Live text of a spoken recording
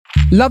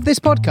Love this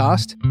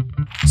podcast?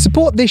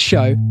 Support this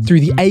show through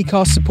the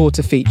Acast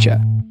supporter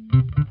feature.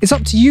 It's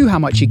up to you how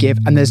much you give,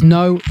 and there's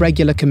no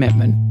regular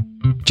commitment.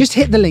 Just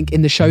hit the link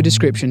in the show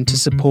description to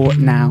support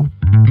now.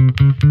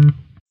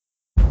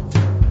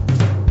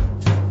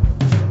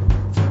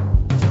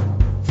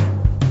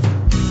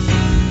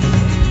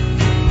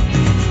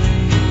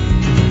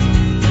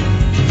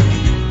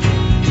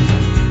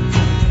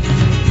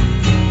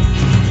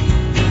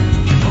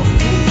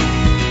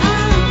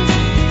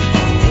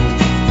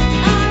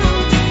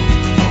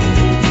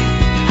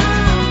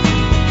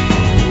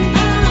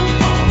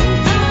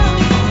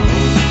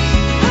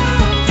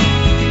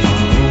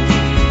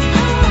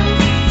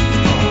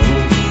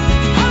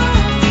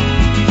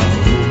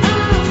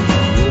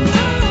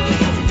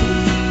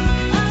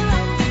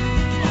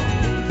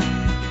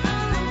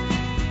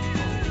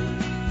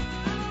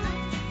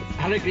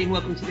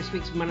 Welcome to this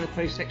week's Man of the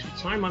Post Extra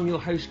Time. I'm your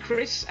host,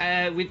 Chris.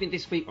 With me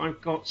this week, I've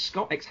got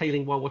Scott,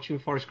 exhaling while watching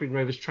Forest Green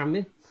Rovers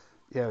Tranmere.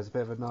 Yeah, it was a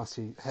bit of a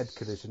nasty head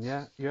collision,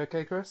 yeah? You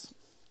okay, Chris?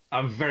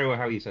 I'm very well,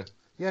 how are you, sir?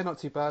 Yeah, not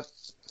too bad.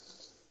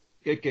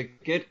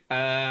 Good.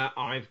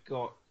 I've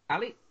got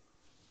Ali.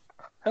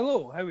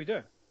 Hello, how are we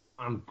doing?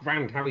 I'm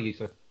grand, how are you,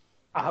 sir?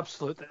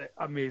 Absolutely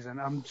amazing.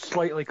 I'm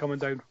slightly coming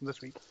down from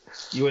this week.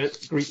 You were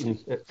greeting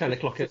at 10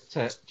 o'clock at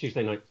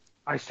Tuesday night.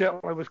 I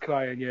certainly was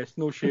crying, yes.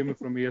 No shaming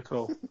from me at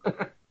all.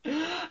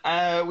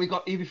 We've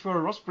got Evie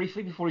Ross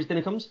briefly before his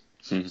dinner comes.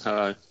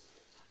 Hello.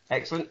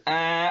 Excellent.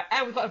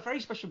 And we've got a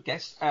very special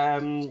guest.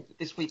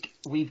 This week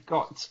we've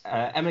got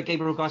Emma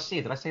Gabriel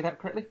Garcia. Did I say that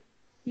correctly?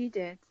 You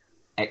did.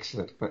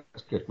 Excellent.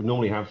 That's good. We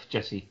normally have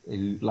Jessie,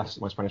 who laughs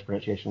at my Spanish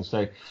pronunciation,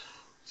 so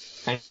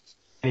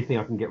anything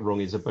I can get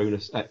wrong is a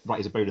bonus.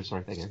 Is a bonus,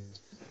 sorry. There you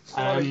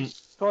go.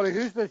 Sorry,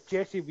 who's this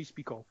Jessie we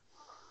speak of?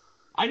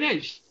 I know.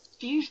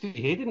 She used to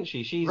be here, didn't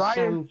she? She's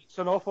Ryan, it's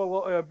an awful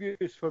lot of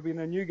abuse for being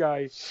a new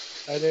guy.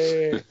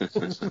 And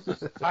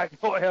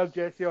I've not heard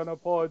Jessie on a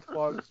pod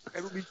for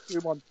at least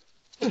 2 months.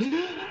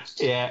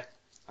 Yeah,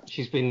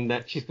 she's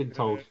been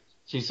told.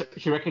 She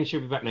reckons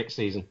she'll be back next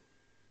season.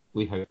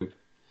 We hope.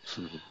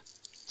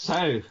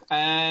 So,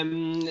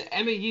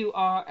 Emma, you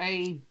are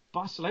a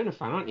Barcelona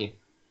fan, aren't you?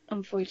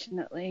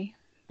 Unfortunately.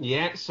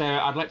 Yeah, so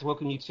I'd like to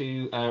welcome you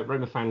to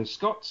Roma fan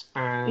Scott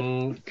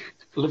and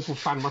Liverpool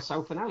fan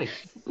myself and Ali.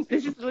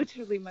 This is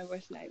literally my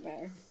worst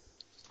nightmare.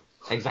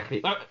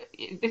 Exactly.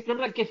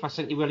 Remember that gif I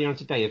sent you earlier on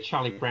today of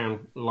Charlie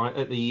Brown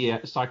at the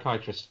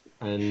psychiatrist,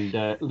 and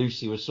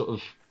Lucy was sort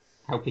of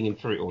helping him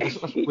through it all?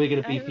 That's what we're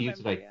going to be for you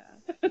today.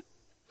 Yeah.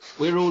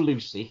 We're all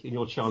Lucy and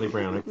you're Charlie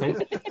Brown, okay?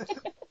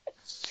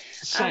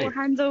 So, I will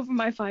hand over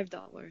my $5.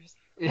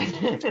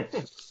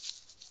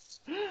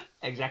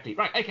 Exactly.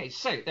 Right, okay,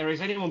 so there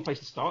is only one place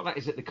to start. That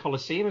is at the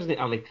Coliseum, isn't it,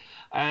 Ali?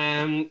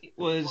 It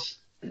was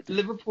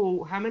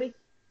Liverpool, how many?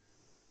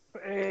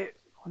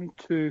 1,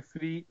 2,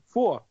 3,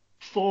 4.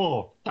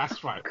 4,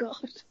 that's right. Oh,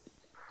 God.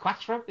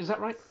 Quattro, is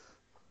that right?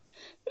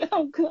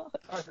 Oh, God.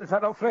 Is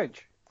that not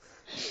French?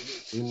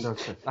 Uno,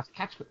 that's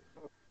Quattro.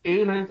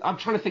 Uno, I'm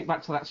trying to think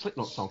back to that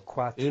Slipknot song.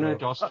 Quattro. Uno,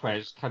 dos,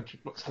 tres,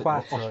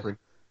 Slipknot, offspring.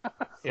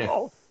 Yeah.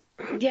 Oh.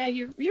 Yeah,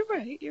 you're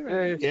right. You're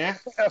right. Yeah?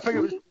 I think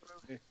it was...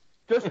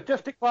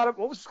 Just to clarify,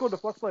 what was the score of the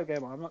first leg,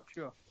 Emma? I'm not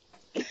sure.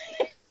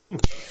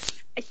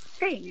 I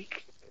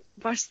think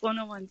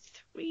Barcelona won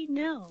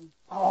 3-0.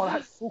 Oh,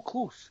 that's so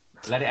close.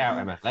 Let it out,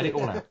 Emma. Let it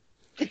all out.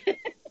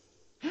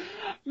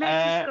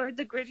 Messi scored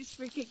the greatest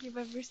free kick you've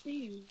ever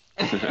seen.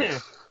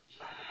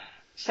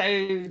 So,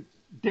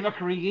 Divock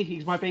Origi,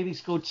 he's my baby,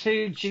 scored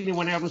 2. Julian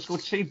Wijnaldum scored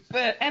 2.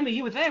 But, Emma,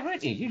 you were there,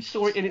 weren't you? You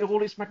saw it in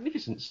all its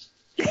magnificence.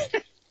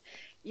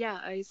 Yeah,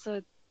 I saw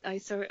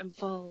it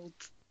unfold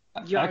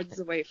yards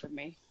away from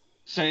me.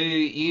 So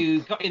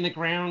you got in the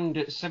ground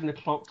at 7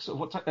 o'clock. So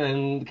what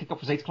time? The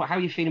kickoff was 8 o'clock. How are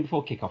you feeling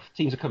before kickoff?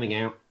 Teams are coming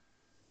out.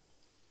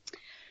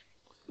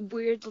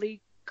 Weirdly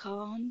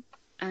calm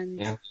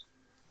and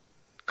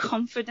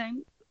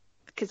confident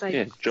because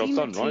I'd job seen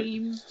done, the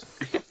team.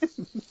 Right?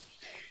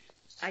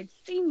 I'd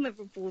seen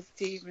Liverpool's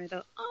team and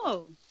I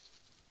thought,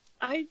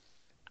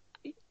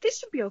 this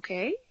should be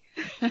okay.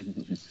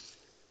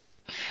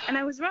 And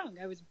I was wrong.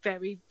 I was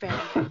very,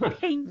 very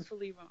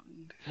painfully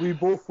wrong. We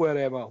both were,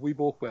 Emma. We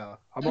both were.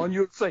 I'm on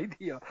your side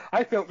here.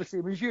 I felt the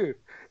same as you,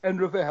 in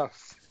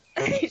reverse.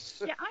 Yeah,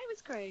 I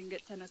was crying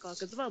at 10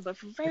 o'clock as well, but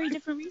for very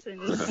different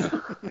reasons.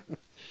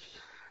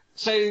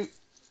 So,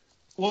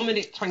 1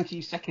 minute,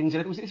 20 seconds.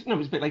 It was a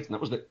bit later than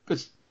that, wasn't it?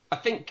 Because I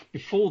think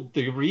before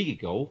the Origi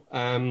goal,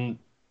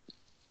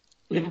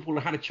 Liverpool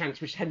had a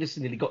chance which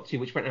Henderson nearly got to,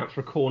 which went out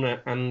for a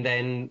corner, and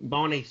then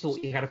Mane thought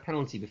he had a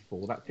penalty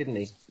before that, didn't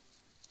he?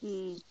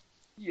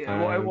 Yeah,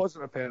 well, it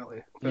wasn't a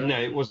penalty. No,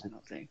 it wasn't.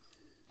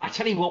 I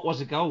tell you what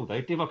was a goal,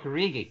 though. Divock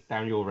Origi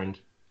down your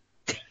end.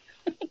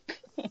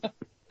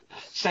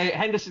 So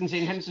Henderson's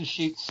in, Henderson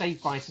shoots,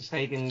 saved by Ter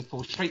Stegen,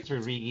 falls straight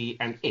through Origi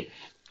and in.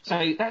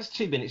 So that's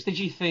 2 minutes. Did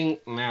you think,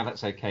 nah,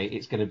 that's okay,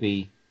 it's going to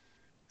be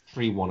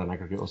 3-1 on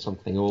aggregate or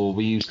something, or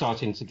were you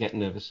starting to get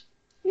nervous?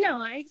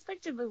 No, I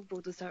expected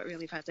Liverpool to start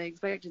really fast. I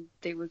expected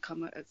they would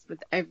come at us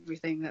with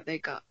everything that they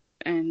got.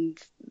 and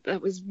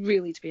that was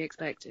really to be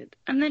expected.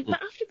 And then,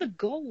 but after the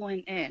goal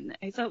went in,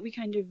 I thought we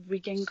kind of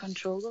regained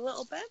control a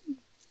little bit.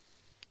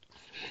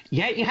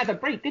 Yeah, you had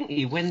that break, didn't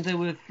you, when there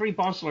were 3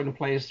 Barcelona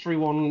players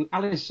through on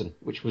Alisson,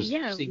 which was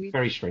seemed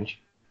very strange.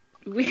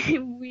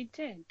 We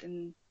did,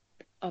 and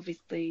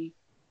obviously...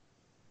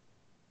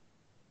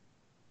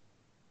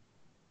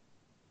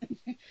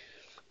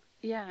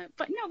 Yeah,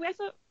 but no, I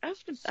thought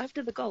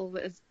after the goal,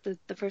 as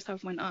the first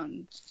half went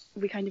on,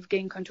 we kind of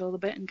gained control a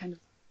bit and kind of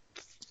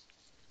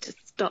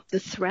just stopped the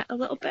threat a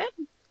little bit.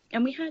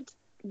 And we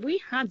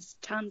had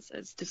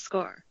chances to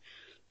score.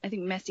 I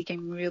think Messi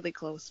came really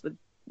close with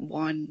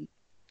one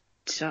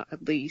shot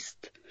at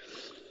least.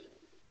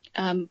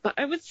 But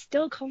I was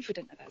still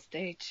confident at that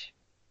stage.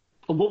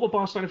 And what were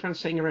Barcelona fans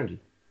saying around you?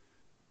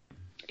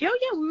 Oh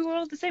yeah, we were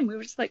all the same. We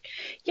were just like,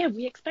 yeah,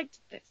 we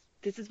expected this.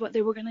 This is what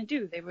they were gonna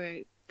do. They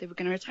were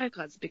going to attack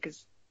us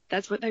because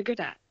that's what they're good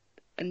at.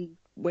 And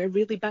we're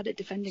really bad at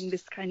defending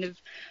this kind of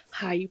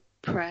high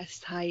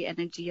press, high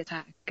energy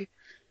attack.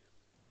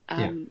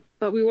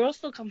 But we were all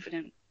still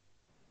confident.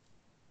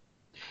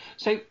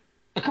 So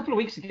a couple of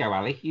weeks ago,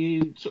 Ali,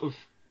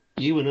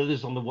 you and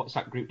others on the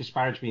WhatsApp group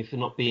disparaged me for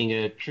not being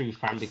a true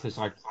fan because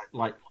I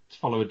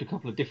followed a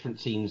couple of different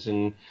teams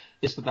and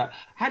this and that.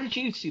 How did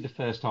you see the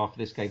first half of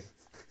this game?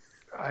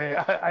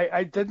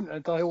 I didn't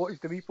until I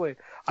watched the replay.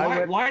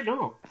 Why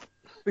not?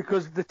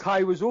 Because the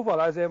tie was over,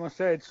 as Emma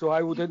said, so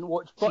I didn't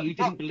watch. So you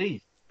didn't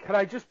believe? Can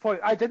I just point?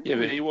 I didn't. Yeah,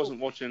 but he wasn't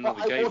watching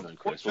another game then,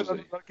 Chris, was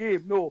he?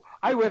 No,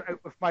 I went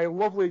out with my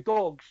lovely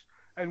dogs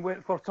and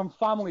went for some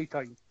family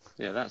time.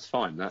 Yeah, that's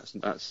fine. That's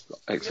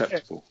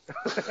acceptable.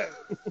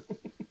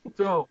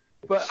 So,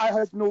 but I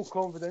had no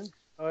confidence.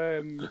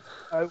 I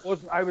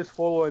was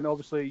following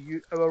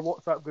obviously our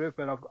WhatsApp group,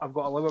 and I've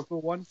got a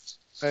Liverpool one.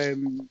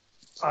 And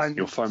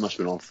your phone must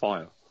have been on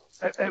fire.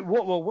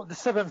 What the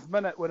 7th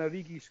minute when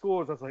Origi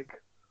scores, I was like,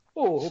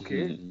 oh,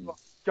 okay.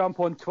 Jump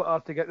on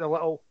Twitter to get the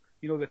little,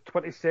 the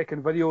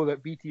 20-second video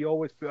that BT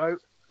always put out.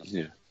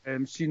 Yeah.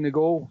 Seen the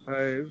goal.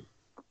 I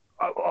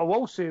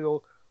will say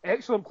though,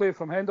 excellent play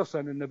from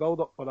Henderson in the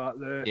build-up for that.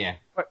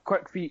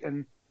 Quick feet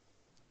and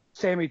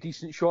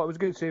semi-decent shot. It was a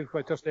good save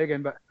by ter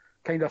Stegen, but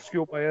kind of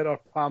screwed by error,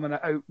 palming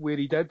it out where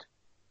he did.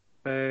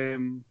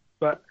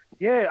 But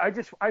yeah,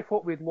 I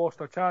thought we'd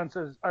lost our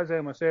chances. As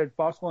Emma said,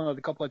 Barcelona had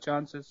a couple of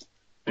chances.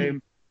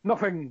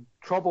 Nothing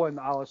troubling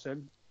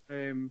Alisson.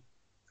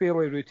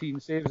 Fairly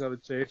routine saves, I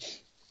would say.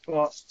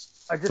 But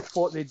I just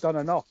thought they'd done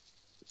enough,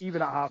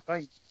 even at half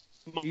time.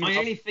 My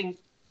only thing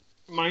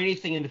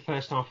in the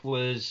first half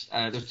was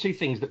there were 2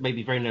 things that made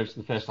me very nervous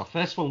in the first half.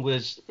 First one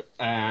was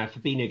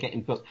Fabinho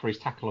getting booked for his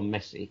tackle on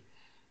Messi.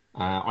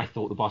 I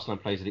thought the Barcelona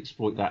players would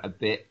exploit that a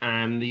bit.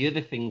 And the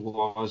other thing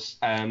was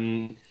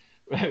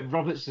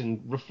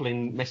Robertson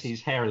ruffling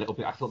Messi's hair a little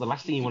bit. I thought the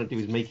last thing you want to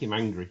do is make him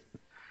angry.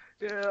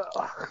 Yeah,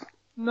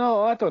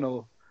 no, I don't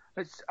know.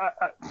 It's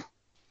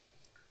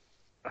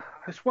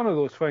one of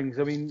those things.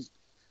 I mean,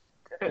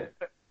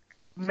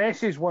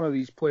 Messi's one of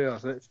these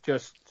players that's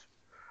just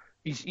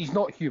he's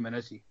not human,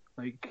 is he?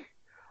 Like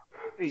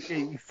he's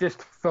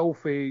just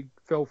filthy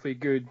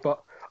good.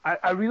 But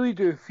I really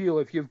do feel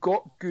if you've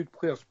got good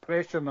players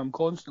pressuring him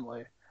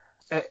constantly,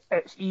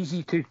 it's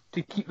easy to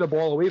keep the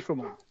ball away from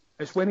him.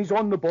 It's when he's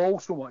on the ball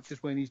so much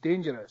is when he's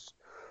dangerous.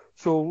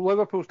 So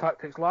Liverpool's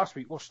tactics last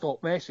week was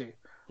stop Messi.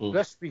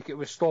 This week it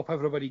was stop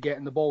everybody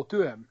getting the ball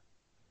to him.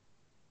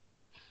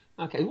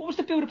 Okay, what was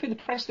the build-up in the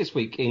press this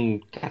week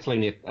in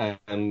Catalonia,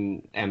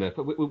 Emma?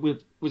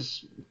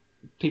 Was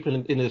people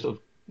in the sort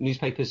of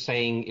newspapers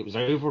saying it was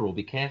over or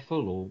be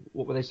careful, or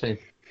what were they saying?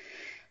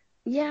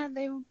 Yeah,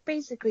 they were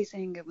basically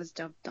saying it was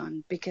job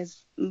done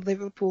because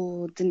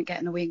Liverpool didn't get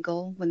an away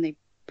goal when they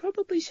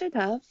probably should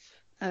have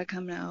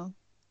come now.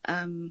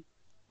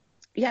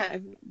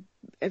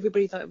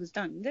 Everybody thought it was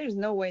done. There's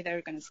no way they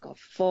were going to score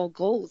 4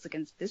 goals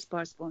against this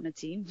Barcelona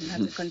team who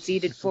hasn't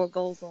conceded 4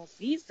 goals all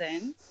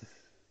season.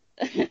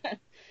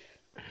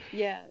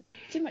 Yeah,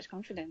 too much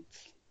confidence.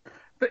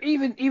 But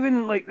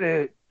even like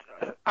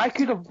I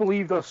could have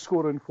believed us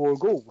scoring 4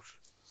 goals.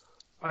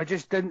 I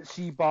just didn't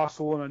see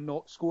Barcelona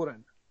not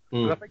scoring.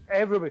 I think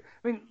everybody.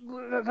 I mean,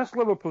 this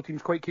Liverpool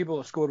team's quite capable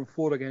of scoring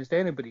 4 against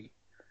anybody.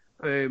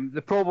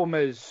 The problem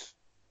is,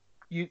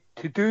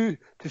 to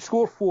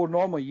score 4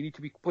 normally, you need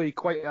to play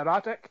quite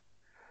erratic.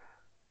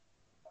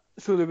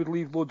 So they would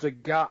leave loads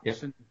of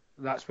gaps, and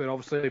that's where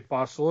obviously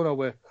Barcelona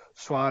with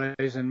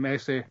Suarez and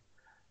Messi,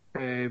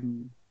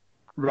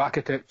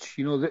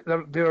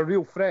 Rakitic, they're a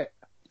real threat.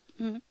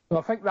 So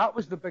I think that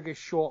was the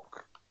biggest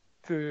shock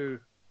to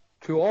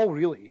all,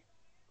 really.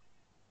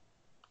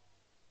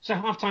 So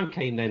half-time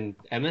came then,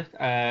 Emma.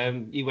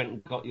 You went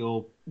and got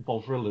your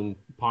Bovril and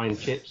pie and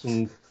chips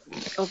and...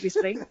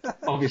 Obviously.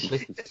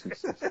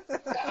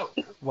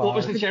 What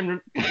was the general...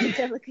 The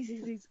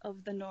delicacies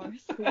of the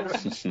north.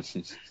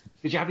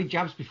 Did you have any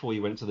jabs before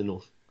you went to the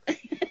north?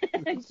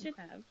 I should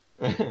have.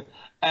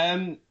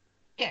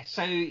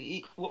 So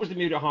what was the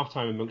mood at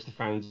half-time amongst the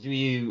fans? Were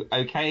you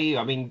okay?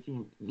 I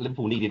mean,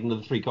 Liverpool needed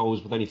another 3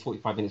 goals with only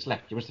 45 minutes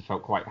left. You must have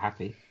felt quite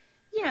happy.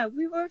 Yeah,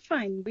 we were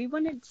fine. We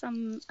wanted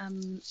some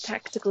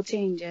tactical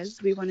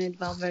changes. We wanted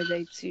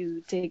Valverde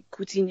to take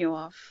Coutinho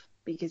off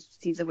because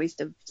he's a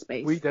waste of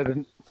space. We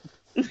didn't.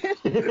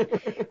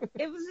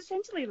 It was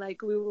essentially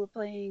like we were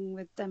playing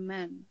with 10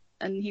 men,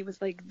 and he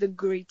was like the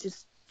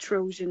greatest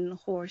Trojan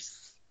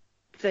horse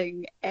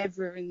thing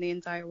ever in the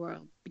entire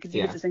world because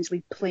he was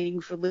essentially playing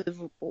for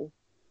Liverpool.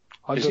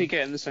 Is he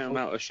getting the same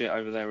amount of shit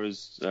over there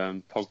as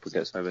Pogba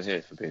gets over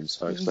here for being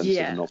so expensive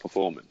and not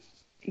performing?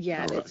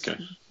 Yeah, it's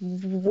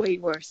way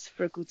worse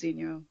for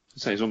Coutinho.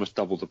 So he's almost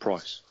double the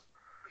price.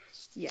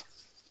 Yeah.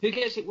 Who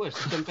gets it worse?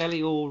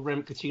 Dembele or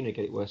Coutinho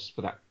get it worse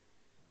for that?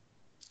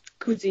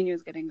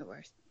 Coutinho's getting the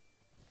worst.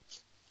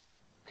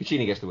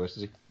 Coutinho gets the worst,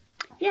 does he?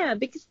 Yeah,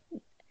 because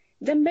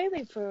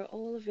Dembele, for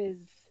all of his,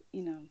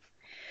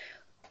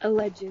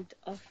 alleged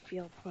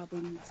off-field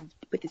problems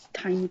with his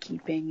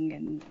timekeeping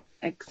and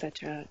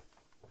etc.,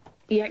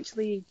 he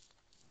actually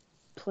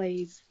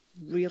plays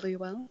really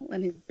well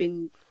and has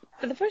been,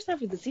 for the first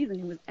half of the season,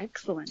 he was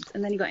excellent,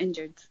 and then he got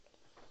injured.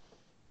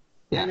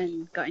 Yeah. And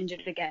then got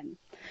injured again.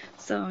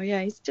 So,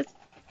 yeah,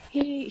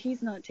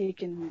 he's not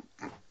taken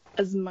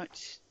as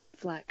much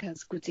flack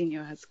as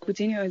Coutinho has.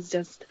 Coutinho is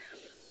just,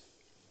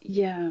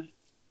 a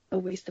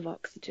waste of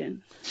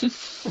oxygen.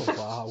 Oh,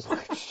 wow.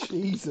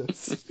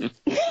 Jesus. Can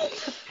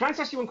I just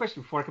ask you one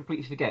question before I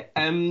completely forget?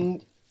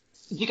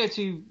 You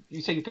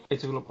say you go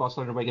to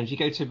Barcelona away games. You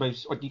go to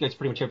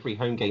pretty much every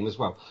home game as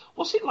well.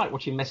 What's it like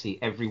watching Messi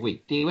every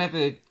week? Do you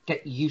ever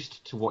get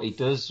used to what he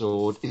does,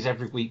 or is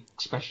every week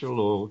special?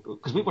 Or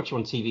because we watch him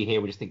on TV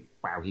here, we just think,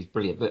 wow, he's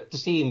brilliant. But to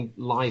see him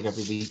live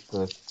every week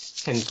for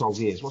 10, 12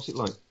 years, what's it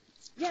like?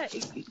 Yeah,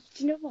 do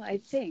you know what? I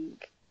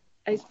think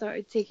I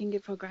started taking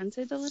it for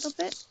granted a little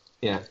bit.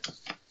 Yeah.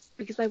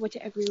 Because I watch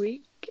it every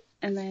week,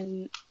 and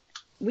then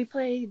we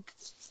played.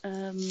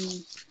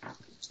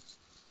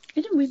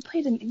 We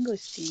played an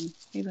English team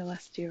either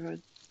last year or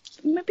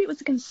maybe it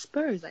was against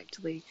Spurs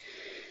actually.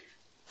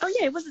 Oh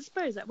yeah, it was at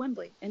Spurs at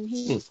Wembley, and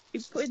he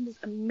put in this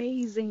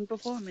amazing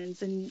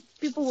performance, and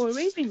people were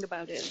raving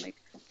about it. I'm like,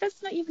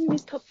 that's not even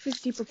his top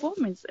 50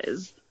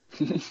 performances.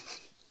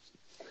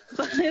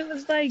 But it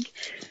was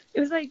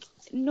like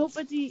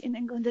nobody in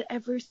England had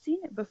ever seen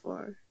it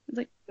before. It's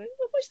like, I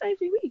watch that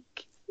every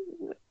week.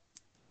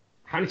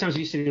 How many times have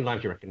you seen him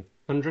live, do you reckon?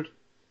 100?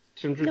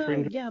 200? No,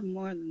 300? yeah,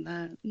 more than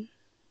that.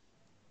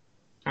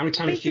 How many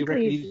times do you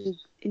reckon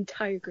his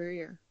entire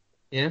career.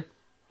 Yeah?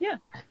 Yeah.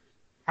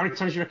 How many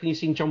times do you reckon you've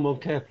seen John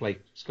Moncur play,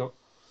 Scott?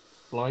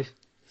 Live?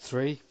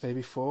 3,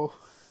 maybe 4.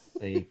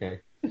 There you go.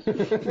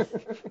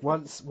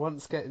 Once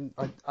getting...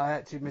 I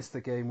actually missed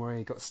the game where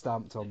he got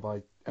stamped on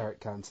by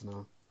Eric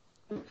Cantona.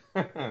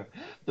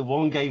 The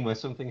one game where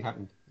something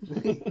happened.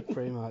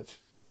 Pretty much.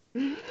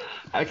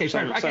 Okay,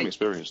 same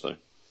experience, though.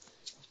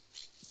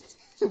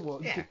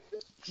 What?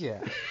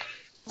 Yeah.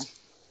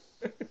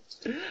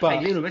 But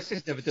hey, Lionel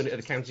Messi's never done it at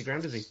the county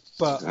ground, has he?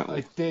 But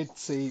I did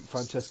see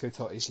Francesco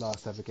Totti's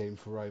last ever game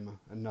for Roma,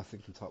 and nothing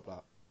can top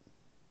that.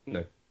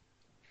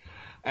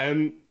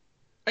 No.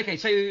 Okay,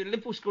 so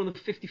Liverpool scored in the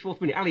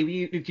 54th minute.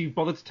 Ali, did you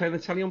bother to turn the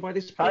telly on by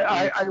this point?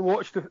 I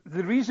watched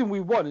the reason we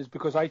won is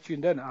because I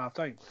tuned in at half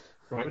time.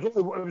 Right. It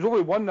was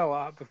only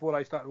 1-0 before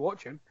I started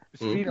watching.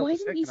 Why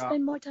didn't you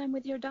spend more time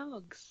with your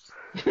dogs?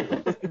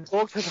 The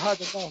dogs had had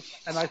enough,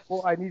 and I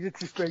thought I needed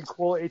to spend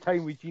quality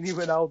time with Gini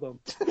Wijnaldum.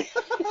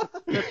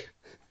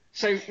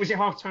 So, was it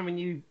half time when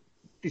you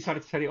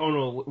decided to turn it on,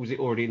 or was it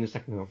already in the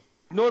second half?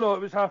 No, it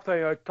was half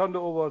time. I turned it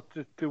over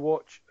to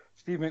watch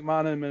Steve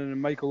McManaman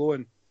and Michael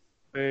Owen.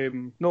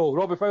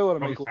 Robbie Fowler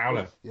and Michael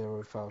Owen. Yeah,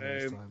 Robbie Fowler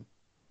this time.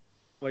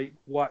 Like,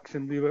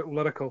 waxing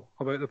lyrical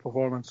about the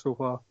performance so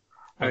far.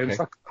 Okay.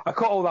 So I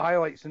caught all the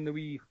highlights in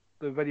the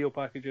video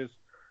packages.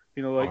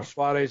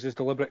 Suarez's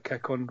deliberate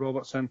kick on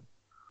Robertson.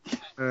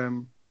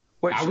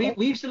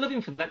 We used to love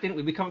him for that, didn't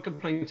we? We can't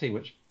complain too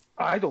much.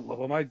 I don't love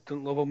him. I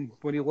didn't love him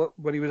when he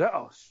was at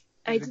us.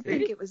 I did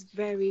think it was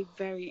very,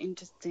 very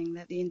interesting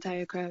that the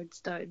entire crowd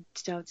started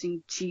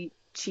shouting cheat.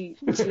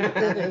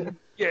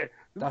 Yeah,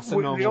 that's a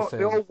normal thing.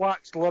 They all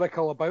waxed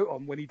lyrical about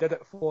him when he did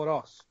it for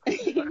us.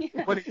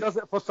 When he does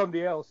it for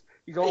somebody else,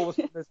 he's always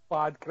this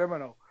bad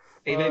criminal.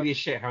 It may be a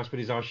shit house, but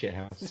it's our shit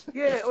house.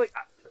 Yeah,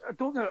 I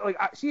don't know.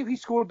 See if he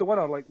scored the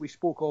winner, like we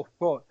spoke off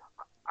before.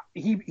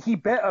 He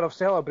better have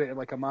celebrated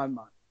like a man.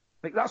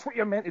 Like, that's what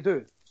you're meant to do.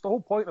 It's the whole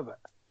point of it.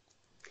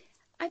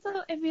 I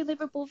thought every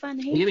Liverpool fan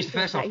hated the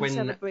first half when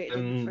celebrated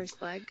the first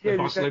flag. Yeah,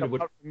 Barcelona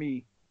would. Apart from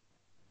me.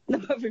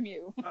 Apart from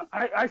you.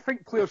 I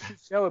think players should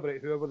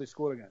celebrate whoever they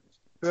score against.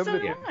 Whoever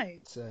so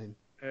right. Same.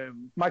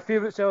 My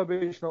favourite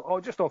celebration.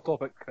 Just off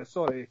topic.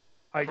 Sorry,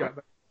 I got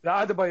it. The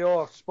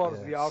Adebayor Spurs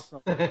v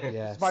Arsenal.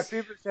 Yes. It's my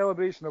favourite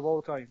celebration of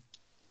all time.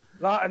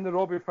 That and the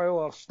Robbie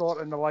Fowler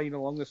snorting the line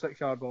along the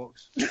 6-yard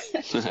box.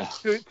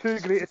 two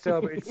greatest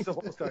celebrations of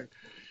all time.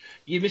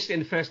 You missed it in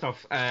the first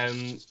half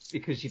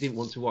because you didn't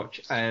want to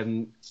watch.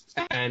 And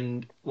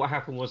what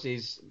happened was I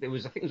think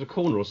it was a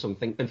corner or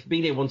something, and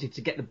Fabinho wanted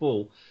to get the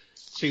ball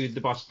to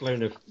the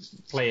Barcelona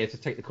player to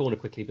take the corner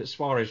quickly, but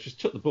Suarez just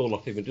took the ball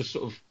off him and just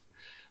sort of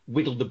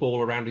wiggled the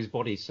ball around his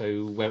body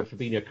so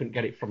Fabinho couldn't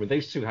get it from him.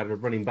 Those two had a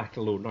running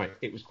battle all night.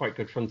 It was quite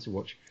good fun to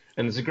watch.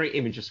 And there's a great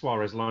image of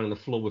Suarez lying on the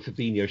floor with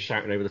Fabinho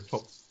shouting over the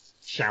top,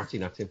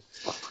 shouting at him.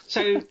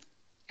 So,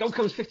 goal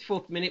comes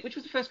 54th minute. Which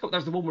was the first goal? That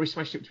was the one where he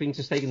smashed it between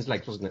Ter Stegen's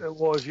legs, wasn't it? It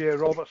was, yeah.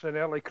 Robertson,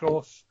 early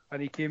cross,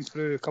 and he came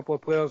through a couple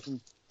of players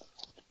and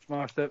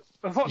smashed it.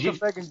 I thought Ter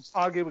Stegen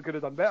arguably could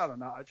have done better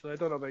than that, actually. I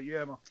don't know about you,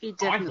 Emma. He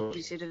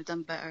definitely should have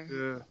done better.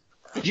 Yeah.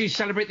 Did you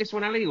celebrate this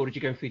one, Ali, or did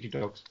you go and feed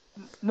your dogs?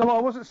 No, I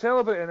wasn't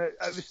celebrating it.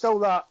 It was still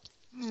that,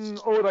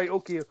 all right,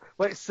 okay,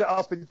 let's sit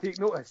up and take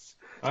notice.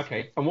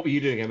 Okay, and what were you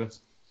doing, Emma?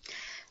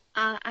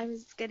 I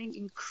was getting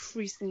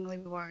increasingly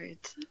worried.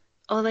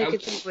 All I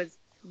could think was,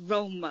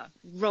 Roma.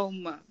 Who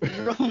was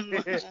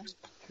it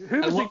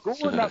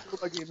going in that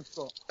Roma game,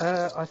 Scott?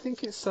 I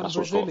think it's some That's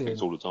what Scott Brazilian.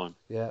 thinks all the time.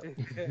 Yeah.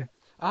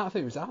 I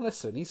think it was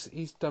Alisson.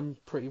 He's done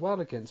pretty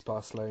well against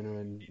Barcelona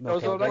and It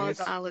was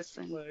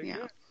Alisson,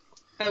 yeah.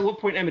 At what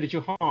point, Emma, did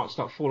your heart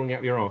start falling out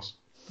of your arse?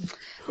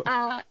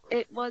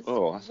 It was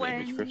that's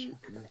when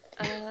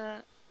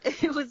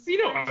it was. You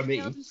know what I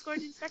mean? He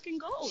scored his second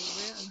goal.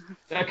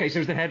 Yeah. Okay, so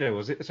it was the header,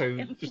 was it? So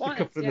just a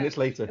couple of minutes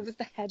later. It was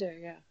the header,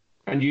 yeah.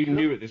 And you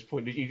knew at this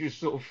point, did you just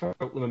sort of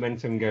felt the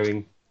momentum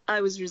going? I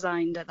was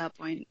resigned at that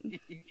point.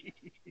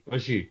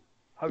 Was you?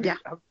 Have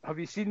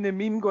you seen the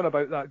meme going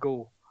about that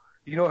goal?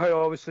 You know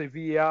how obviously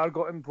VAR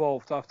got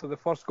involved after the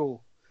first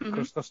goal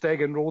because Ter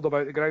Stegen rolled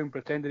about the ground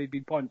pretending he'd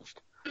been punched.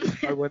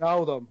 Or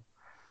Wijnaldum.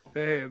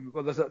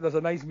 Well, there's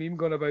a nice meme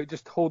going about.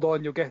 Just hold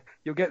on, you'll get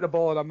the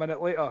ball a minute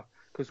later.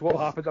 Because what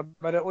happened a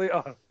minute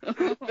later?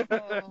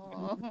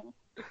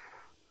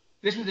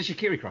 This was the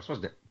Shaqiri cross,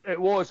 wasn't it?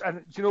 It was, and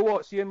do you know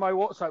what? See, in my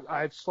WhatsApp,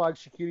 I had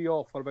slagged Shaqiri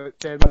off for about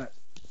 10 minutes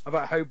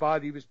about how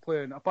bad he was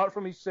playing. Apart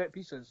from his set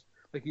pieces,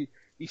 like he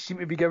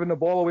seemed to be giving the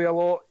ball away a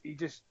lot. He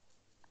just,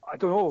 I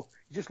don't know,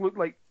 he just looked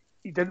like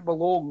he didn't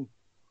belong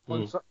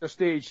on such a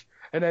stage.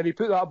 And then he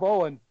put that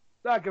ball in.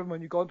 That gave him a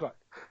new contract.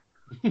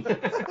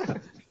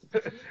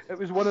 It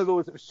was one of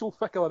those. It was so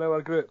fickle in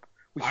our group.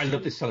 I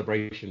love this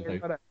celebration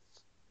though.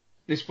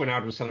 This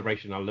Wijnaldum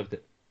celebration, I loved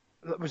it.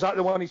 Was that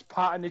the one he's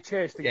patting the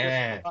chest?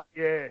 Yeah.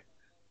 Yeah.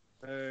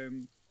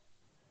 Do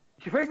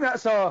you think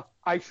that's a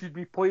I should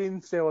be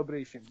playing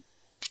celebration?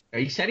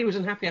 He said he was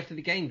unhappy after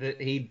the game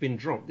that he'd been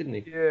dropped, didn't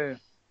he? Yeah.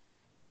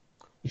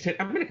 He said,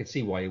 I mean, I could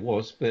see why he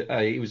was, but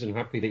he was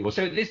unhappy that he was.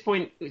 So at this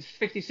point, it's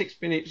 56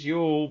 minutes.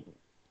 You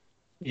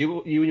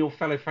and your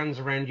fellow fans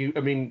around you. I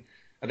mean,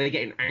 are they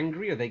getting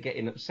angry? Are they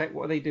getting upset?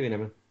 What are they doing,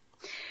 Emma?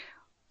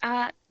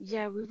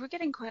 Yeah, we were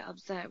getting quite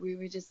upset. We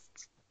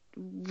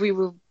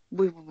were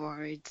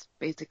worried,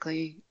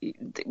 basically.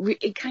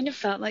 It kind of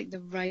felt like the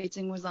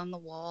writing was on the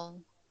wall.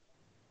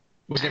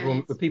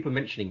 Were people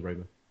mentioning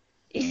Roma?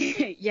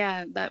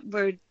 Yeah, that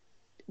word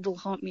will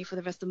haunt me for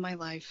the rest of my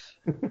life.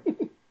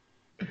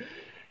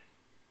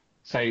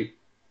 So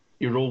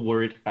you're all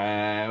worried.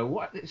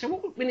 What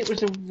minute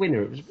was the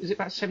winner? Was it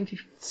about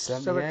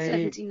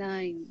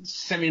 79.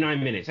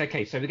 79 minutes.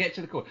 Okay, so we get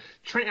to the corner.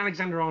 Trent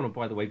Alexander-Arnold,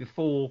 by the way,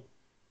 before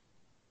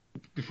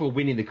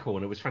winning the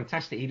corner, was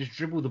fantastic. He just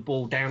dribbled the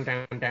ball down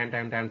towards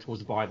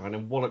the byline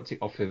and walloped it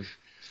off of,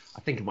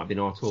 I think it might have been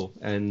Artur,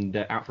 and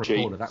out for a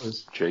corner. That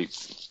was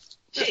cheat.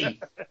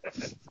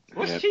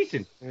 What's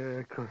cheating?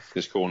 Yeah,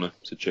 this corner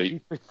to cheat. He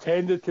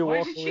pretended to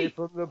walk away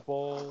from the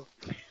ball.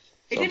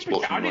 He didn't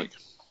pretend.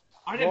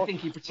 I don't think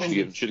he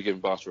pretended. Should have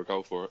given Barca a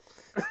goal for it.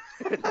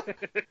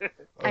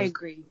 I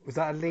agree. Was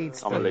that a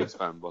Leeds? I'm a Leeds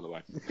fan, by the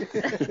way.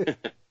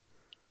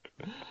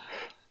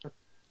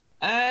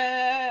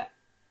 I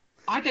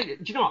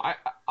don't. Do you know?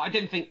 I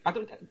don't think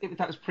if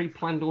that was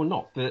pre-planned or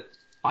not, but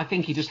I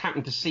think he just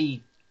happened to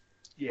see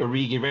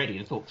Origi ready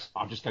and thought,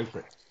 "I'll just go for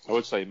it." I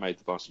would say he made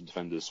the Barca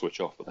defenders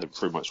switch off, but they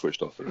pretty much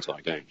switched off for the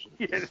entire game. So.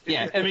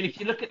 Yeah, I mean, if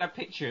you look at that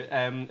picture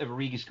of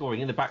Origi scoring,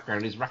 in the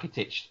background is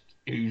Rakitic,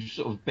 who's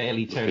sort of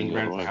barely turning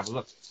around to have a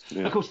look.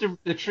 Yeah. Of course,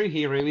 the true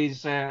hero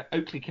is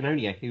Oakley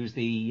Canonia, who's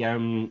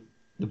the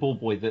ball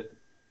boy that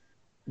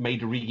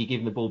made Origi give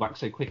him the ball back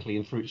so quickly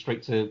and threw it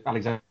straight to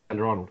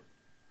Alexander-Arnold.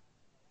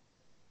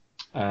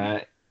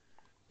 Either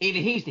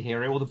he's the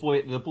hero or the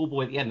ball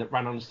boy at the end that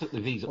ran on and stuck the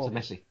V's up to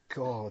Messi.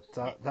 God,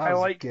 that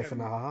was a gif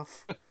and a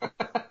half.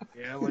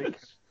 Yeah, like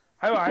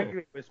how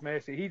angry was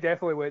Messi? He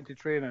definitely went to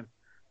training,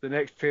 the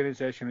next training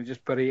session, and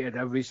just berated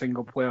every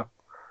single player.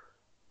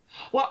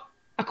 Well,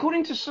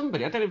 according to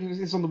somebody, I don't know if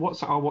this is on our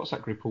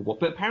WhatsApp group or what,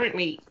 but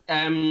apparently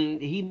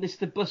he missed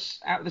the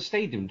bus out of the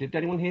stadium. Did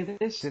anyone hear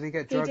this? Did he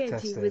get drug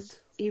tested?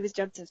 He was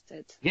drug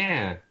tested.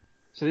 Yeah.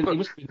 So it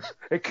must be...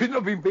 It couldn't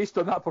have been based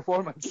on that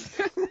performance.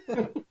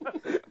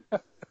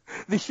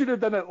 They should have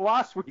done it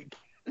last week.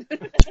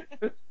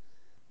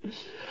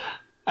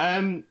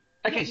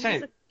 Okay,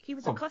 so he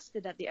was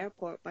accosted at the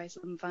airport by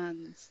some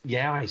fans.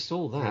 Yeah, I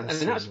saw that.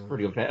 Yes, that's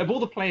pretty unfair. Of all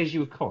the players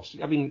you accost,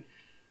 I mean,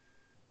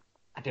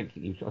 I don't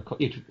think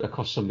you'd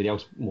accost somebody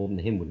else more than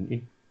him, wouldn't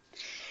you?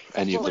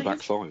 Any of the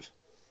back five.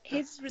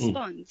 His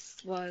response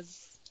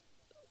was,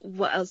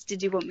 "What else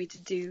did you want me to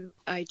do?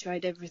 I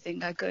tried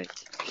everything I could."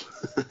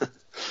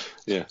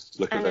 Yeah,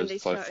 look at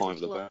those five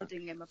at the back.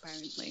 Him,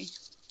 apparently.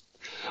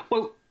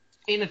 Well,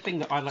 in a thing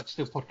that I like to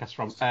steal podcasts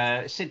from,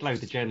 Sid Lowe,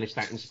 the journalist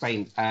out in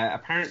Spain,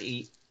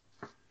 apparently,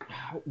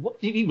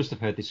 you must have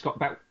heard this, Scott,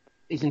 about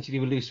his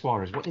interview with Luis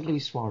Suarez. What did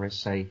Luis Suarez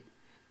say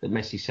that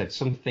Messi said?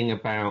 Something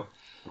about,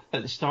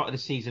 at the start of the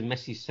season,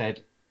 Messi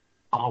said,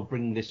 I'll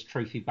bring this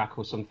trophy back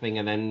or something,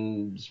 and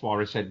then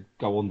Suarez said,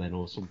 go on then,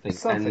 or something.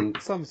 Something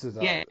to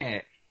that.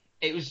 Yeah,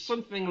 it was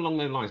something along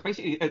those lines.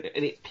 Basically,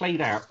 and it played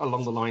out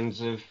along the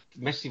lines of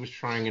Messi was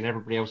trying and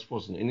everybody else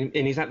wasn't. And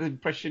is that the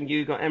impression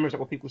you got, Emma? Is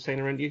that what people were saying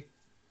around you?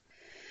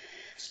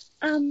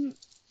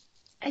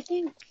 I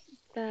think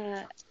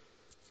that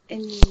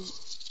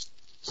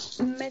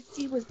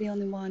Messi was the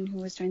only one who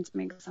was trying to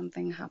make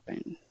something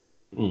happen.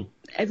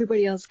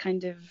 Everybody else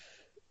kind of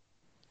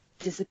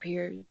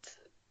disappeared.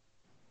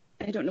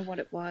 I don't know what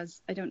it was.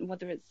 I don't know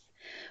whether it's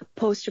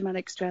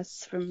post-traumatic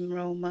stress from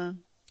Roma.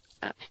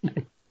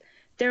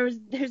 There's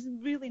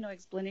really no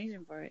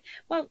explanation for it.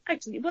 Well,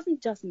 actually, it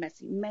wasn't just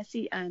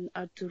Messi and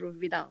Arturo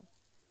Vidal,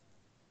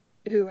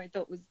 who I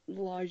thought was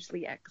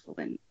largely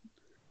excellent.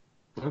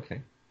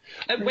 Okay.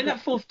 When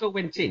that fourth goal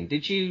went in,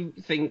 did you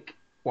think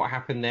what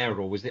happened there,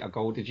 or was it a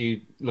goal? Did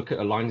you look at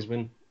a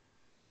linesman?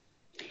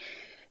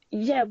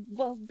 Yeah,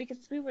 well,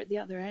 because we were at the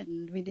other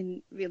end, we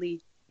didn't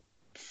really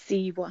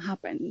see what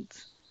happened.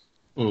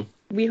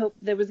 We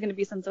hoped there was going to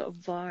be some sort of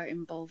VAR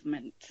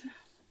involvement.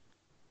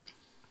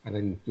 And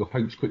then your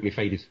hopes quickly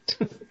faded.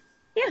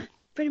 Yeah,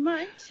 pretty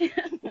much.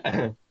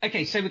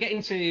 Okay, so we're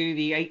getting to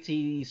the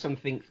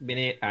 80-something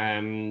minute.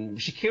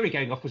 Shaqiri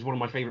going off was one of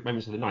my favourite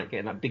moments of the night,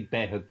 getting that big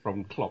bear hug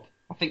from Klopp.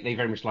 I think they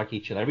very much like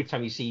each other. Every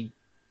time you see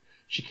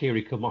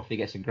Shaqiri come off, he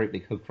gets a great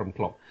big hug from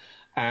Klopp.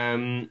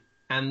 And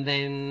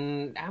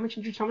then, how much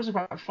injury time was it?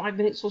 About 5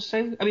 minutes or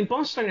so? I mean,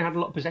 Barcelona had a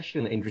lot of possession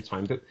in the injury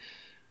time, but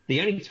the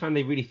only time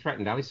they really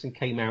threatened, Alisson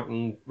came out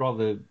and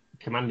rather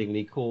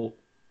commandingly caught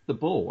the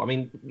ball. I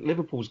mean,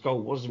 Liverpool's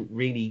goal wasn't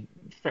really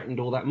threatened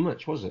all that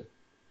much, was it?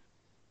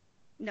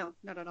 No,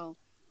 not at all.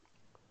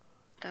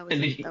 That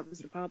was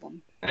the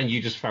problem. And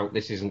you just felt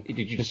this isn't...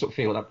 Did you just sort of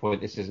feel at that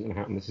point, this isn't going to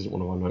happen, this isn't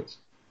one of our nights?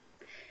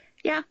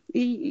 Yeah,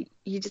 you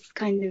just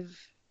kind of...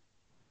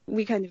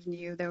 We kind of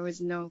knew there was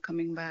no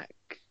coming back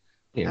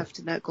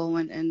after that goal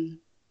went in.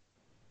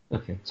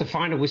 Okay, so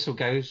final whistle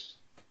goes...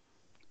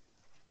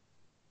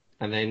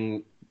 And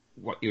then,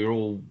 what, you're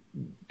all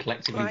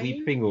collectively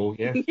weeping, or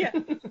Yeah.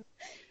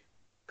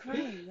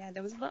 Crying, yeah.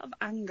 There was a lot of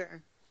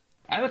anger.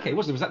 Oh, okay.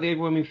 Was that the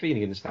overwhelming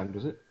feeling in the stand,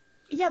 was it?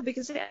 Yeah,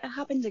 because it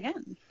happened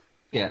again.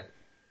 Yeah.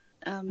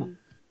 Were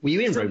you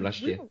in Rome last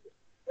year?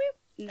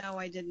 No,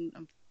 I didn't.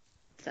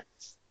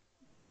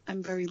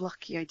 I'm very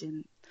lucky I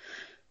didn't.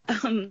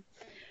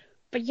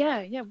 But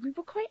yeah, we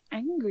were quite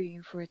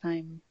angry for a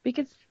time,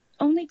 because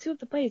only 2 of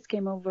the players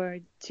came over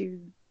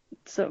to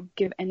sort of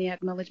give any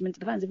acknowledgement to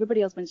the fans.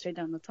 Everybody else went straight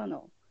down the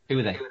tunnel. Who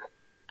were they?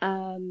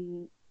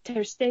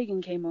 Ter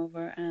Stegen came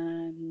over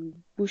and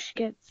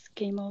Busquets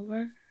came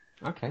over.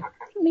 Okay.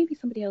 I think maybe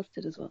somebody else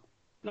did as well.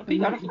 Not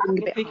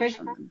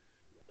PK?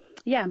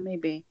 Yeah,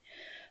 maybe.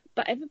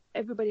 But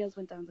everybody else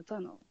went down the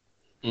tunnel.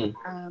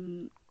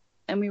 And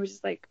we were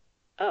just like,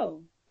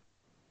 oh,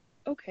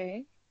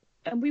 okay.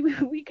 And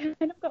we kind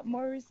of got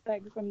more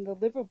respect from the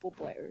Liverpool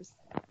players,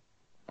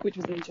 which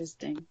was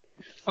interesting.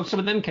 Oh, some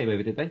of them came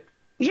over, did they?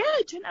 Yeah,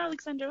 Trent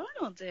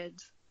Alexander-Arnold did.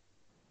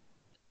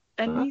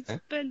 And he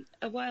spent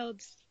a while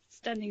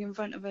standing in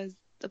front of us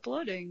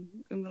applauding.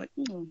 And we're like,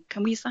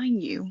 can we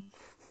sign you?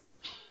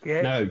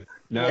 Yeah.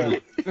 No.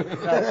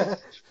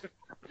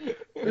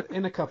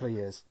 In a couple of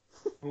years.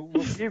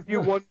 We'll give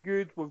you one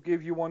good, we'll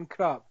give you one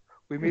crap.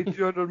 We made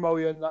 200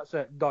 million, that's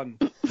it, done.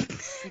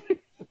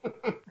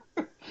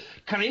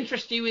 Can I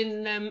interest you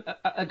in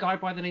a guy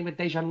by the name of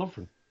Dejan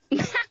Lovren?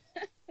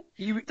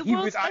 he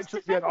would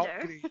actually be an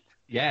upgrade.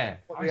 Yeah,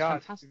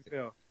 fantastic.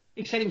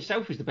 He said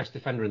himself he's the best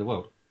defender in the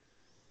world.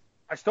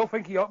 I still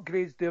think he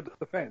upgrades their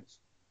defence.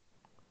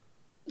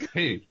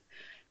 Who?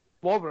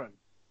 Lovren.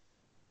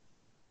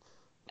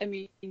 I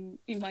mean,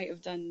 he might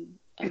have done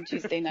on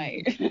Tuesday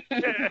night.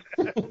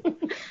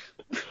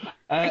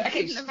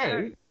 Okay,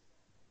 so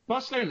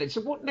Barcelona.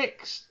 So what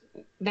next?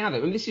 Now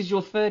then, and this is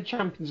your 3rd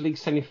Champions League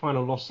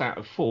semi-final loss out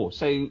of 4.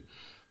 So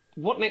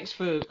what next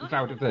for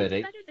Valverde?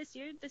 It's better this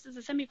year. This is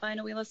a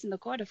semi-final. We lost in the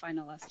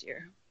quarter-final last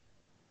year.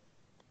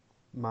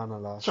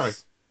 Manolas. Sorry.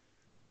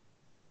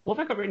 What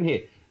have I got written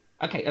here?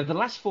 Okay, of the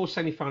last 4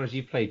 semi-finals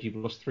you've played, you've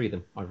lost 3 of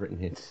them. I've written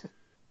here.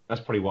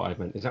 That's probably what I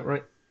meant. Is that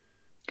right?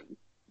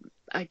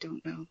 I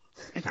don't know.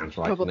 Sounds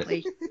right.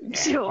 Probably. Yeah,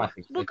 sure.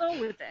 so. We'll go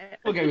with it.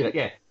 We'll go with it,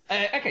 yeah.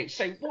 Okay,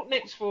 so what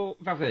next for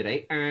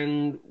Valverde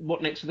and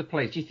what next for the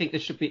players? Do you think there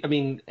should be, I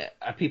mean,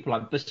 are people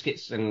like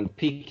Busquets and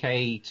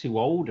PK too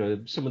old? Or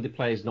some of the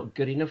players not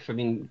good enough? I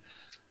mean,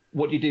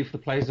 what do you do for the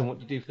players and what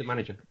do you do for the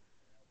manager?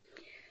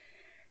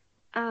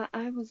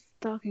 I was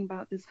talking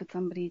about this with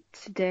somebody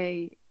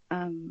today.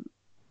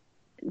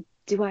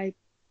 Do I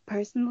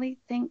personally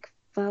think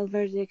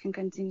Valverde can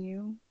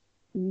continue?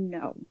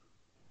 No.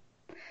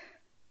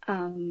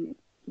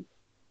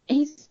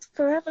 He's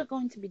forever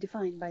going to be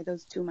defined by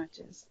those 2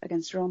 matches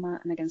against Roma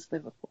and against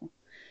Liverpool.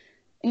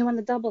 He won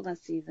the double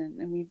last season,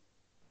 and we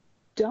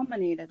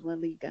dominated La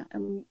Liga,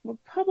 and we're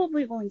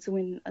probably going to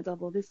win a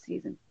double this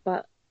season,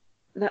 but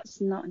that's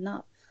not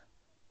enough.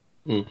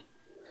 Mm.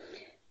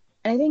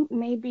 I think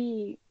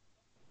maybe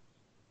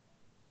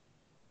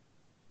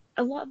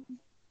a lot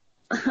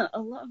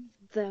of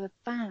the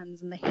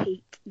fans and the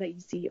hate that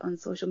you see on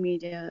social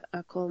media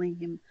are calling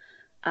him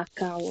a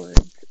coward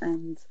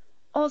and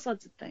all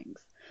sorts of things.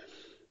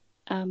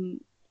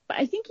 But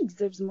I think he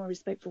deserves more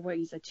respect for what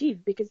he's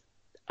achieved, because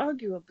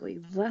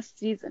arguably last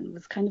season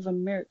was kind of a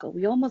miracle.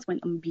 We almost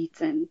went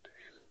unbeaten,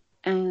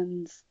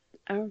 and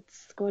our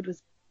squad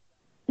was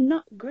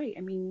not great.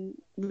 I mean,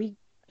 we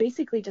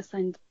basically just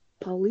signed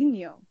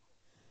Paulinho.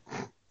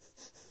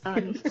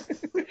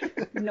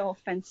 No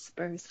offense,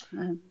 Spurs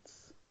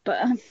fans,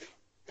 but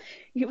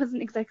he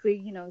wasn't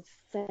exactly,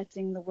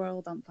 setting the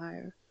world on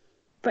fire.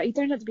 But he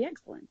turned out to be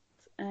excellent,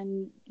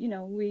 and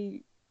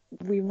we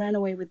ran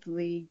away with the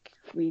league.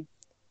 We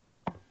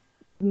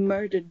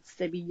murdered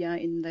Sevilla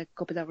in the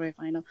Copa del Rey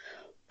final,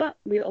 but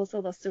we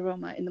also lost to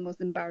Roma in the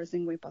most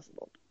embarrassing way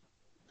possible.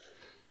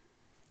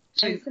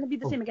 And it's going to be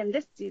the same again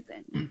this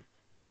season.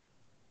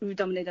 We've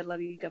dominated La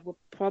Liga. We're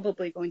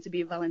probably going to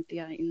be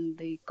Valencia in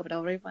the Copa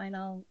del Rey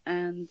final,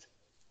 and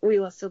we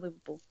lost to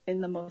Liverpool in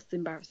the most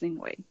embarrassing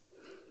way.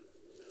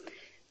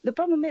 The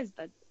problem is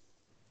that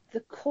the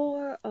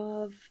core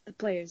of the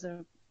players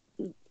are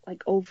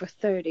like over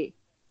 30,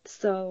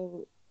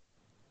 so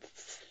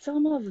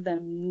some of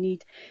them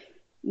need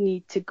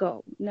to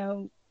go.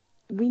 Now,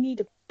 we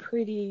need a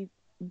pretty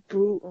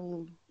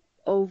brutal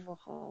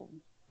overhaul,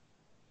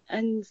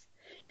 and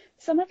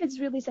some of it's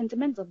really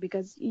sentimental,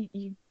 because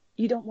you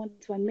don't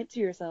want to admit to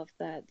yourself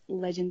that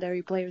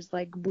legendary players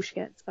like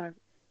Busquets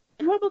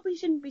probably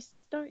shouldn't be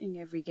starting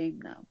every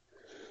game now.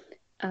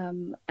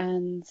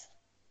 And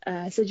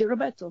Sergio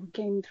Roberto, who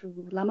came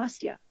through La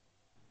Masia,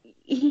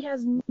 he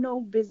has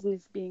no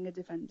business being a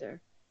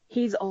defender.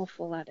 He's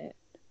awful at it.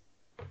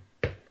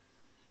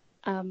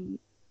 And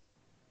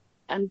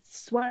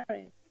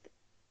Suarez,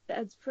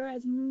 for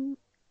as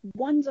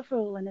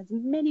wonderful and as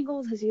many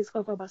goals as he has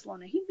scored for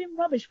Barcelona, he's been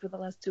rubbish for the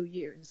last 2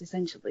 years,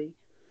 essentially.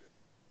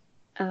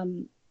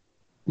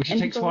 Would you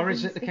take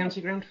Suarez at the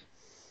county ground?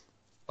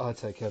 I'd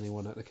take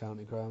anyone at the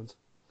county ground.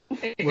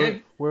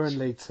 We're in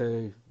League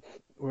Two.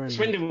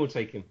 Swindon will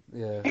take him.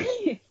 Yeah.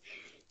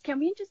 Can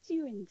we interest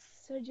you in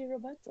Sergio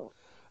Roberto?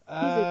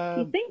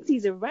 He thinks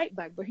he's a right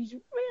back, but he's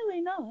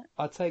really not.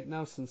 I'd take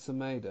Nelson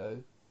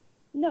Semedo.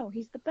 No,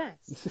 he's the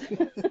best.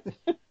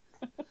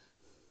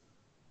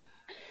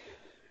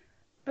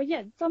 But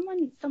yeah,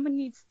 someone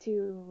needs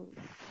to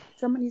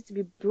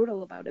be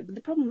brutal about it. But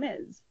the problem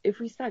is, if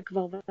we sack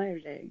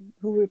Valverde,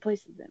 who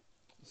replaces him?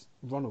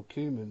 Ronald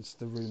Koeman's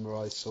the rumour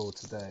I saw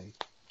today.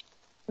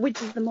 Which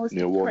is the most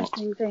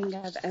depressing thing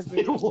I've ever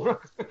seen.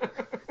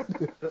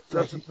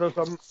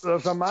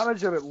 There's a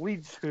manager at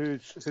Leeds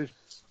who's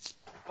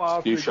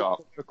far too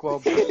good the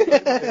club.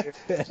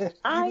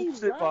 I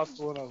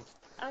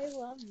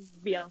love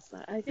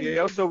Bielsa. I think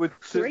Bielsa would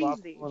suit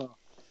crazy. Barcelona.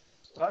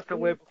 That's the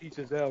level he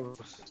deserves.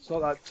 It's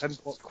not that tin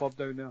pot club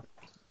down there.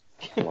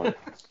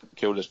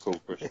 Kill this call,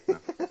 Chris.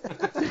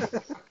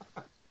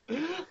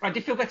 Right, do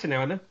you feel better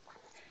now, Emma?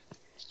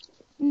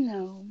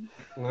 No.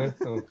 No?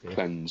 Oh,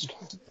 Cleansed,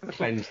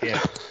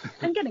 yeah.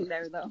 I'm getting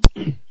there, though.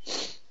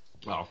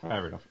 Oh,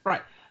 fair enough.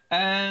 Right.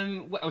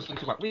 What else will we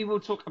talk about? We will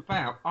talk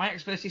about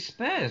Ajax versus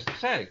Spurs.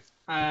 So,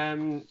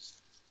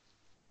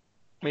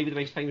 maybe the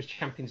most famous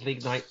Champions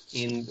League night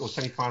or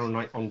semi-final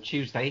night on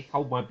Tuesday.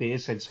 Hold my beer,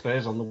 said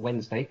Spurs on the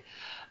Wednesday.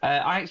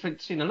 Ajax went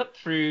 2-0 up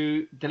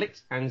through De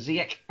Ligt and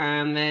Ziyech,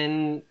 and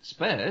then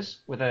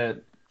Spurs with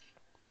a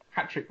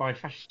hat-trick by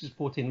fascist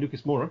supporting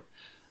Lucas Moura,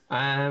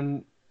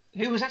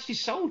 who was actually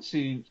sold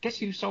to... Guess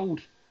who sold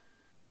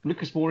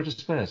Lucas Moura to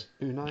Spurs?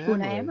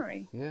 Unai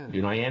Emery. Yeah.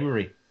 Unai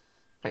Emery.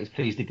 He's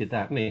pleased he did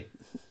that, isn't he?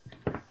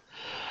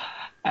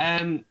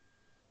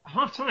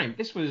 Half-time,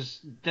 this was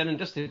done and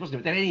dusted,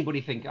 wasn't it? Did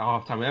anybody think at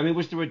half-time? I mean,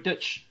 was there a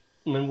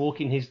Dutchman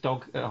walking his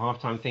dog at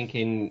half-time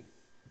thinking,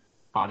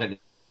 I don't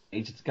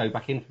need to go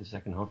back in for the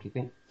second half, do you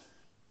think?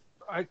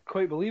 I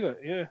quite believe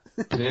it, yeah.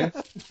 Yeah?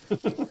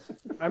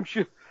 I'm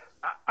sure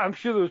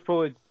there was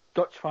probably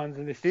Dutch fans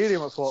in the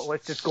stadium. I thought,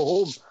 let's just go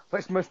home.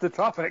 Let's miss the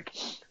traffic.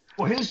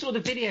 Well, who saw the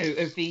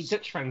video of the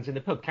Dutch fans in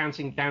the pub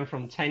counting down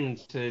from 10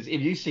 to... Have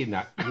you seen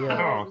that?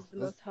 Yeah. It was the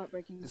most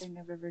heartbreaking thing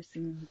I've ever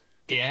seen.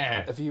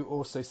 Yeah. Have you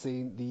also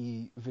seen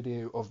the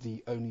video of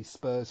the only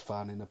Spurs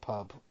fan in a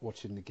pub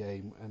watching the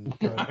game and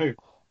going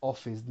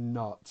off his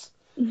nuts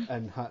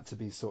and had to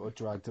be sort of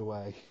dragged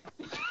away?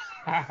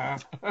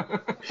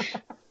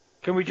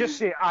 Can we just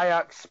say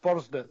Ajax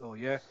Spurs it though,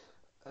 yeah?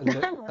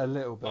 A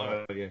little bit.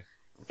 Oh, yeah.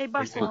 Hey,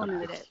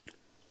 Barcelona did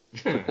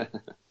it.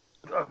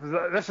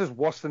 This is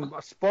worse than...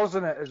 Spurs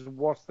in it is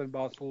worse than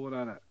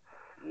Barcelona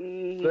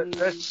in it.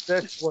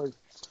 This was...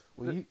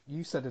 Well,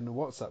 you said in the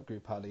WhatsApp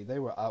group, Paddy, they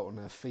were out on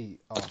their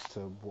feet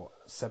after,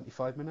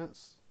 75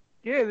 minutes?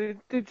 Yeah, they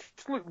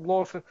just looked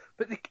lost.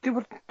 But they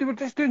were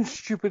just doing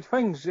stupid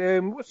things.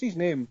 What's his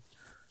name?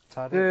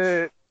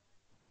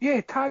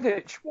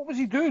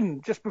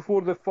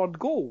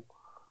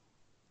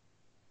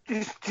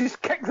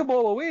 just kick the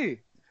ball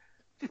away.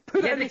 Just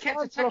put it in they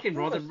kept attacking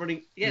rather than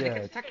running. They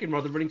kept attacking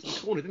rather than running to the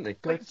corner, didn't they?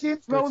 Like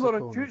James Milner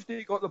on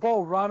Tuesday got the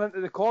ball, ran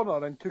into the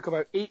corner, and took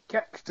about 8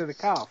 kicks to the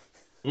calf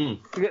to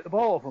get the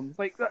ball off him.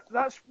 Like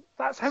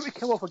that's how we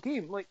kill off a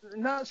game. Like,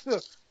 and that's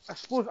the. I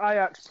suppose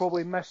Ajax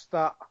probably missed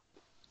that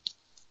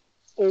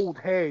old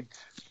head,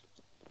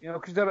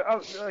 because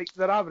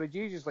their average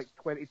age is like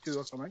 22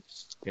 or something.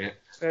 Yeah,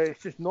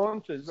 it's just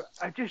nonsense.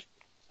 But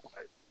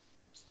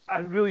I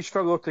really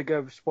struggle to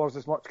give Spurs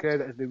as much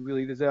credit as they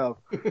really deserve,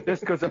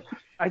 just because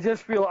I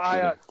just feel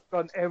Ajax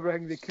done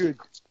everything they could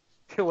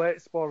to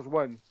let Spurs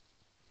win.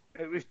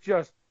 It was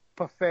just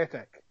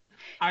pathetic.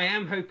 I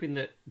am hoping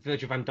that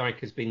Virgil van Dijk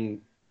has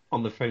been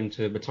on the phone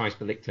to Matthijs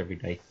de Ligt every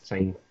day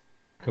saying,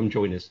 "Come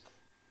join us."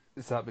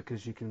 Is that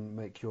because you can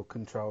make your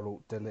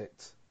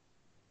Control-Alt-Delete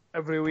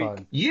every week?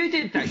 Pun? You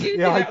did that. You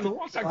did that on the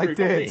WhatsApp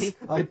group.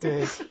 I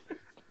did.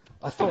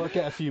 I thought I'd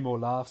get a few more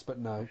laughs, but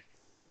no.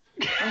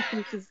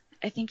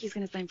 I think he's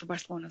going to sign for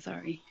Barcelona.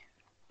 Sorry.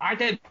 I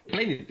don't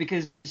blame you,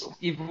 because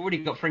you've already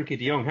got Frankie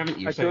de Jong, haven't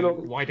you? So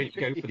why don't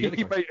you go for the other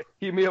guy?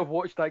 He may have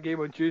watched that game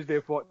on Tuesday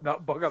and thought,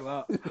 "That bugger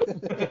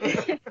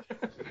that."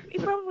 He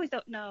probably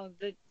thought, "No,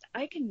 that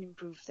I can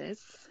improve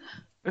this."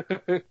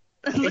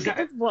 Look at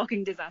this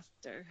walking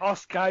disaster.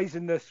 Us guys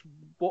in this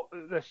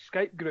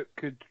Skype group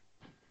could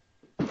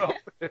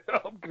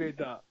upgrade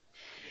that.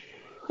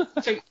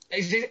 So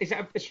is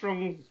that a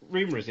strong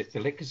rumour, is it,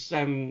 Tilly? Because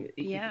de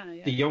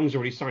Jong's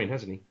already signed,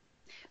 hasn't he?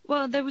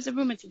 Well, there was a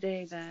rumour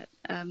today that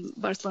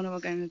Barcelona were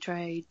going to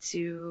try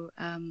to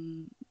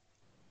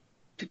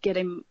get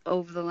him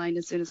over the line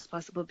as soon as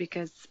possible,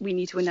 because we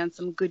need to announce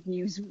some good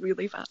news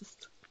really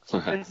fast.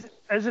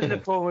 Isn't the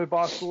problem with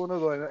Barcelona,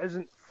 though?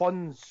 Isn't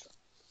funds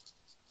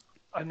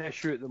an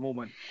issue at the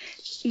moment?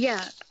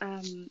 Yeah,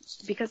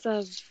 because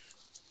of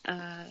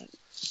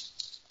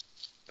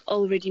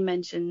already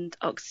mentioned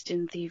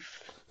oxygen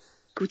thief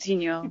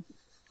Coutinho,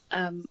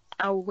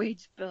 our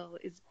wage bill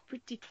is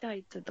pretty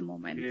tight at the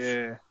moment.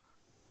 Yeah.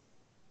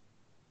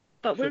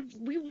 But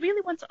we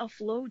really want to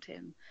offload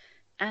him,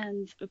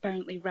 and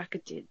apparently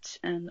Rakitic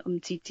and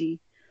Umtiti.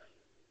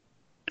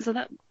 So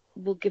that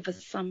will give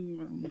us some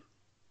room.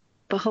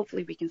 But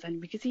hopefully we can sign him,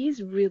 because he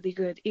is really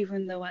good,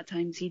 even though at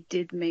times he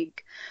did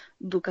make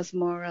Lucas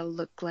Moura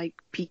look like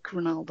peak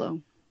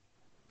Ronaldo.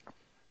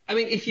 I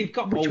mean, if you've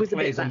got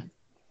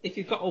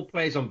old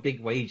players on big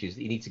wages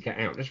that you need to get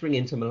out, just ring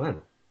Inter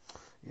Milan.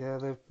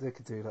 Yeah, they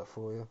could do that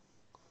for you.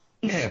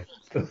 Yeah.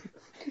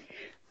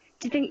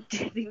 Do you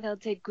think they'll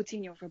take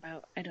Coutinho for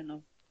about, I don't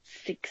know,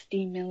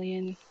 60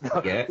 million?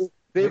 Yeah.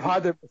 They've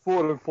had him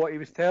before and thought he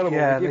was terrible.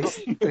 Yeah,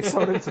 they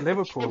sold him to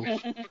Liverpool.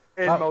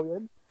 10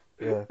 million.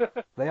 Yeah,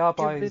 they are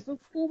buying. Does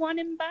Liverpool want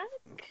him back?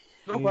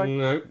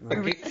 No.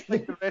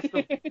 The rest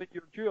of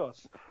your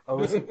Jews. I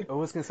was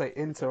going to say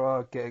Inter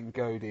are getting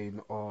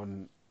Godin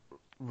on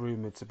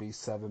rumoured to be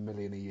 7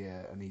 million a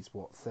year, and he's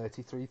what,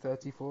 33,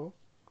 34?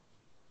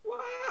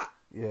 What?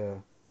 Yeah.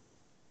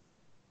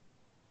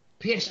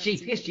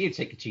 PSG would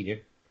take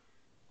Coutinho.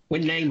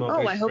 When Neymar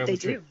goes I hope Real they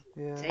Madrid.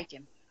 do. Yeah. Take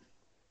him.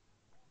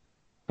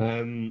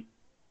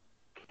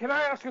 Can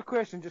I ask a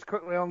question just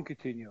quickly on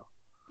Coutinho?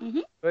 Mm-hmm.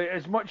 Right,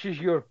 as much as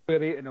you're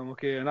berating him,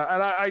 okay, and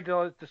I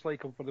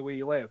dislike him for the way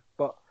he left,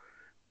 but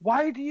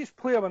why do you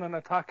play him in an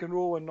attacking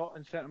role and not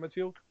in centre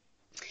midfield?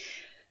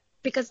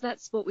 Because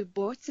that's what we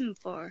bought him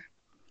for.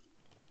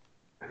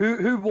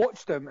 Who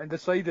watched him and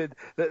decided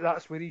that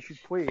that's where he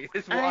should play?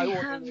 Is what I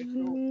have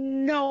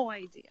no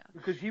idea.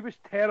 Because he was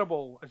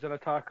terrible as an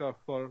attacker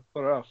for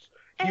us.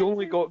 He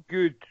only got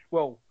good,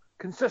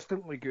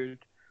 consistently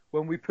good,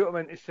 when we put him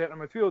into centre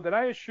midfield, and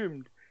I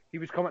assumed he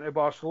was coming to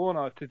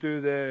Barcelona to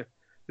do the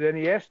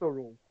Iniesta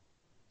role.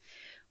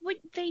 Well,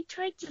 they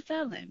tried to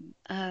sell him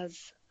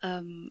as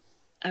a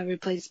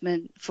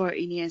replacement for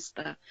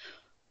Iniesta,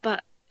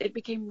 but it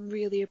became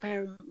really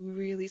apparent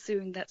really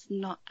soon that's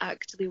not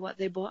actually what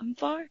they bought him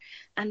for,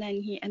 and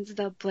then he ended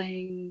up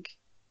playing,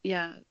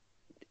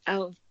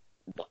 out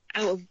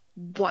of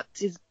what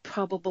his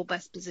probable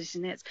best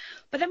position is.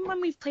 But then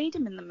when we've played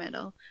him in the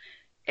middle,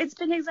 it's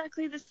been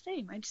exactly the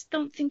same. I just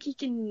don't think he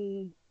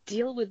can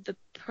deal with the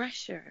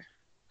pressure.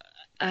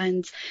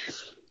 And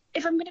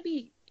if I'm gonna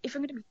be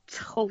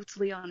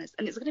totally honest,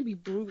 and it's gonna be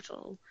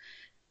brutal.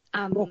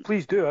 Well,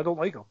 please do. I don't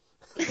like him.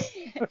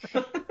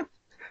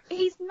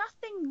 He's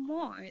nothing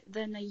more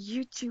than a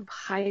YouTube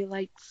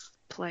highlights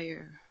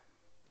player.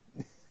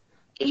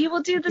 He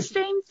will do the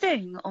same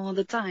thing all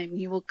the time.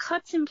 He will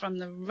cut him from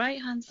the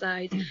right-hand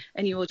side,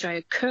 and he will try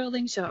a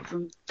curling shot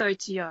from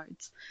 30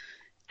 yards.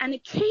 And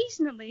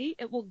occasionally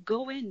it will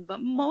go in, but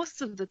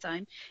most of the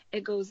time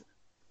it goes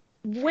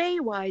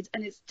way wide,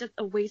 and it's just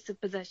a waste of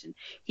possession.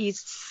 He's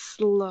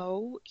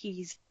slow,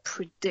 he's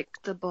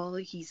predictable,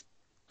 he's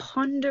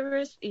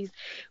ponderous, he's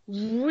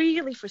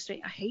really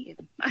frustrating. I hate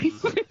him.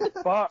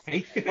 But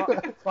his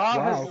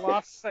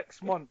last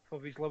 6 months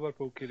of his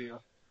Liverpool career,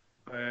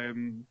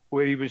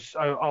 where he was,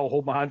 I'll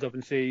hold my hands up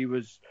and say he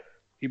was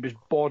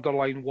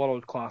borderline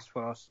world class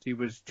for us. He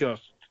was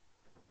just,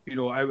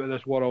 out of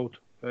this world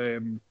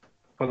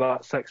for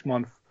that 6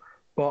 months.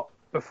 But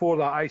before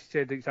that, I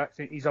said the exact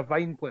same. He's a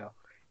Vine player.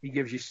 He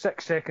gives you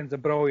 6 seconds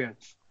of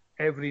brilliance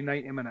every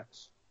 90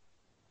 minutes.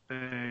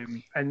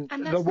 And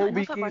that's there will not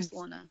be enough at games.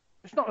 Barcelona.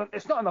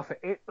 It's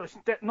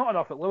not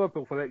enough at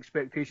Liverpool for the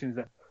expectations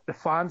that the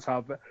fans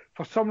have. But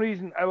for some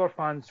reason, our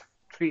fans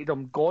treated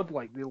him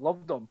godlike. They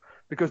loved him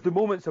because the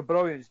moments of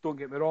brilliance, don't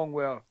get me wrong,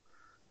 were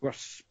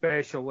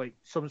special, like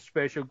some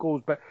special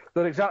goals. But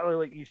they're exactly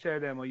like you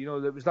said, Emma. You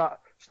know, there was that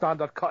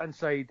standard cut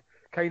inside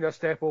kind of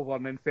step over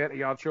and then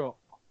 30-yard shot.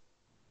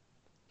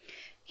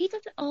 He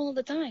does it all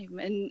the time,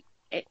 and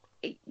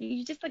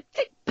you just like,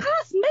 take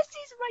pass.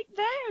 Messi's right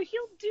there.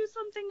 He'll do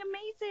something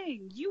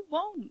amazing. You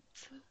won't.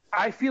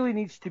 I feel he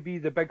needs to be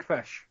the big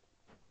fish.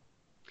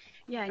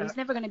 Yeah, and he's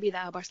never going to be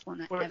that at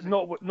Barcelona. Ever.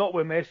 Not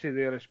with Messi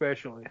there,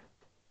 especially.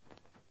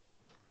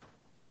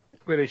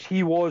 Whereas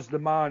he was the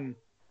man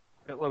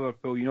at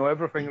Liverpool. You know,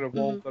 everything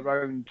revolved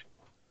around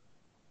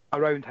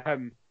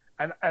him.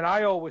 And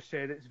I always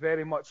said it's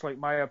very much like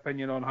my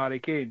opinion on Harry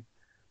Kane.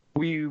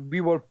 We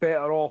were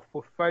better off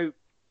without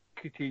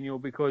Coutinho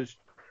because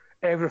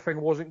everything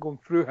wasn't going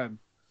through him.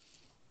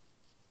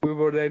 We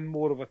were then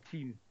more of a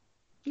team.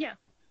 Yeah.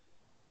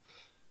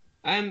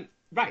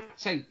 Right,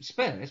 so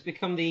Spurs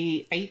become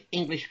the 8th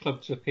English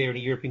club to appear in a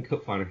European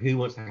Cup final. Who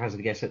wants to hazard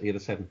a guess at the other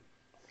 7?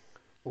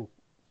 Oh,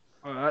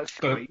 that's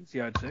quite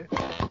easy, I'd say.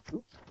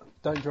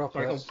 Don't drop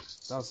it.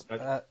 That's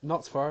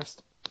Notts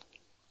Forest.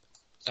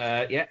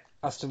 Yeah.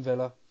 Aston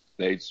Villa.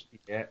 Leeds.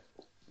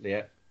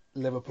 Yeah.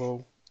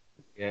 Liverpool.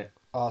 Yeah.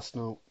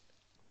 Arsenal.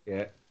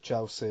 Yeah.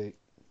 Chelsea.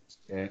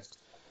 Yeah.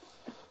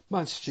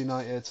 Manchester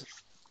United.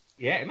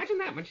 Yeah, imagine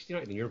that, Manchester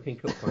United in the European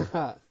Cup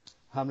final.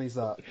 How many's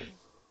that?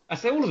 I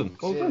say all of them.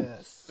 All of them.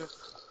 Yes.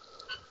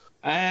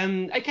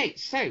 Okay,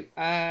 so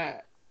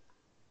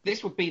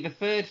this would be the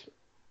 3rd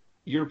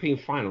European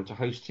final to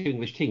host 2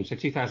 English teams. So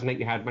 2008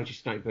 we had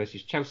Manchester United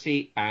versus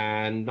Chelsea,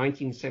 and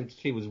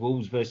 1972 was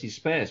Wolves versus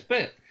Spurs.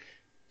 But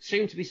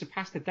soon to be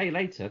surpassed a day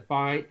later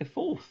by the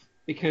 4th,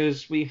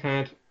 because we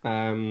had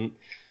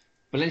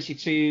Valencia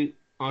 2,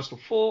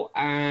 Arsenal 4,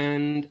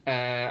 and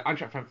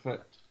Eintracht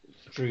Frankfurt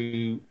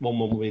drew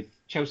 1-1 with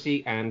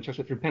Chelsea, and Chelsea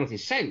went through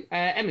penalties. So,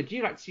 Emma, do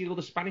you like to see all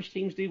the Spanish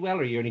teams do well,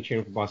 or are you only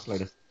cheering for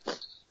Barcelona?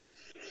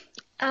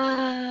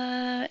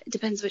 It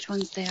depends which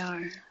ones they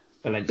are.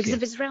 Valencia. Because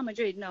if it's Real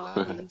Madrid, no, I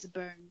want them to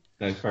burn.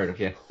 No, fair enough,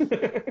 yeah.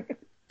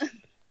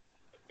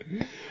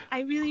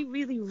 I really,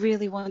 really,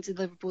 really wanted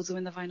Liverpool to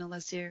win the final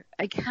last year.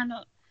 I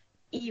cannot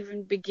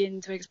even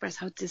begin to express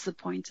how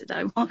disappointed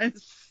I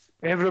was.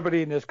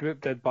 Everybody in this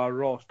group did, bar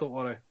Ross, don't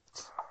worry.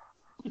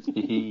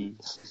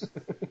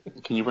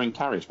 Can you bring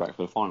Karius back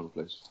for the final,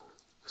 please?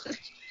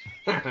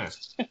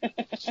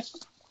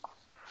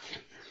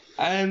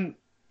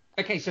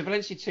 Okay, so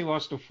Valencia 2,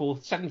 Arsenal 4,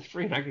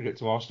 7-3 in aggregate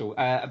to Arsenal.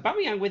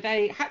 Aubameyang with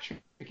a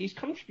hat-trick. He's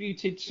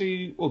contributed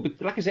to, or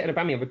Lacazette and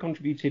Aubameyang have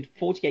contributed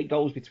 48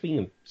 goals between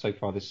them so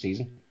far this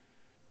season.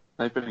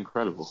 They've been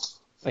incredible.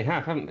 They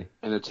have, haven't they?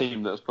 In a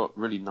team that's got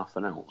really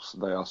nothing else,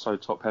 they are so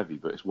top-heavy,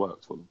 but it's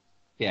worked for them.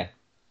 Yeah.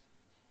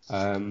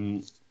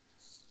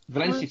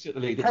 Valencia took the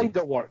lead. It kind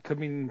of worked. I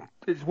mean,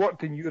 it's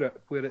worked in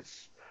Europe where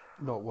it's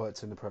not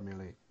worked in the Premier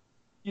League.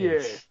 Yeah.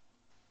 Yes.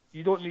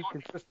 You don't need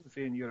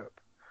consistency in Europe.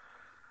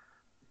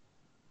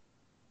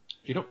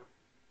 You don't?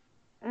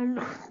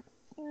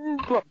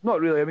 Well, not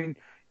really. I mean,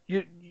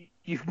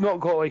 you've not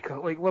got like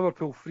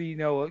Liverpool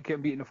 3-0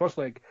 getting beat in the first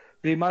leg.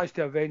 They managed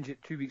to avenge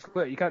it 2 weeks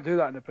later. You can't do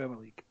that in the Premier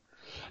League.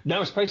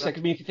 No, I suppose so. I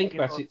mean, if you think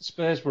about it,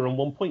 Spurs were on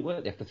 1 point,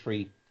 weren't they, after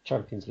 3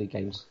 Champions League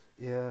games?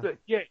 Yeah.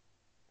 Yeah.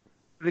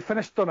 They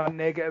finished on a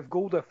negative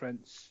goal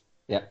difference.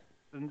 Yeah.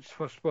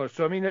 For Spurs.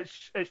 So I mean,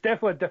 it's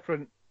definitely a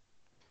different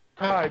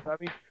type. I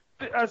mean,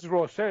 as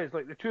Ross says,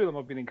 like the two of them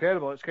have been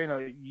incredible. It's kind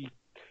of you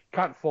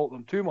can't fault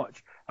them too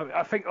much.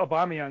 I think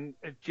Aubameyang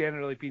has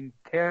generally been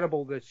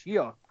terrible this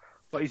year,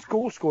 but his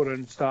goal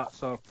scoring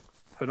stats are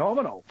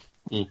phenomenal.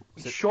 His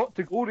shot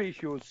to goal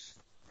ratios,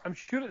 I'm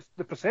sure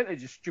the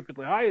percentage is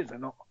stupidly high, is it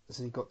not?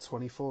 Hasn't he got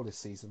 24 this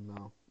season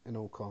now in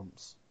all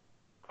comps?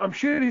 I'm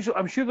sure there's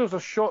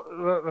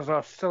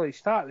a silly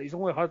stat that he's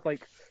only had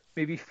like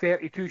maybe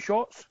 32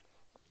 shots.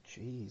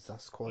 Jeez,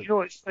 that's quite. You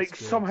know, it's like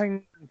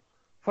something.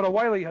 For a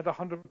while, he had a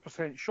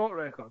 100% shot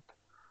record.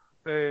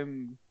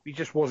 He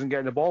just wasn't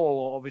getting the ball a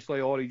lot, obviously,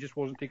 or he just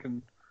wasn't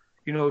taking,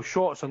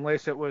 shots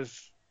unless it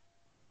was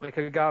like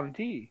a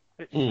guarantee.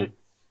 It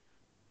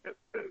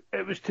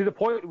was to the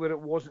point where it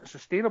wasn't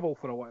sustainable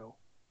for a while.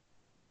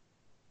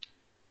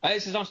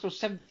 This is Arsenal's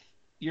 7th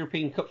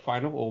European Cup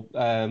final,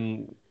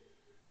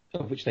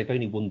 of which they've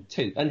only won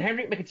 2. And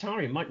Henrik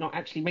Mkhitaryan might not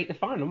actually make the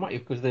final, might he,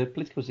 because of the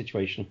political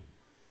situation.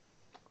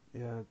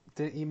 Yeah,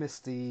 he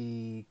missed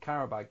the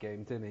Karabakh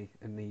game, didn't he,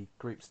 in the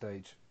group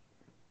stage?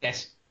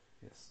 Yes.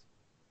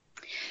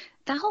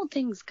 That whole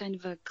thing's kind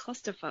of a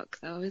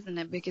clusterfuck, though, isn't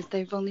it? Because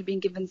they've only been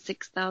given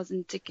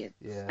 6,000 tickets,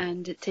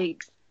 and it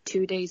takes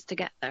 2 days to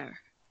get there.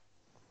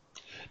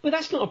 But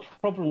that's not a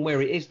problem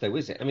where it is, though,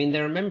 is it? I mean,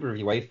 they're a member of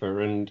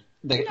UEFA, and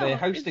they're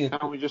hosting...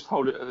 Can't we just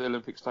hold it at the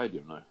Olympic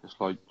Stadium, though? It's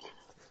like,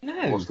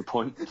 what's the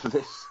point for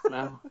this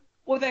now?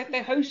 Well,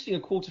 they're hosting a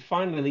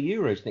quarter-final in the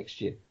Euros next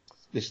year.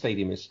 this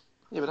stadium is.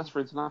 Yeah, but that's for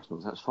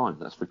internationals. That's fine.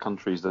 That's for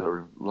countries that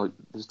are like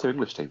there's 2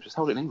 English teams. Just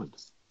hold it in England.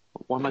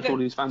 Why make all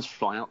these fans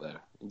fly out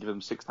there and give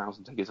them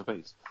 6,000 tickets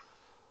apiece?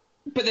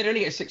 But they'd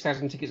only get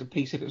 6,000 tickets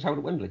apiece if it was held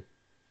at Wembley.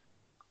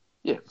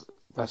 Yeah,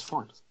 that's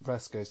fine.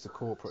 Rest goes to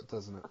corporate,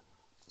 doesn't it?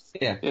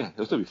 Yeah. Yeah,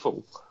 it'll still be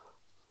full.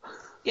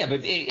 Yeah,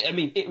 but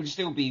it would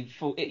still be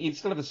full. You'd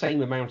still have the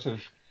same amount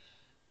of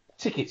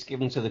tickets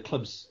given to the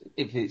clubs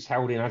if it's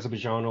held in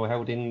Azerbaijan or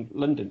held in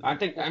London.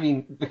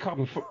 The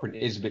carbon footprint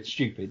is a bit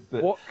stupid,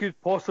 but what could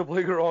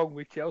possibly go wrong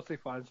with Chelsea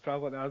fans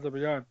travelling to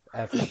Azerbaijan?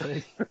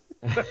 Everything.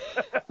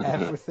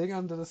 Everything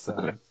under the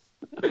sun.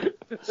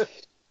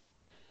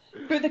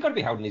 But they've got to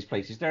be held in these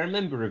places. They're a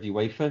member of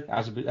UEFA,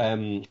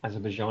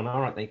 Azerbaijan,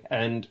 aren't they?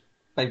 And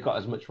they've got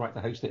as much right to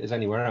host it as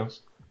anywhere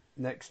else.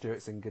 Next year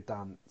it's in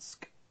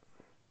Gdansk.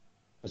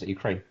 Was it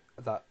Ukraine?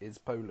 That is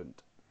Poland.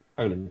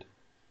 Poland.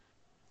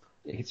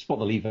 You can spot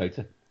the Leave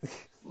voter.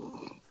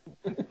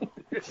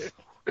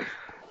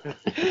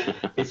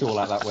 It's all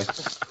out that way.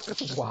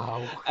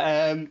 Wow.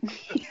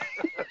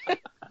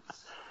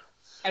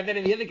 And then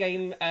in the other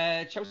game,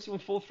 Chelsea won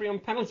 4-3 on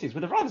penalties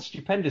with a rather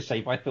stupendous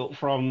save, I thought,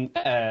 from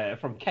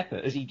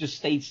Kepa as he just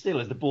stayed still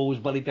as the ball was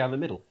volleyed down the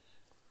middle.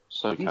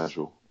 So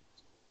casual.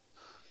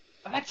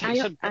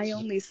 I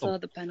only saw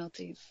the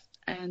penalties,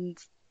 and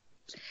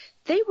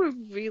they were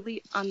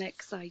really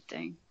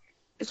unexciting.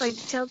 It's like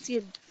Chelsea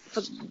had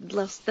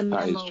lost the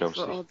memo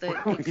for all the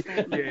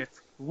excitement. Yeah.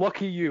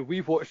 Lucky you,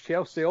 we've watched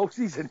Chelsea all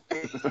season.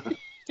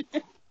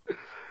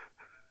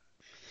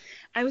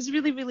 I was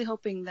really, really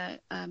hoping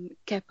that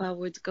Kepa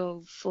would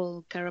go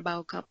full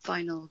Carabao Cup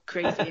final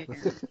crazy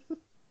again.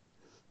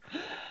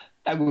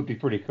 That would be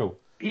pretty cool.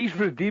 He's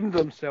redeemed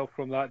himself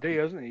from that day,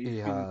 hasn't he? He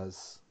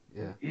has,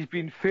 yeah. He's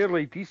been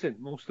fairly decent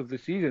most of the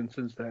season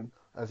since then.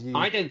 Have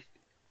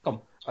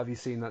you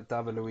seen that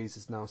David Luiz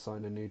has now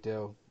signed a new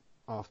deal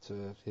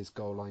after his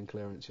goal line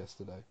clearance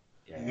yesterday?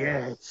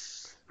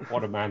 Yes.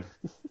 What a man.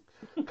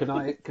 Can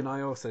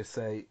I also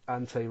say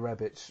Ante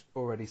Rebic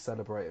already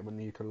celebrated when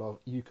Luka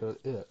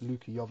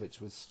Jovic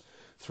was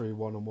through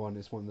 1-on-1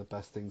 is one of the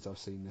best things I've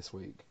seen this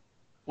week.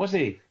 Was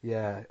he?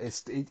 Yeah,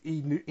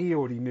 he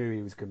already knew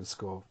he was going to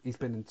score. He's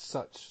been in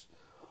such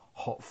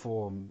hot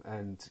form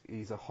and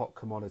he's a hot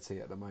commodity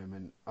at the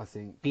moment. I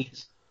think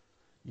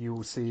you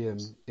will see him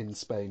in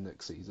Spain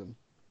next season.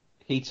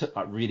 He took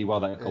that really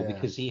well, that goal,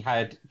 because he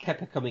had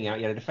Kepa coming out,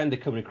 he had a defender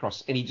coming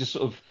across, and he just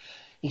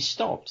he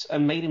stopped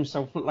and made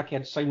himself look like he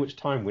had so much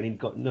time when he'd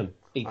got none.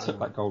 He took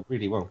that goal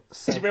really well.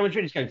 Is it Real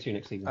Madrid he's going to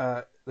next season?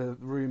 The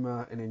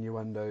rumour and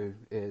innuendo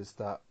is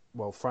that,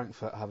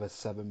 Frankfurt have a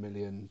 7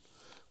 million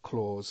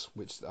clause,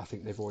 which I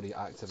think they've already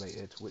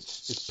activated, which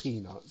is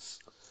peanuts.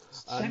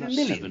 7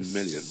 million? 7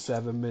 million.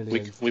 7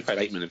 million. We paid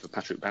 8 million for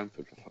Patrick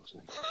Bamford, for fuck's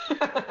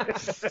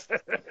sake.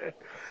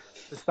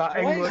 Is that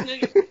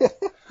England?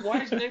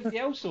 Why is nobody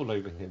else all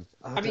over him?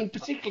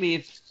 Particularly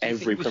if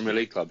every Premier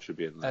League club should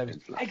be in that.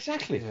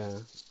 Exactly. Yeah.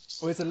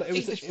 Well,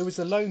 it was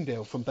a loan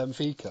deal from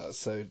Benfica,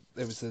 so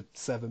there was a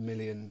 7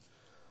 million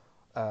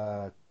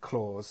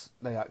clause.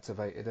 They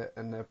activated it,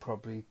 and they'll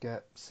probably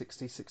get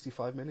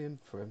 65 million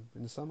for him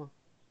in the summer.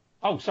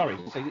 Oh, sorry.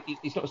 So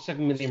it's not a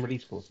 7 million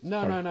release clause?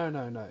 No.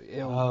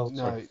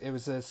 It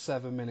was a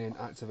 7 million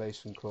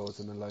activation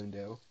clause in a loan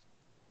deal.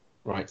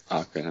 Right.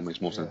 Okay, that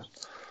makes more sense.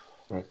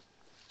 Right.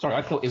 Sorry,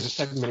 I thought it was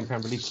a £7 million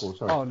release clause.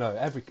 Sorry. Oh no!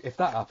 If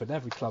that happened,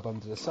 every club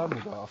under the sun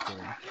would go after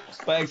him.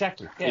 But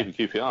exactly. Yeah. Even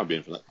QPR would be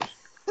in for that.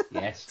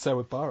 Yes. So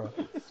would Borough.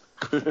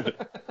 So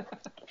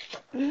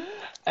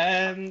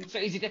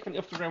is he definitely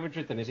off to Real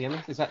Madrid then? Is he,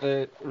 Emma? Is that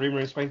the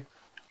rumour in Spain?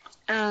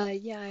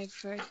 Yeah, I've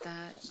heard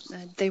that.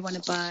 They want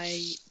to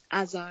buy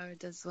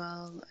Hazard as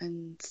well,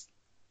 and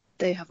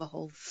they have a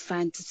whole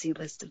fantasy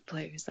list of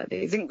players that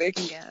they think they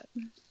can get.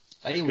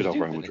 Good old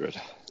Real Madrid.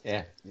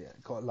 Yeah. Yeah,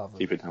 gotta love them.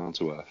 Keep it down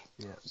to earth.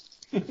 Yeah.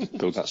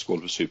 Build that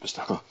squad of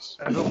superstars.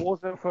 If it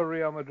wasn't for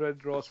Real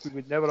Madrid, Ross, we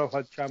would never have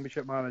had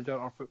Championship manager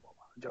or football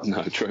manager.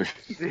 No, true.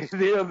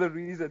 They are the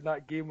reason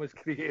that game was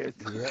created.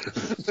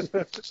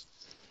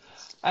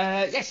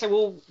 Yeah.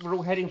 So we're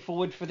all heading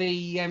forward for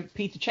the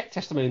Peter Cech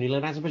testimonial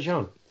in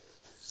Azerbaijan.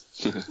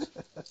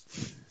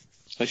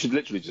 They should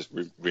literally just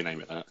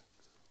rename it that.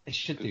 They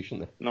should do,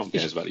 shouldn't they? No one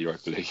cares about the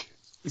Europa League.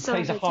 So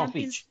plays a half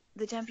each.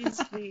 The Champions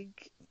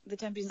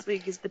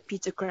League is the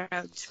Peter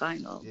Crouch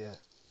final. Yeah.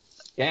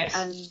 Yes.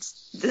 And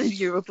the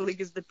Europa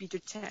League is the Peter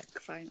Cech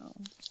final.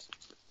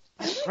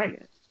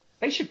 Right.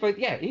 They should both.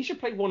 Yeah, he should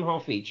play one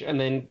half each, and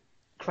then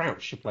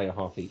Crouch should play a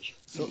half each.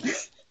 So,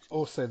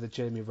 also the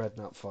Jamie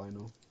Redknapp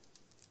final.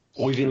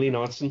 Øyvind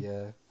Lennartsen.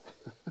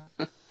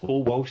 Yeah.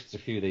 Paul Walsh. There's a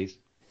few of these.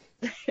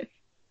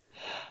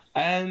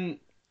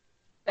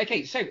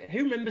 Okay, so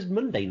who remembers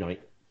Monday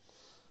night?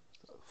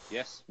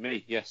 Yes,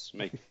 me. Yes,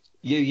 me.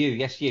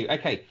 You.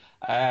 Okay.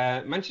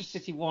 Manchester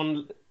City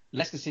 1,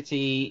 Leicester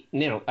City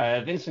 0.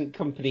 Vincent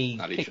Kompany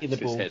kicking the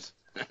ball.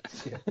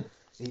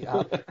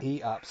 Yeah.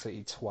 He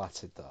absolutely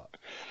twatted that.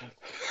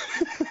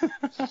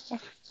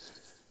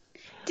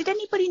 Did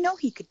anybody know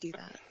he could do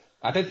that?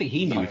 I don't think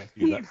he knew he could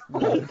do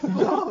that.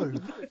 No.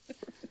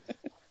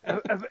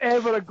 if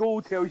ever a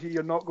goal tells you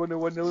you're not going to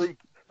win the league,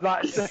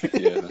 that's it.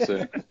 Yeah, that's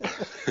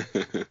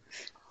it.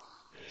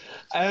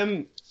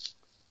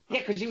 Yeah,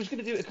 because he was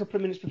going to do it a couple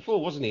of minutes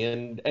before, wasn't he?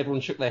 And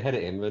everyone shook their head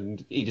at him,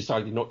 and he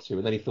decided not to,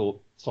 and then he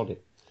thought, sod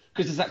it.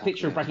 Because there's that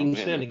picture of Raheem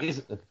Sterling,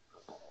 isn't there?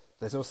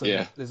 There's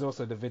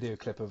also the video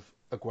clip of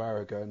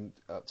Aguero going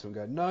up to him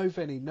going, "No,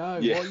 Vinny,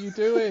 no, what are you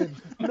doing?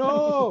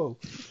 No!"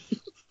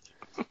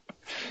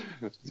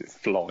 It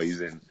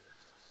flies in.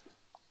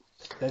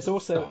 There's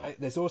also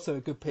a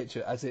good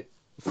picture as it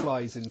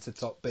flies into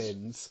top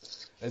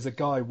bins. There's a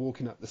guy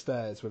walking up the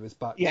stairs with his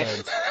back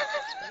turned,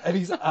 and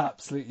he's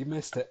absolutely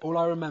missed it. All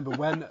I remember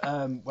when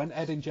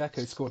Edin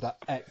Dzeko scored that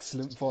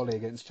excellent volley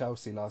against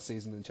Chelsea last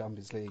season in the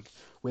Champions League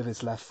with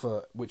his left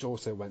foot, which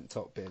also went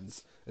top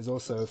bins. There's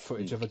also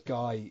footage of a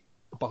guy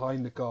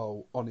behind the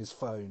goal on his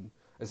phone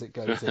as it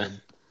goes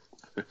in.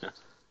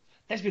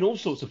 There's been all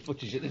sorts of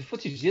footage. There's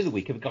footage the other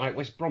week of a guy at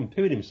West Brom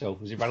pooing himself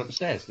as he ran up the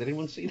stairs. Did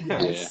anyone see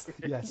that?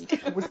 Yes.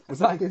 Was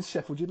that against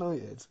Sheffield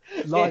United?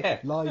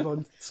 Live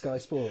on Sky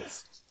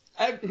Sports.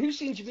 Who's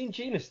seen Jermaine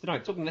Genius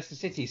tonight talking to Leicester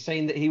City,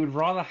 saying that he would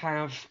rather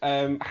have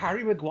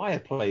Harry Maguire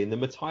playing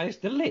than Matthias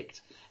de Ligt?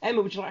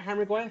 Emma, would you like Harry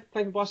Maguire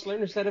playing for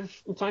Barcelona instead of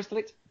Matthias de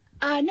Ligt?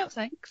 No,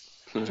 thanks.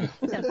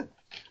 No.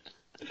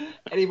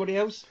 Anybody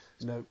else?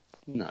 No.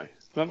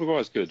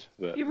 Maguire's good,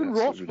 but Even that's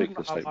Ross a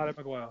ridiculous wouldn't have Harry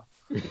statement. Maguire.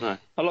 No,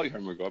 I like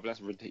Harry Maguire, but that's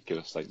a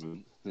ridiculous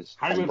statement. It's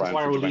Harry on brand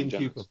Maguire for or Jermaine Liam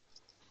Jones. Cooper?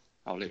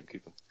 Oh, Liam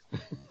Cooper.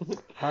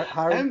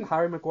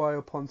 Harry Maguire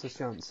or Pontus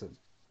Jansson?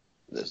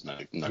 There's no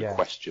Yeah.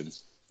 question.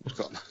 It's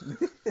got...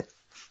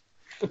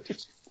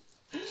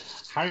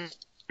 Harry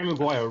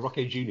Maguire or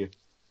Roque Jr.?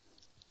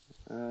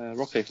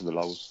 Rocky for the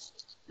lulls.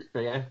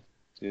 Yeah.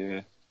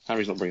 Yeah.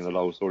 Harry's not bringing the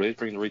lulls, or he's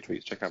bringing the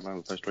retweets. Check out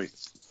Man Post Tweet.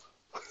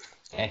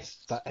 Yes.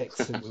 That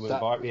excellent, we went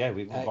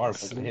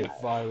viral for him.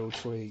 viral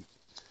tweet.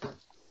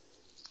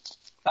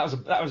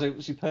 That was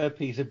a superb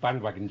piece of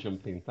bandwagon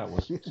jumping. That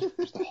was.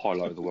 It's the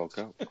highlight of the World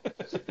Cup.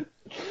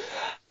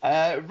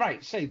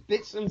 Right, so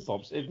bits and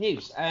bobs of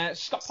news.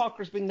 Scott Parker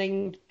has been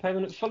named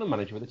permanent Fulham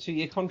manager with a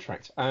 2-year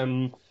contract.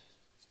 I'm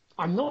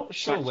not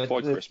sure That's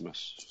whether by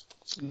Christmas.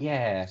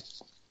 Yeah.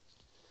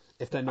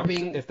 If they're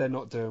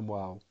not doing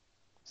well.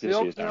 They This year's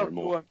obviously have Darren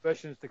no Moore.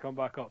 ambitions to come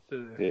back up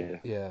to the...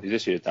 Yeah.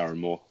 This year's Darren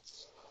Moore.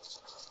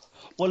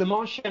 Well,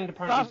 Marchand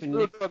apparently has been.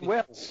 Done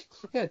well.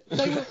 Yeah,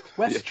 they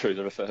were Yeah, true.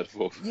 They're a third,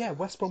 fourth. Yeah,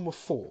 West Brom were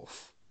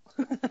fourth,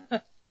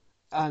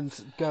 and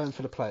going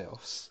for the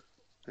playoffs.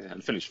 Yeah,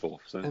 and finished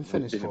fourth. So And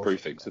finished didn't fourth.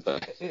 improve things, did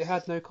they? It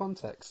had no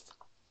context.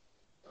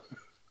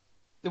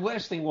 The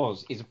worst thing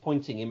is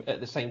appointing him at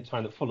the same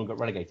time that Fulham got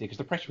relegated because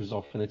the pressure was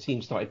off and the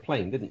team started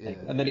playing, didn't they?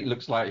 Yeah. And then it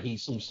looks like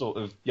he's some sort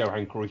of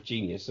Johan Cruyff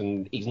genius,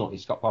 and he's not.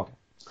 He's Scott Parker.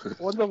 I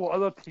wonder what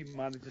other team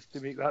manages to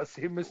make that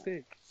same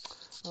mistake.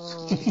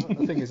 I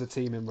think there's a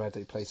team in red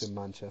that plays in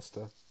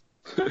Manchester.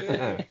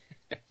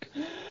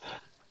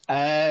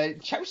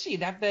 Chelsea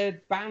have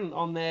their ban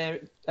on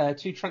their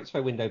 2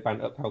 transfer window ban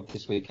upheld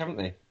this week, haven't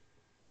they?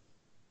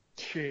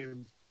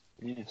 Shame.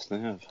 Yes, they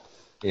have.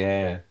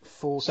 Yeah.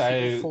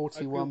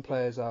 41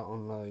 players out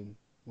on loan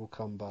will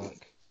come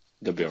back.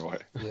 They'll be all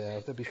right.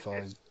 Yeah, they'll be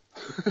fine.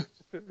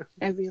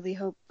 I really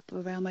hope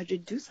Real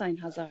Madrid do sign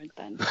Hazard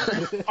then.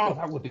 Oh,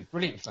 that would be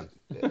brilliant fun.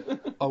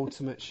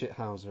 Ultimate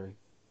shithousery.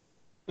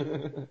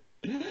 Who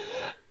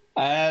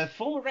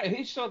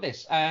saw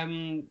this?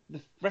 The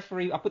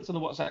referee, I put this on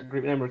the WhatsApp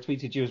group and Emma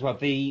tweeted you as well.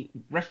 The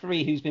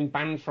referee who's been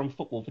banned from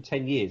football for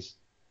 10 years.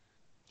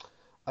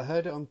 I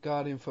heard it on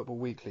Guardian Football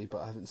Weekly,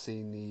 but I haven't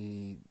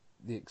seen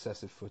the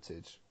excessive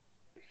footage.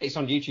 It's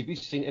on YouTube. You've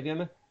seen it, have you,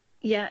 Emma?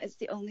 Yeah, it's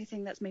the only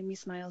thing that's made me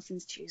smile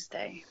since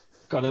Tuesday.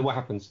 God, what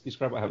happens?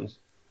 Describe what happens.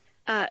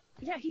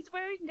 Yeah, he's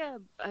wearing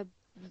a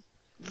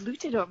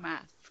luchador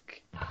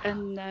mask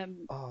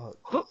and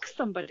books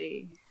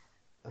somebody.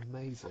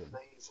 Amazing.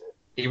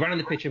 He ran on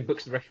the pitch and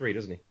books the referee,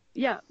 doesn't he?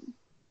 Yeah.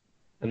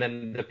 And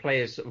then the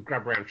players sort of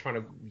grab around trying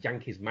to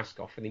yank his mask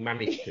off, and he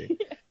managed to.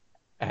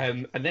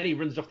 And then he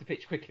runs off the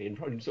pitch quickly and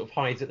sort of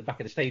hides at the back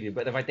of the stadium.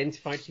 But they've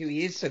identified who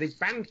he is, so they've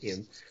banned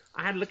him.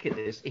 I had a look at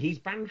this. He's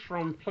banned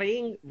from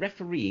playing,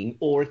 refereeing,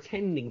 or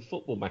attending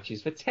football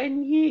matches for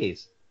 10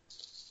 years.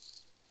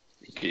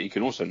 He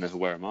can also never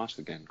wear a mask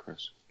again,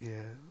 Chris.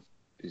 Yeah.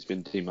 He's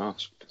been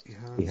demasked.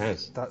 He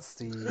has. That's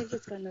I think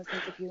he's got no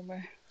sense of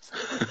humour.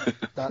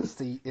 That's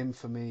the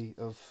infamy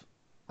of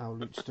our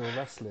luchador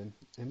wrestling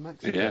in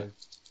Mexico. Yeah.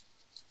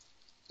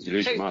 You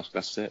lose your mask,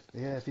 that's it.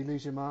 Yeah, if you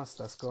lose your mask,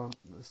 that's gone.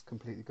 That's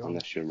completely gone.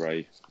 Unless you're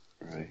Ray.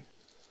 Yeah.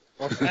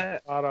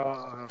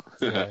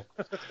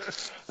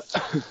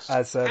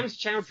 As Hans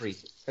Chowdhury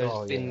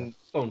has been... Yeah.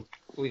 Oh,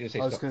 what were you going to say,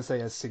 I was Scott? going to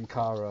say, as Sin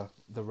Cara,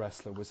 the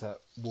wrestler, was at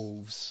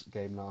Wolves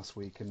game last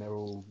week, and they're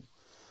all...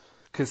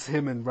 Because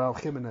him and Raul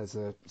Jimenez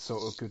are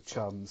sort of good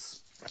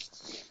chums.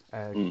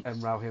 And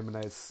Raul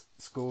Jimenez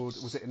scored,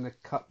 was it in the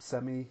Cup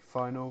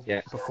semi-final?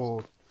 Yeah.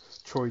 Before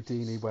Troy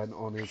Deeney went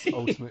on his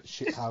ultimate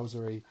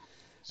shithousery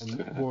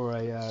and wore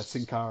a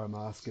Sin Cara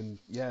mask. And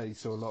yeah, you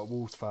saw a lot of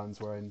Wolves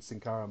fans wearing Sin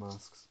Cara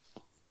masks.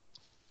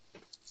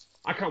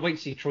 I can't wait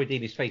to see Troy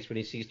Deeney's face when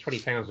he sees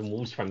 20,000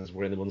 Wolves fans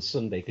wearing them on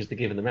Sunday because they're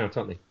giving them out,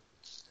 aren't they?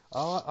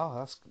 Oh,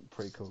 that's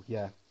pretty cool.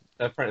 Yeah.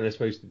 Apparently they're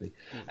supposed to be.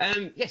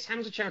 Yes,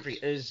 Hamza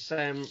Chowdhury has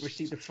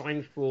received a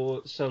fine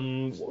for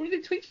some... What were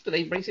the tweets? Were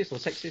they racist or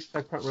sexist?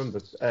 I can't remember.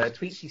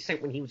 Tweets he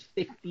sent when he was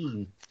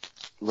 15.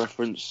 The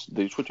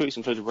tweets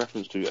included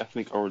reference to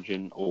ethnic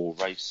origin or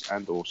race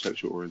and or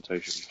sexual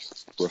orientation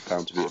were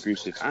found to be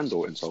abusive and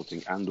or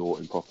insulting and or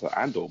improper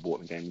and or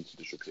brought the game into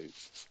disrepute.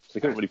 So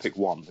they couldn't really pick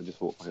one. They just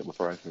thought, okay, we'll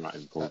throw everything right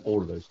in for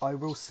all of those. I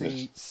will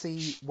see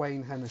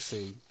Wayne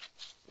Hennessy.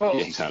 Well,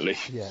 yeah, exactly.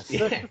 Yes.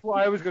 This is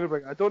what I was going to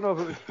bring. I don't know if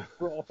it was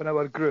brought up in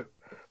our group,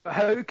 but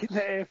how can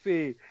the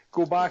FA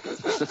go back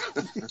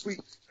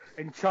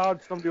and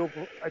charge somebody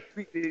over a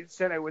tweet they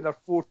sent out when they're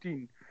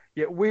 14?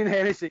 Yet Wayne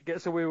Hennessy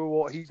gets away with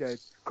what he did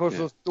because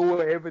there's no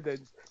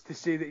evidence to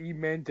say that he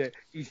meant it.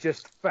 He's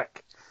just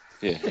thick.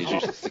 Yeah, he's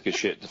just a thick as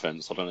shit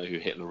defence. I don't know who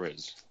Hitler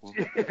is.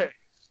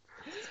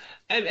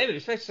 Anyway,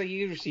 so let's say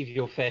you received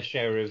your fair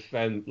share of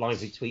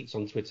lively tweets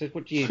on Twitter.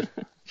 What do you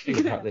feel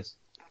about this?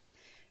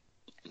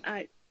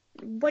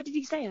 What did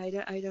he say?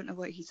 I don't know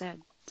what he said.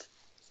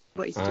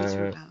 What his tweets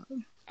were about.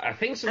 I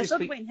think so. I saw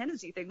the Wayne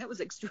Hennessy thing. That was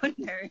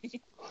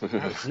extraordinary.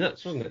 That was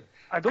nuts, wasn't it?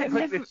 I've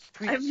never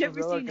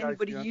seen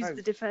anybody use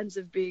the defence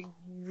of being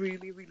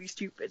really, really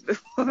stupid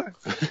before,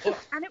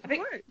 and it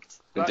worked.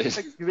 That's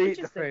a great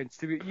defence.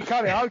 You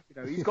can't argue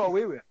now. He's got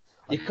away with it.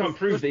 You can't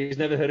prove that he's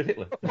never heard of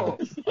Hitler.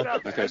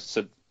 Okay,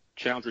 so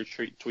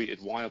Chowdhury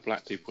tweeted, "Why are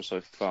black people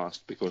so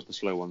fast? Because the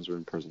slow ones are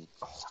in prison."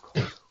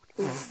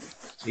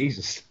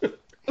 Jesus.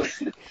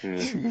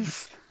 Yeah.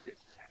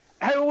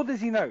 How old is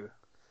he now?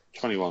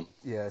 21.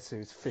 Yeah, so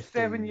it's 15.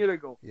 7 years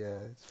ago. Yeah,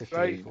 it's 15,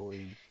 right.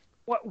 14.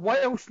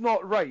 What else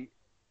not right?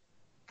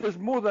 There's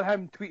more than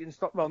him tweeting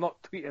stuff. Well,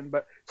 not tweeting,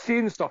 but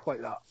saying stuff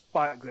like that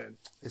back then.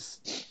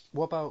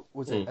 What about,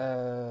 was it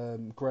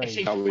Gray?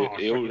 He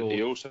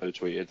also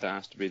tweeted, "That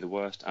has to be the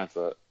worst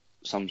advert.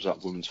 Sums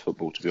up women's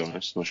football, to be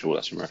honest." Not sure what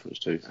that's in reference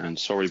to. And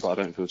sorry, but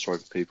I don't feel sorry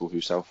for people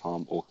who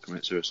self-harm or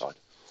commit suicide.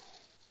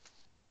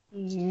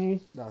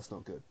 That's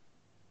not good.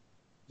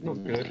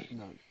 Not good.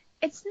 No.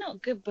 It's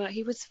not good, but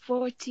he was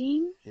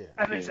 14. Yeah.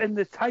 And it's in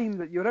the time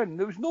that you're in.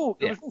 There was no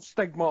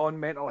stigma on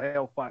mental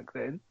health back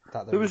then.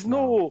 There was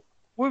no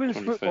women's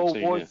football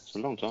was it's a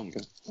long time ago.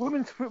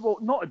 Women's football,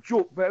 not a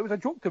joke, but it was a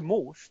joke to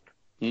most.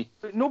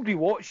 But nobody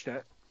watched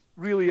it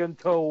really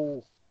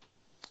until.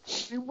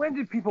 When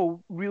did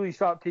people really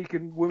start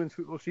taking women's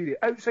football serious?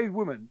 Outside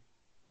women.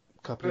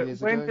 A couple of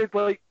years when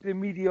ago. did the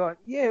media?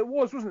 Yeah, it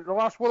wasn't it? The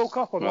last World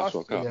Cup or last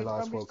World Cup? Yeah,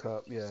 last World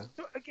Cup. Yeah.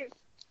 So again,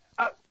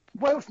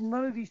 whilst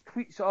none of these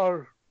tweets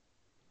are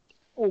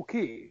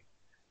okay,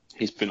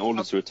 he's been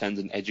ordered to attend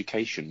an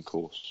education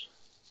course.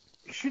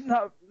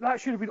 That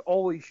should have been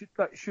all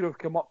that should have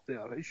come up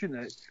there. It shouldn't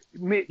have.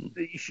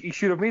 He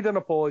should have made an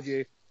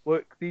apology.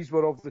 Look, these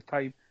were of the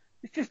time.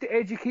 It's just the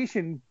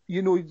education,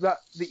 that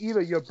the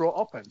era you're brought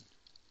up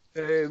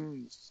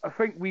in. I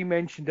think we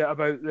mentioned it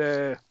about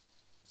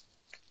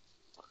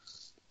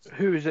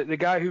who is it? The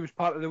guy who was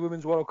part of the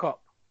Women's World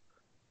Cup,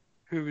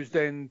 who was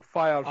then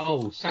fired.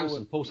 Oh,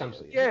 Sampson, Paul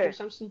Sampson. Yeah, Paul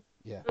Sampson.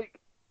 Yeah.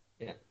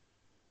 Yeah.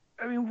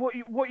 I mean, what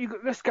you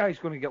got? This guy's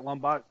going to get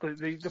lambasted.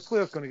 The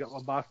player's going to get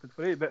lambasted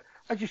for it. But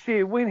as you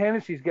say, Wayne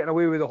Hennessy's getting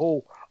away with the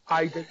whole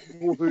 "I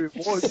didn't know who it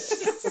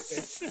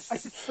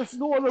was." There's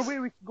no other way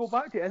we can go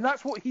back to it, and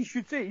that's what he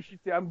should say. He should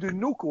say, "I'm doing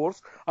no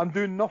course. I'm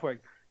doing nothing.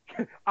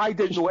 I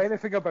didn't know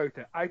anything about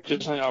it."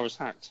 Just say I was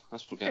hacked.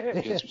 That's what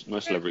gets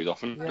most celebrities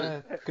often.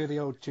 Yeah, goody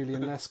old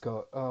Julian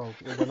Lescott. Oh,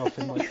 it went off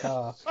in my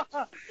car.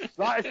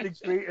 That is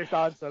the greatest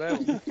answer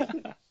ever.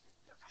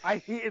 I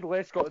hated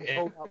Lescott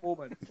until that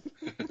moment.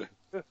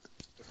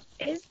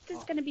 Is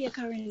this going to be a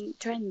current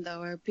trend, though,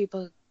 or are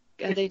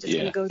they just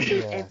going to go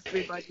through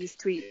everybody's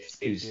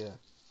tweets?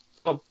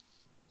 Yeah.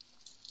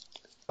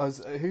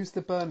 Who's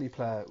the Burnley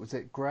player? Was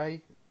it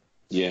Gray?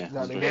 Yeah.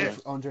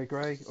 Andre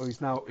Gray? Or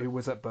who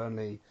was at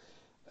Burnley,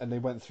 and they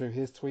went through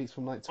his tweets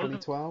from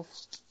 2012?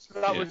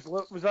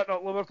 Was that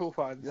not Liverpool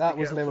fans? That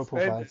was Liverpool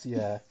fans,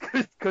 yeah.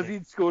 Because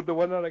he'd scored the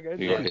winner again.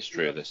 You got a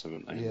history of this,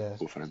 haven't they? Yeah.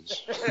 Liverpool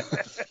fans.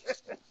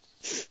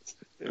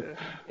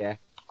 Yeah.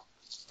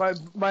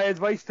 My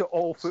advice to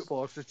all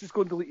footballers is just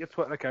go and delete your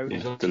Twitter account.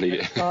 Yeah, delete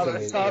it.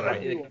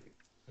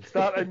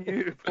 Start a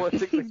new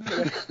politically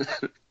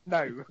correct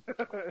now.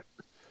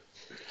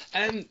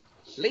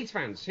 Leeds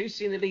fans. Who's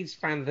seen the Leeds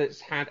fan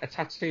that's had a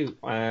tattoo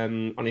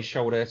on his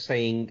shoulder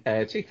saying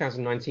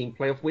 2019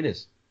 playoff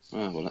winners?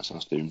 Oh, well, that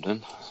sounds doomed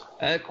then.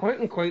 Quote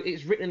unquote,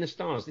 it's written in the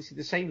stars. This is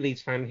the same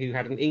Leeds fan who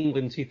had an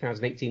England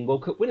 2018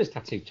 World Cup winners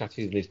tattooed on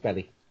his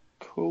belly.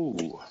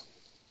 Cool.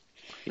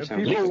 He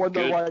sounds like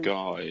a good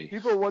guy.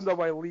 People wonder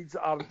why Leeds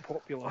aren't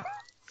popular.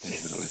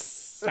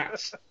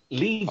 That's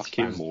Leeds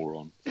fucking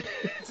moron.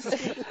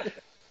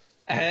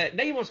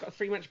 Neymar's got a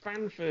 3-match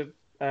ban for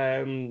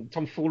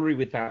tomfoolery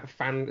with that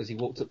fan as he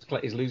walked up to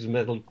collect his loser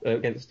medal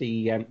against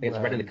Red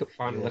in the Cup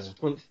final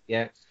last month.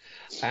 Yeah.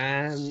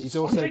 He's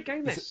also got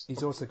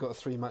a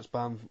 3-match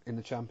ban in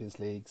the Champions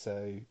League,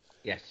 so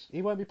yes,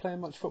 he won't be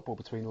playing much football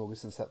between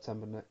August and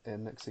September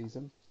next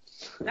season.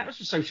 That was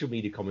for social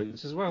media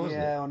comments as well,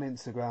 wasn't it? Yeah, on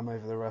Instagram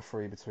over the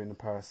referee between the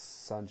Paris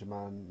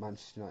Saint-Germain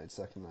Manchester United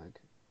second leg.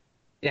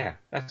 Yeah,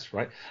 that's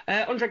right.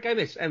 Andre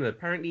Gomes, Emma,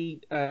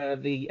 apparently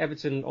the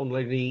Everton on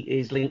loanee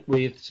is linked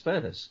with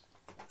Spurs.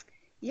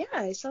 Yeah,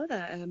 I saw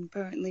that.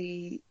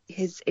 Apparently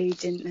his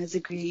agent has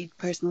agreed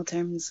personal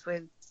terms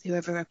with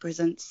whoever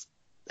represents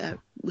who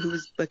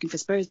was working for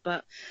Spurs,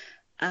 but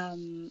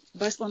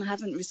Barcelona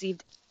haven't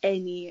received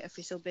any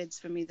official bids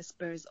from either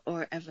Spurs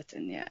or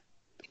Everton yet.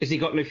 Has he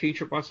got no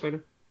future at Barcelona?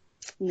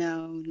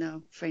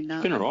 No, afraid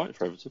not. Been alright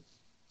for Everton.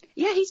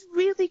 Yeah, he's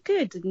really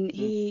good, and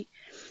he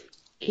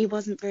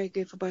wasn't very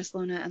good for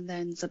Barcelona, and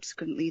then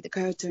subsequently the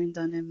crowd turned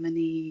on him,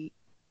 and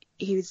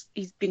he's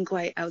been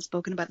quite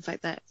outspoken about the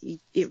fact that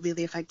it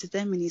really affected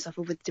him, and he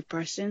suffered with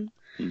depression.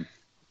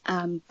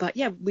 But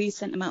yeah, we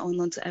sent him out on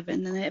loan to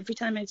Everton, and every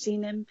time I've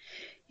seen him,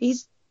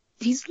 he's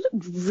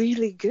looked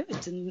really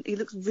good, and he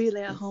looks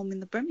really at home in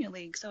the Premier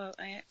League. So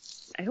I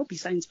hope he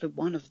signs for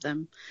one of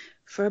them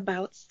for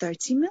about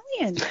 30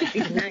 million. That'd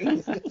be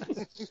nice.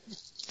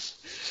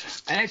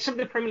 Some of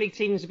the Premier League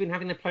teams have been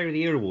having their Player of the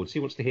Year awards.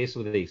 Who wants to hear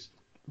some of these?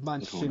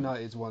 Manchester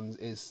United's one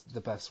is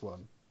the best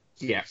one.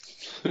 Yeah.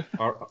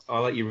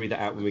 I'll let you read that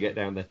out when we get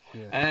down there.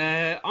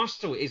 Yeah.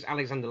 Arsenal is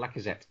Alexander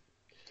Lacazette.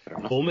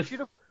 Bournemouth.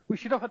 We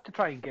should have had to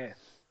try and guess.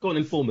 Go on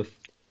then, Bournemouth.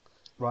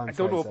 Ryan I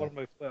don't know Fraser. if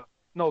Bournemouth player.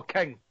 No,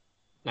 King.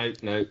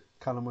 No.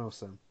 Callum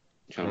Wilson.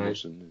 Callum No.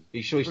 Wilson. Are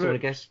you sure you still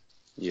want to guess?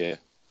 Yeah.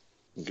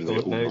 I'm going to No, do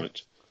it all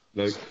night.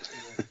 No.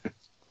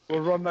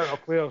 We'll run out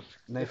of players.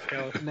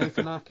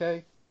 Nathan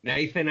Ake.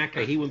 Nathan Ake.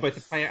 He won both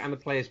the player and the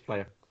player's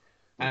player.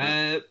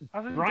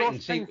 Hasn't Brighton.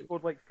 Josh King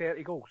scored like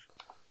 30 goals?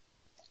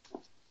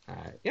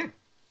 Yeah.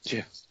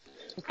 Yeah.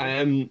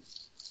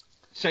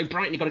 So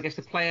Brighton, you've got to guess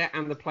the player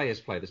and the player's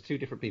player. There's two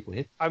different people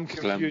here. I'm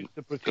confused.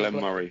 Glenn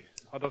Murray.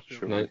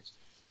 Huddersfield.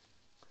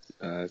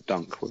 No.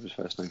 Dunk, what was his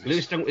first name?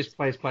 Lewis Dunk was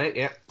player's player,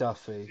 yeah.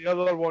 Duffy. The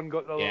other one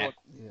got the other Yeah. one.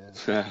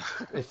 Yeah.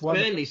 If one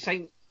Burnley,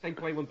 same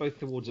player won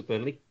both awards at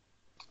Burnley.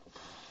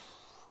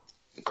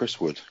 Chris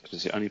Wood, because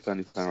it's the only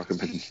Burnley player I can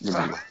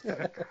remember.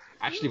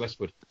 Ashley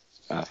Westwood.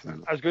 Fair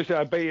enough. I was going to say,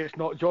 I bet it's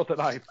not Jota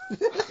Knife.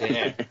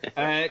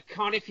 Yeah.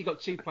 Cardiff, you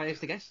got two players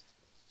to guess.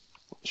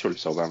 Surely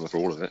Soldano for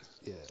all of it.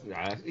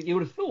 Yeah. You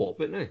would have thought,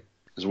 but no.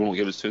 Does Warnock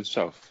give it to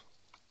himself?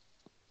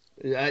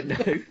 No.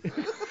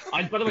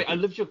 By the way, I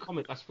loved your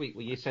comment last week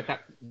where you said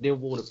that Neil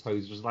Warnock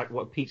pose was like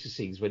what a pizza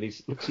sees when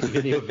he's looking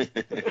at the oven.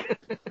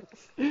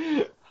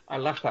 I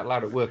laughed out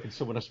loud at work and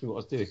someone asked me what I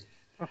was doing.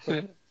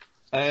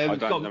 I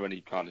don't know any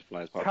Cardiff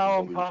players.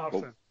 Callum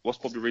Patterson. What's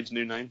Bobby Reid's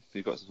new name?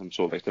 He's got some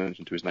sort of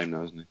extension to his name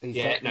now, hasn't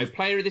he?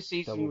 Player of the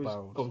season was...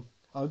 double-barreled.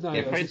 Oh, no.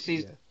 Yeah, player of the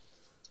season...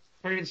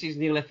 Player of the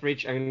season, Neil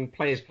Etheridge, and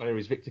player's player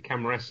is Victor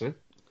Camarasa.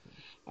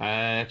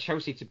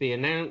 Chelsea to be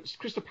announced.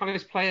 Crystal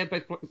Palace player,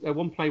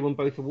 one player won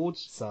both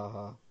awards.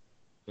 Saha.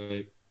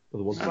 Other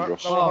one.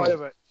 Andros.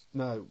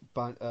 No,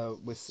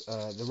 with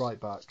the right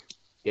back.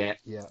 Yeah.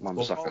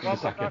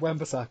 Wan-Bissaka.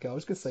 Wan-Bissaka. I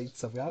was going to say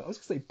something else. I was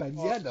going to say Ben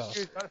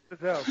Yedder.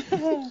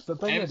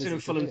 But Ben Everton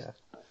and Fulham. Yedder.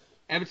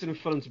 Everton and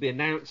Fulham to be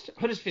announced.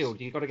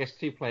 Huddersfield, you've got to guess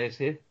two players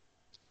here.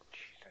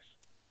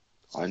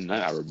 I know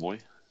Aaron Moy.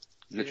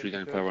 Literally the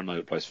only player I know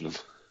that plays for them.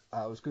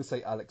 I was going to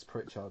say Alex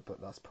Pritchard,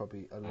 but that's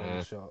probably a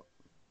long shot.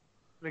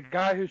 The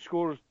guy who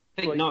scores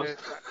like the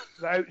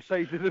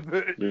outside of the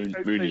boot.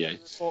 Mounier.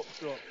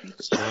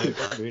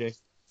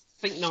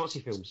 Think Nazi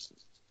films.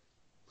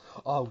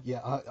 Oh,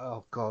 yeah.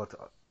 Oh, God.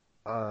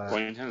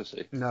 Wayne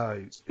Hennessy?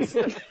 No.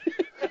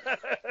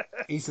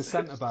 He's a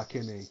centre-back,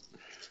 isn't he?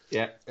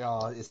 Yeah.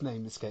 His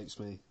name escapes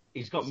me.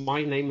 He's got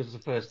my name as the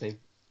first name.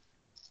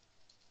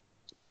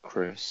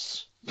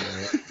 Chris.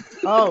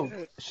 Oh,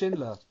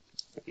 Schindler.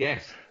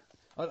 Yes.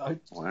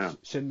 Wow.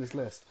 Schindler's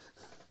List.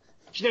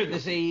 Do you know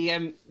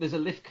there's a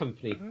lift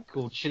company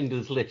called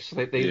Schindler's Lifts.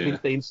 They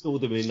install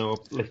them in our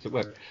lift at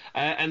work.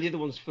 And the other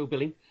one's Phil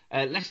Billing.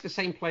 Leicester,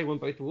 same player, won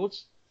both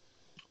awards.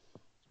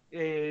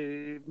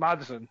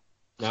 Madison.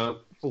 No,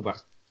 fullback.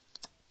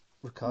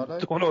 Ricardo?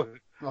 Don't know.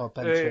 Oh,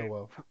 Ben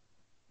Chilwell.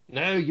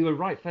 No, you were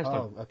right first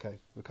time. Oh, okay.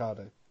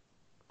 Ricardo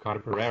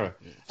Pereira.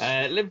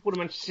 Liverpool and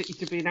Manchester City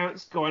to be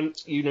announced. Go on,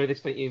 you know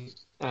this, don't you?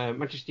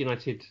 Manchester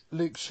United.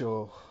 Luke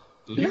Shaw.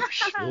 Luke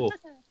Shaw.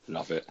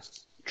 Love it.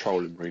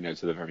 Trolling Marino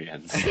to the very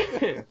end.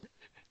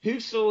 Who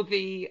saw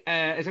the...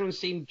 has anyone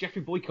seen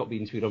Jeffrey Boycott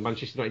being interviewed on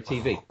Manchester United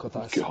TV? Oh, God,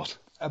 that's That is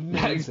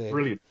amazing.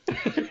 brilliant.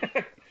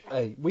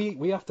 Hey,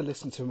 we have to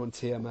listen to him on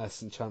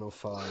TMS and Channel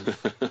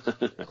 5.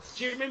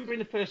 Do you remember in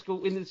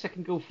the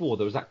second Gulf War,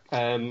 there was that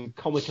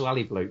comical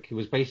alley bloke who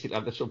was basically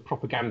like the sort of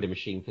propaganda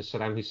machine for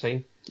Saddam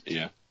Hussein?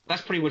 Yeah.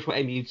 That's pretty much what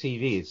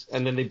MUTV is.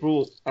 And then they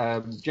brought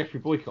Jeffrey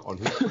Boycott on,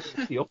 who's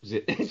the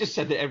opposite. He just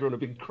said that everyone had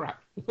been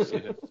crap.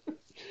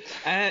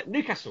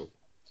 Newcastle,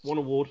 one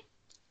award.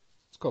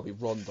 It's got to be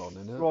Rondon,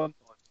 isn't it? Rondon.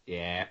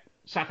 Yeah.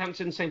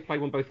 Southampton, same player,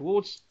 won both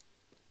awards.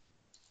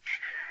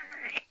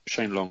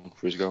 Shane Long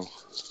for his goal.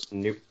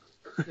 Nope.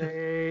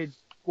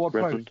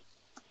 Redmond.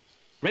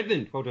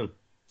 Redmond, well done.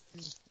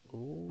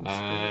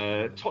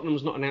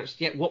 Tottenham's not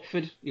announced yet.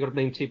 Watford, you've got to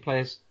name two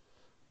players.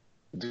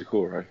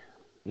 Decore.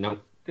 No.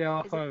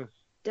 Deulofeu.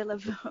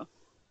 Deulofeu.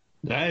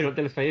 No, not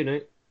Deulofeu, no.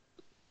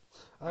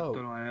 Oh,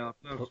 Don't know.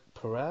 No.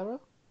 Pereira?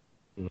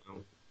 No.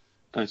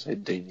 Don't say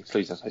Deeney.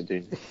 Please don't say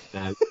Deeney.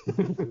 No.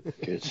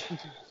 Good.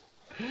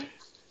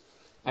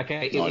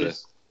 Okay, it No idea.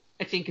 was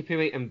Etienne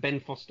Capoue and Ben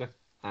Foster.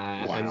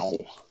 Wow. And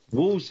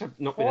Wolves have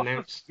not been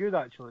announced. Good,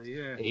 actually,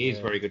 yeah. He is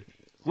very good.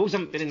 Wolves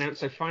haven't been announced,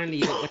 so finally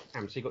you got West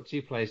Ham. So you got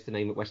 2 players to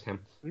name at West Ham.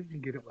 We've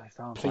been good at West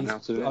Ham. I was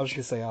Arnautovic. going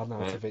to say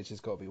Arnautovic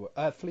has got to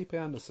be... Felipe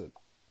Anderson.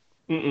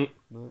 Mm-mm.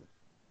 No.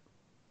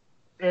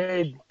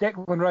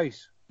 Declan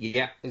Rice.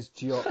 Yeah. Is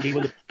Diop... He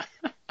won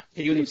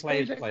the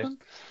players player.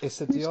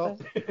 It's a Diop?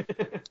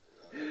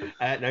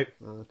 No.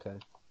 Oh, okay.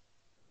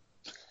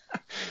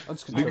 I'm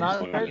just going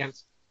to...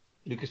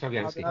 Lucas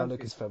Fabianski. Oh,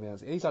 Lucas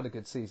Fabianski. He's had a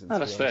good season. Oh,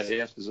 that's fair. He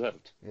has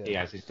deserved. Yeah. He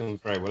has. He's done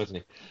very well, hasn't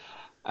he?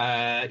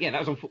 That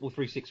was on Football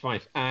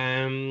 365.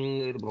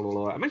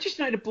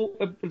 Manchester United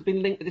have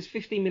been linked with this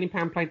 £15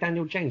 million player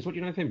Daniel James. What do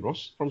you know of him,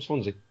 Ross, from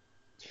Swansea?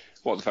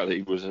 What, the fact that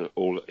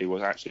he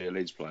was actually a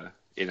Leeds player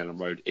in Ellen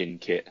Road in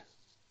kit,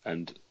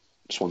 and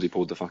Swansea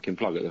pulled the fucking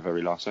plug at the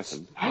very last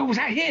second. Oh, was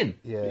that him?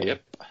 Yeah.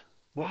 Yep.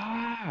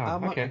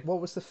 Okay. What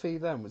was the fee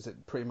then? Was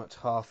it pretty much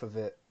half of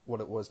it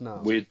what it was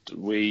now?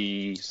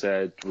 We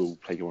said we'll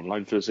take you on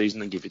loan for the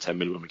season and give you 10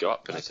 million when we go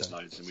up, and they said no.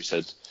 And we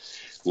said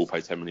we'll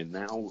pay 10 million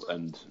now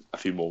and a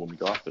few more when we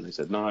go up, and they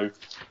said no.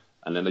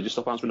 And then they just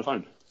stopped answering the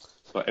phone.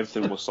 But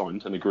everything was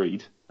signed and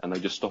agreed, and they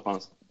just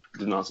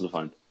didn't answer the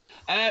phone.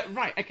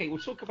 Right, okay, we'll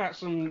talk about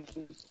some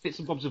bits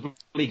and bobs of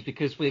leagues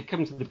because we're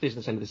coming to the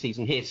business end of the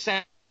season here. So,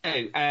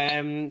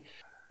 in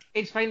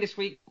Spain this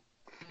week,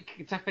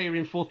 Getafe are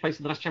in 4th place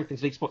in the last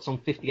Champions League spots on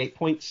 58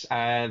 points.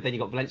 Then you've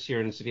got Valencia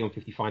and Sevilla on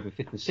 55 and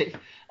 5th and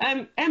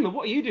 6th. Emma,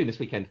 what are you doing this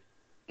weekend?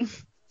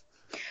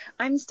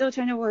 I'm still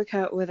trying to work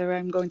out whether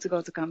I'm going to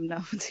go to Camp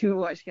Nou to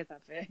watch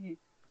Getafe.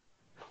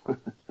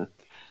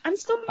 I'm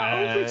still not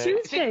over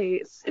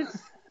Tuesday.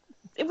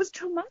 It was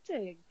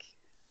traumatic.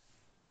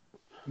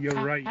 You're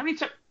right. How many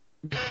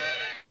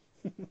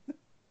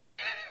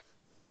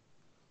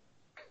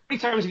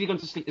times have you gone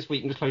to sleep this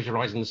week and just closed your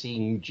eyes and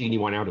seen Genie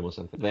Wijnaldum or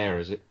something? There,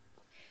 is it?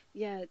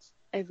 Yeah, it's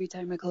every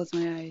time I close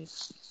my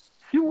eyes.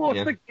 You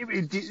lost the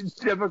game to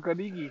Trevor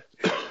Carnegie.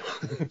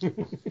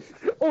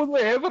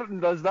 Only Everton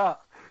does that.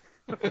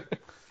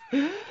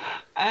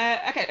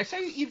 Okay, so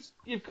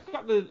you've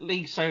got the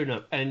league sewn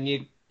up and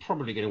you're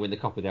probably going to win the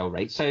Copa del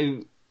Rey.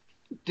 So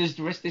does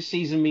the rest of this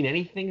season mean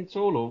anything at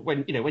all, or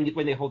when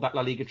they hold that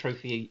La Liga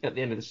trophy at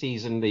the end of the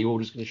season, are you all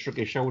just going to shrug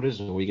your shoulders,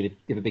 or are you going to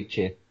give a big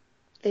cheer?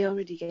 They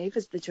already gave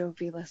us the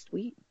trophy last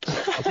week.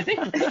 Did they?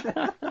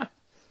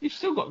 You've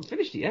still got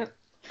finished it yet.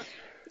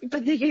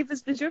 But they gave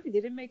us the trophy. They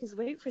didn't make us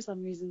wait for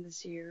some reason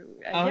this year.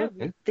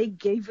 Okay. They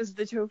gave us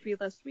the trophy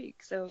last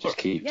week. So Just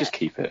keep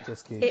it.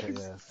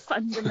 It's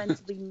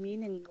fundamentally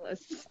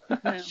meaningless.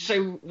 No.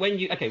 So when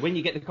you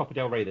get the Copa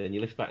del Rey, then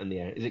you lift that in the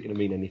air. Is it going to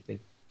mean anything?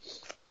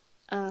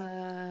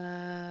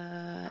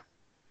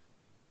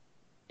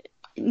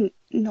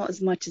 Not as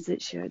much as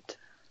it should.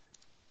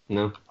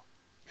 No.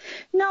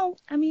 No,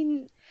 I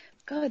mean,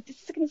 God,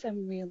 this is going to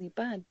sound really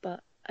bad,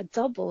 but a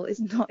double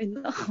is not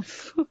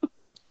enough.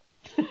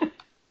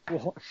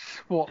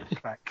 What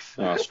pricks?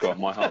 Oh, Scott,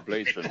 my heart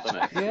bleeds for him,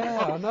 doesn't it? Yeah,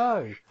 I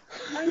know.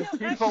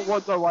 People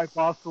wonder why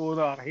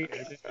Barcelona are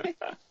hated.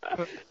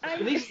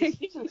 These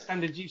are the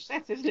standards you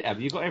set, isn't it,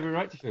 Abby? You've got every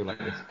right to feel like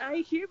this.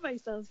 I hear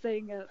myself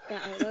saying that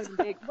out loud and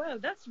think, wow,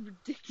 that's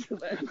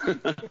ridiculous.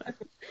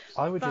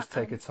 I would just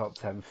take a top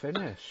 10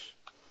 finish.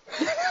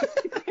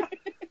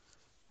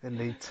 In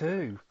League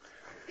 2.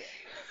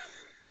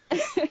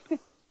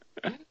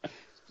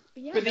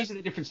 Yeah, But these are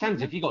the different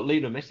standards. If you've got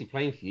Lionel Messi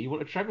playing for you, you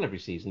want to treble every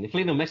season. If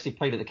Lionel Messi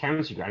played at the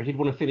County Ground, he'd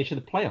want to finish in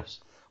the playoffs.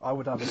 I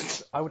would have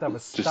a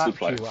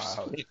statue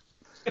out.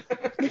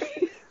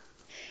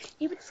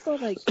 He would score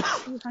like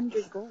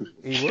 200 goals.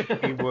 He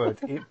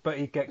would. But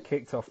he'd get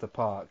kicked off the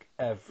park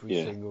every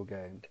single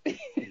game.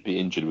 He'd be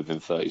injured within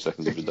 30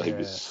 seconds of the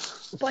debut.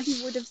 But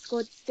he would have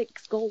scored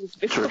 6 goals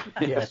before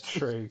that. Yeah,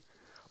 true.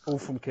 All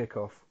from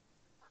kickoff.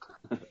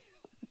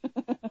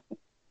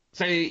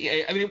 So,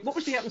 I mean, what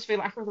was the atmosphere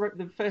like after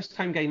the first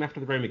home game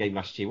after the Roma game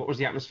last year? What was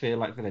the atmosphere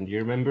like then? Do you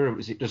remember? Or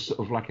was it just sort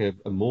of like a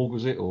morgue,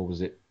 was it? Or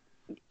was it...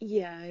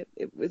 Yeah,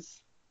 it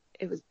was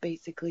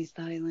basically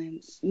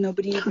silence.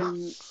 Nobody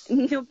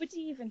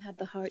even had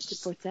the heart to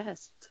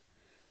protest.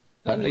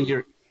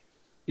 You're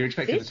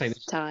expecting the same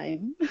this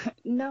time?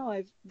 No,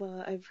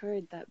 I've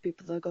heard that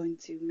people are going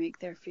to make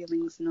their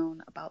feelings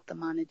known about the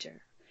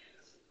manager.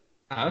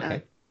 Oh,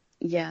 okay.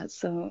 Yeah,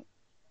 so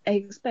I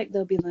expect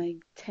there'll be like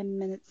 10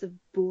 minutes of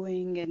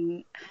booing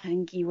and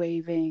hanky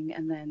waving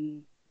and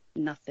then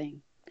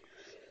nothing.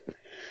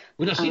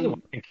 We've not seen the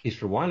hankies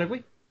for a while, have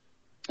we?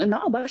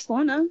 Not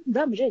Barcelona.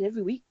 Real Madrid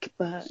every week,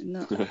 but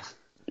no,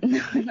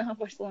 not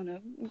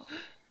Barcelona.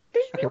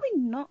 There's really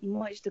not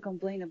much to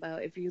complain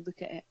about if you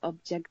look at it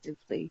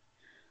objectively.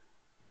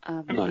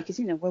 Because,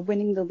 we're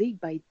winning the league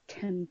by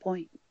 10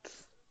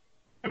 points.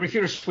 I mean, if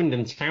you're a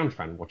Swindon Town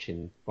fan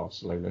watching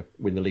Barcelona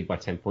win the league by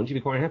 10 points, you'd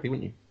be quite happy,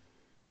 wouldn't you?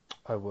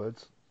 I would.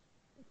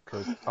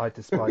 because I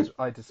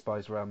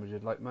despise Real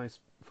Madrid like most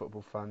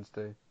football fans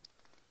do.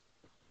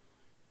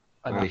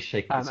 And Ali's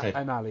shaking his head.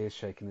 And Ali is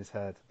shaking his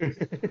head.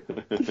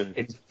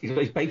 He's got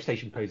his babe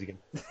station pose again.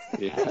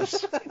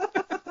 Yes.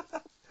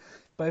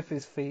 Both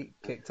his feet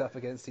kicked up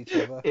against each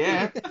other.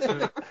 Yeah.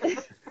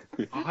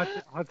 I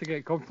had to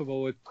get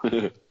comfortable with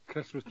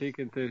Chris was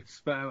taking to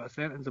spit out a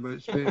sentence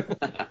about Spain.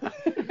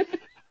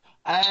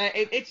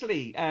 In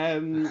Italy,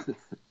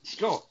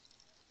 Scott,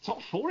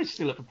 top four is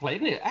still up for play,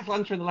 isn't it?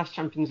 Atalanta in the last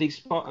Champions League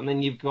spot, and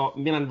then you've got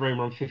Milan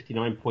Roma on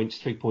 59 points,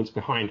 3 points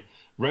behind.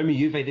 Roma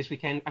Juve this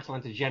weekend,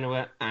 Atalanta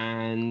Genoa,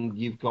 and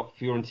you've got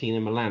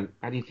Fiorentina Milan.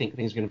 How do you think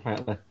things are going to play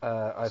out there?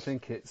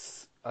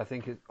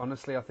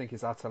 Honestly, I think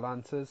it's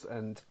Atalanta's,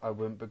 and I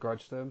wouldn't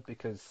begrudge them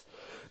because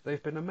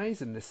they've been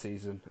amazing this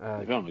season.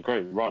 They've been on a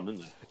great run,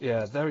 haven't they?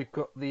 Yeah,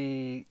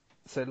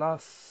 so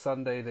last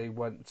Sunday they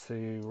went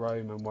to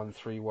Rome and won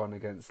 3-1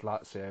 against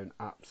Lazio and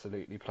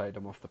absolutely played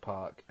them off the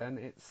park. And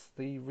it's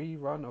the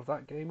rerun of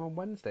that game on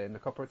Wednesday in the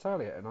Coppa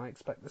Italia, and I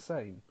expect the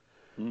same.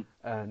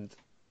 And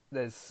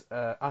there's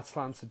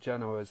Atalanta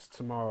Genoa's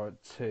tomorrow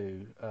at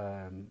 2.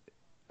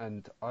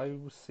 And I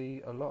will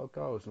see a lot of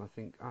goals, and I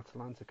think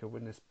Atalanta could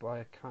win this by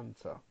a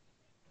canter.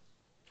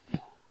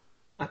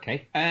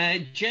 Okay.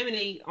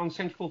 Germany on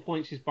 74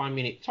 points is Bayern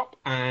Munich top,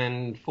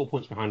 and 4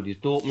 points behind is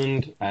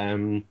Dortmund.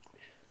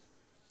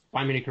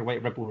 Bayern Munich are away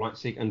at Red Bull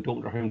Leipzig, and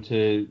Dortmund are home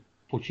to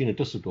Fortuna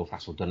Dusseldorf.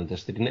 That's all done and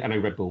dusted, isn't it? I know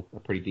Red Bull are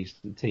a pretty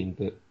decent team,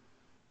 but...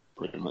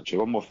 Pretty much.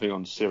 One more thing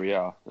on Serie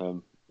A.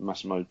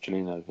 Massimo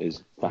Cellino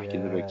is back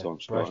in the big time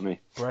spot, isn't he?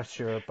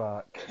 Brescia are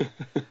back.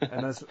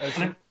 And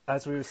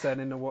as we were saying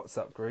in the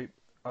WhatsApp group,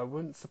 I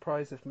wouldn't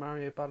surprise if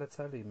Mario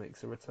Balotelli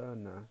makes a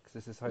return now, because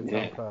it's his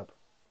hometown club.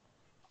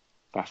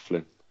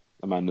 Baffling.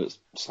 A man that's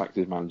sacked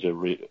his manager,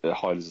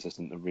 hired his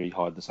assistant, and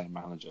rehired the same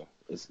manager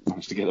has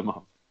managed to get them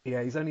up.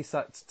 Yeah, he's only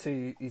sacked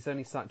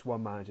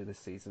one manager this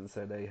season,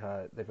 so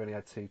they've only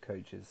had 2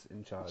 coaches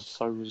in charge.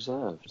 So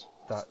reserved.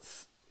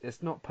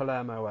 It's not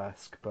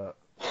Palermo-esque, but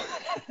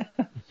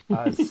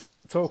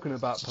talking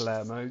about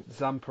Palermo,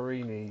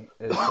 Zamparini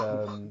is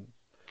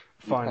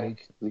finally.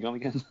 Is he gone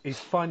again? He's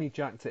finally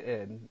jacked it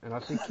in, and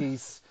I think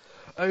he's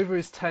over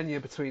his tenure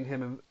between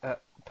him and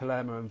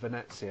Palermo and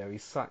Venezia.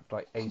 He's sacked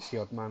like 80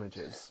 odd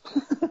managers,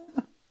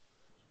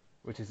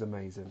 which is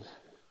amazing.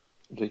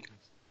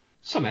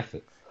 Some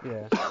effort.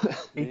 Yeah,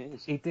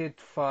 he did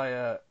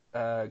fire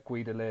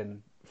Guidolin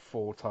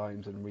 4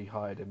 times and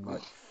rehired him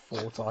like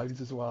 4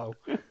 times as well.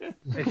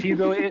 Is he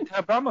related to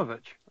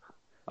Abramovich?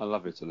 I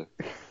love Italy.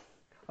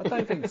 I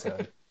don't think so.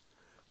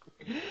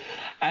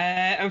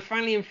 And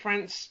finally in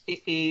France,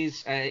 it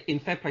is in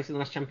third place in the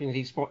last Champions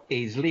League spot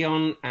is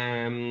Lyon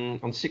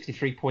on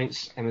 63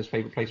 points, Emma's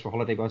favourite place for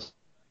holiday bus.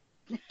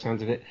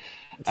 Sounds of it.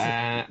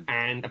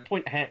 And a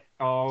point ahead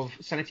of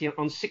Saint-Etienne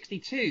on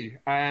 62,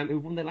 who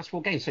won their last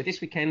 4 games. So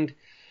this weekend,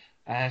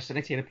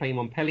 Saint-Etienne are playing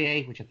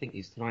Montpellier, which I think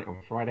is tonight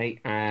on Friday,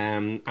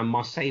 and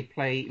Marseille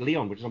play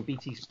Lyon, which is on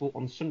BT Sport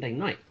on Sunday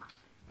night.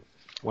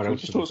 What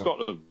else? Just talk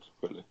Scotland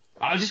quickly.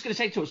 I was just going to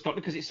say talk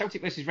Scotland because it's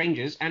Celtic versus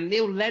Rangers, and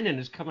Neil Lennon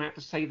has come out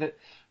to say that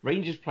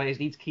Rangers players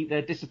need to keep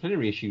their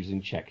disciplinary issues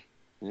in check.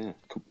 Yeah,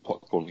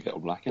 calling to get all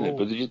black, isn't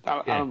it?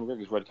 But Alan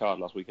McGregor's red card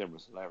last weekend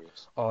was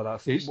hilarious. Oh,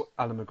 that's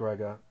Alan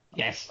McGregor.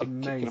 Yes,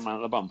 amazing. Kicking him out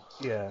of the bum.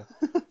 Yeah.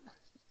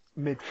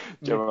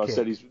 Gerard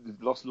said he's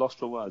lost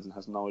for words and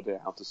has no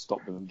idea how to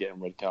stop them getting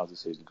red cards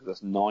this season because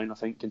that's 9, I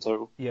think, in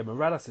total. Yeah,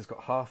 Morales has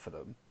got half of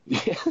them.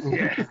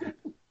 Yeah.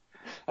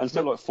 And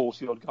still like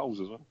 40 odd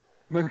goals as well.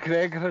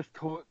 McGregor has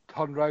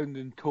turned round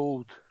and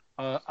told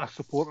a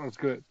supporters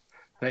group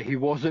that he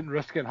wasn't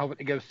risking having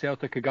to give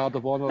Celtic a guard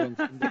of honour on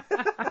Sunday.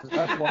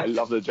 I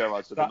love that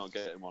Gerard said they're not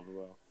getting one as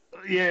well.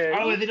 Yeah.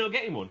 Oh, are they not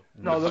getting one?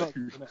 No, they're not.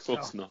 Of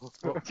course not.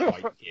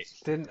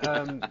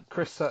 Didn't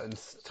Chris Sutton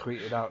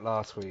tweeted out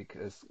last week,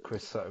 as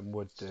Chris Sutton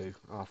would do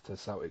after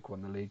Celtic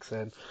won the league,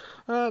 saying,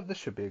 there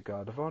should be a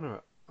guard of honour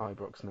at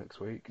Ibrox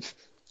next week.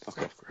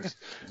 Fuck off, Chris.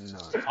 No.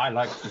 I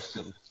like Chris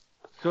Sutton.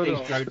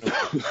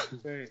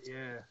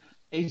 Yeah.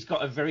 He's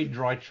got a very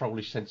dry,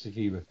 trollish sense of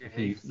humour. If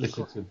you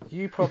listen to him.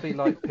 You probably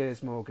like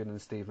Piers Morgan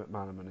and Steve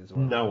McManaman as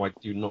well. No, I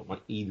do not like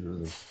either of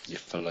them. You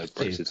fellow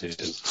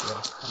Brexiteers.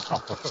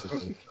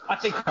 I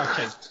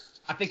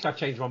think I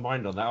changed my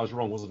mind on that. I was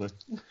wrong, wasn't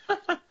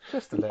I?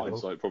 Just a little.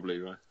 Hindsight, probably,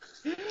 right?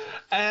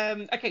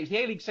 Okay, it's the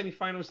A-League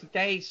semi-finals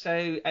today.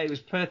 So it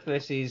was Perth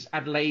versus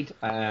Adelaide.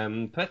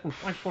 Perth won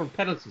 5-4 on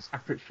penalties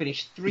after it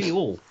finished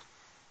 3-3.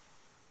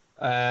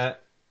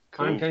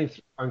 Cool.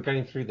 I'm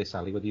going through this,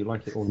 Ali, whether you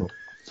like it or not.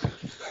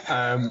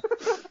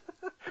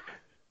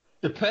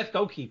 The Perth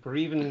goalkeeper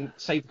even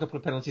saved a couple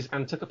of penalties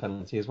and took a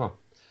penalty as well.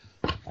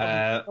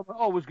 I'm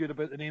always good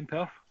about the name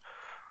Perth.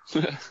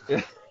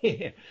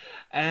 Yeah.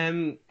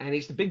 And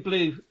it's the Big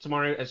Blue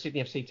tomorrow at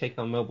Sydney FC take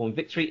on Melbourne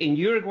Victory. In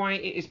Uruguay,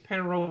 it is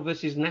Peñarol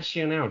versus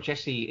Nacional.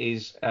 Jessie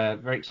is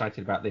very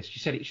excited about this. She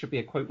said it should be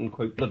a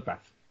quote-unquote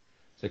bloodbath,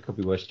 so it could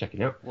be worth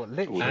checking out. What,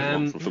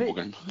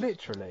 literally?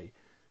 Literally.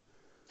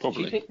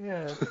 Probably.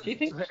 Do you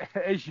think?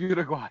 It's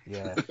Uruguay.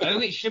 Yeah. Oh,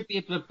 it should be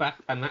a bloodbath,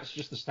 and that's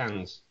just the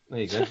stands. There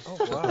you go.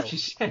 Oh, wow. She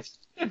said.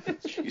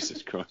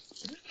 Jesus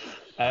Christ.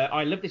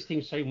 I love this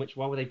team so much.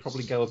 Why would they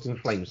probably go up in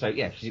flames? So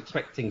yeah, she's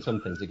expecting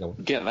something to go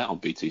on. Get that on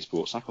BT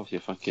Sports. Sack off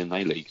your fucking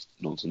A-League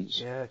nonsense.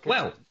 Yeah.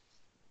 Well,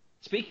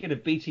 speaking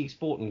of BT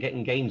Sport and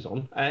getting games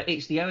on,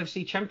 it's the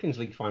OFC Champions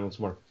League final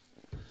tomorrow.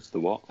 The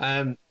what?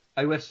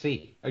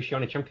 OFC,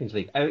 Oceania Champions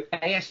League.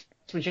 AS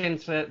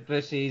Magenta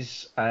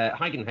versus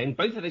Heidenheim.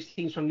 Both of those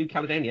teams from New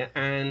Caledonia,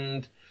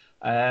 and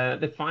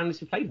the finalists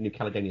who played in New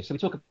Caledonia. So we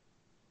talk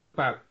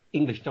about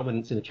English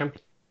dominance in the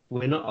Champions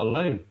League. We're not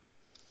alone.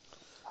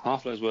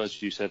 Half those words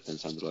you said then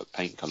sounded like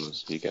paint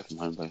colours you get from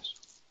home base.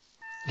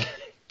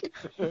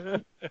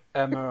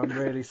 Emma, I'm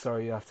really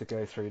sorry you have to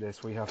go through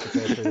this. We have to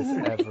go through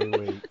this every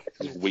week.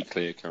 It's a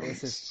weekly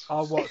occurrence.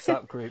 Our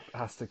WhatsApp group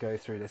has to go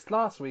through this.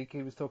 Last week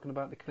he was talking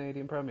about the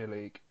Canadian Premier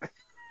League.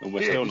 And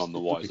we're still none the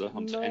wiser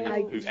who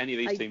any of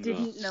these teams are. I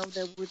didn't know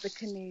there was a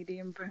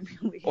Canadian Premier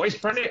League. Oh, it's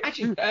brilliant.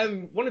 Actually,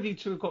 one of you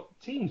two have got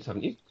teams,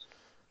 haven't you?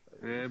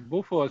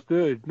 Both of us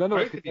do. None of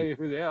us can tell you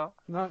who they are.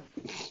 No.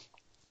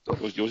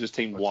 Yours is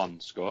team 1,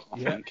 Scott, I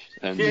think.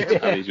 And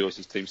yours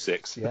is team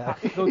 6. Yeah.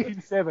 No,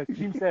 team 7.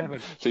 Team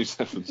 7. Team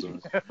 7, sorry.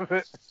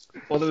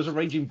 Well, there was a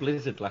raging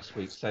blizzard last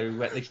week, so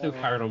they still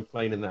carried on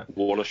playing in that.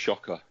 What a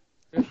shocker.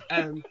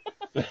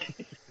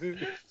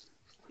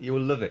 You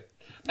will love it.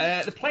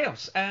 The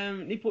playoffs.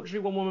 Newport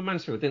drew 1-1 with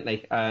Mansfield, didn't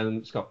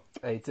they, Scott?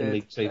 They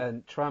did.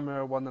 And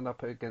Tranmere won them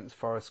up against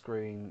Forest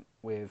Green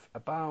with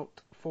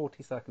about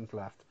 40 seconds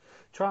left.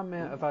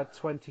 Tranmere have had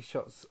 20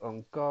 shots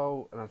on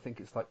goal, and I think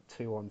it's like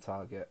 2 on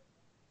target.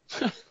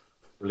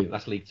 Brilliant.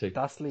 That's League 2.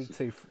 That's League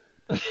 2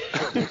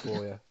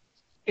 for you.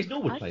 It's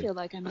Norwood I playing. feel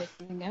like I'm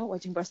missing out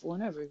watching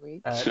Barcelona every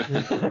week.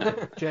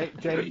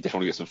 James, You just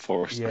want to get some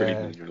Forest Green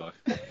in your life.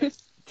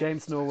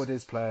 James Norwood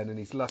is playing, and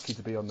he's lucky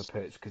to be on the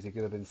pitch because he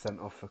could have been sent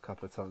off a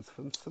couple of times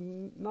for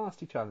some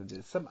nasty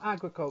challenges, some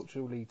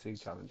agricultural League 2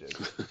 challenges.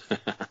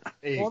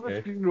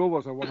 Forest Green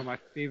Rovers are one of my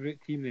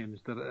favourite team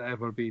names that have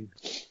ever been.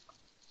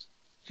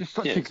 Just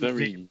such a it's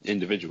very name.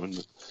 Individual,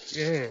 isn't it?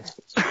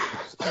 Yeah.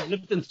 I'd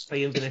love them to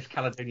play Inverness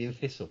Caledonian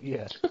Thistle.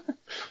 Yeah.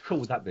 Cool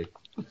would that be?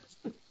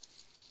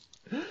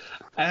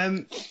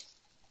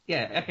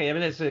 Yeah, okay, I mean,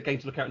 there's a game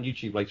to look out on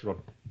YouTube later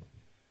on.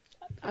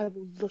 I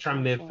will look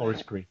Tranmere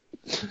Forest Green.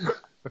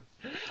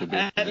 It'll be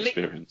an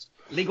experience.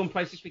 League One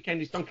place this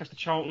weekend is Doncaster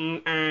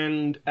Charlton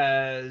and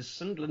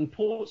Sunderland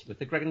Portsmouth.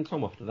 They're Greg and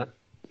Tom off to that.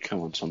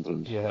 Come on,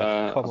 Sunderland.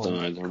 Yeah, I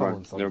don't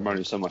know. They're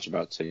moaning so much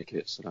about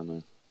tickets. I don't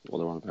know what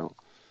they're on about.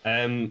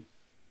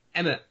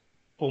 Emma,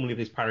 formerly of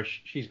this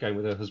parish, she's going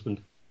with her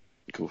husband.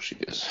 Of course she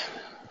is.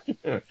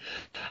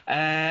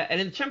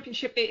 And in the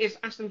Championship, it is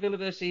Aston Villa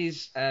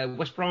versus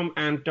West Brom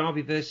and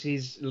Derby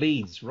versus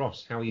Leeds.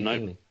 Ross, how are you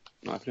feeling?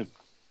 Not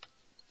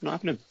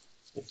happening.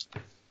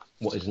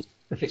 What isn't?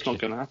 It's not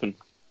going to happen.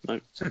 No.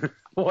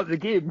 What, the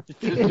game?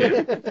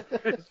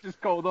 It's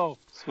just called off.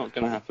 It's not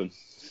going to happen.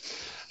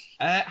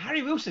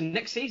 Harry Wilson,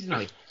 next season,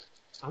 Ali.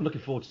 I'm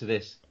looking forward to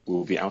this.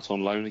 We'll be out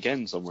on loan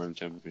again somewhere in the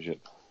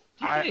Championship.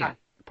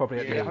 Probably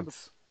at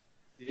Leeds.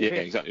 Yeah,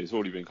 exactly. It's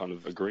already been kind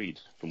of agreed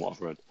from what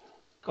I've read.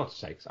 God's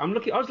sakes. I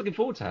was looking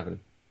forward to having him.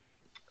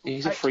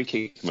 He's a free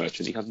kick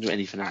merchant. He doesn't do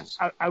anything else.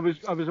 I was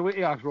away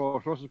to ask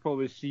Ross. Ross has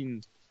probably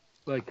seen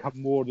have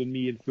more than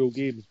me in full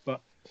games,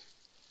 but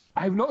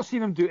I've not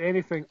seen him do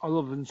anything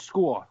other than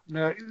score.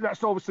 Now,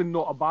 that's obviously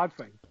not a bad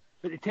thing,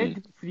 but they tend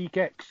to be free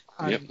kicks.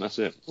 And yep, that's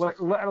it.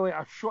 Literally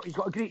a shot. He's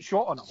got a great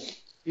shot on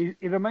him.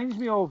 He reminds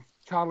me of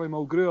Charlie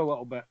Mulgrew a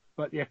little bit,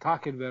 but the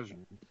attacking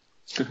version.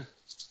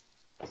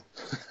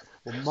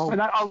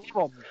 And I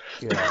love him.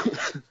 Yeah.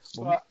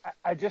 But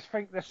I just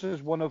think this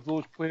is one of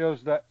those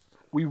players that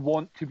we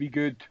want to be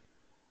good,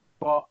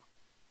 but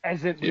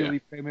isn't really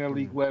Premier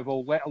League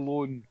level, let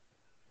alone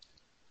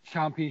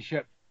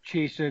Championship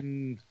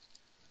chasing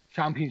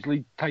Champions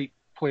League type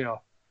player.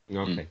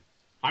 Okay.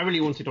 I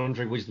really wanted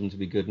Andre Wisdom to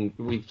be good, and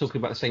we're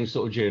talking about the same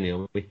sort of journey,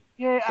 aren't we?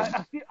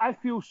 Yeah, I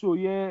feel so,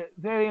 yeah.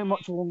 Very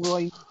much along the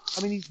line.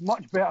 I mean, he's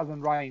much better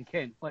than Ryan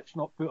Kent. Let's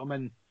not put him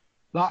in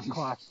that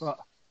class, but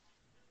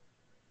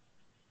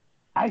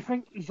I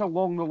think he's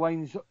along the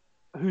lines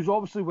who's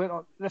obviously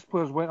this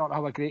player's went on to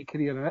have a great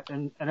career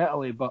in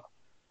Italy, but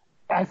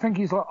I think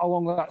he's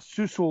along that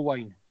Suso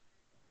line.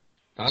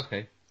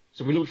 Okay.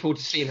 So we look forward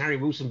to seeing Harry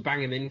Wilson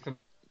bang him in for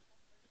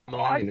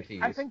Milan in a few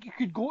years. I think he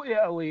could go to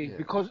Italy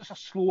because it's a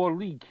slower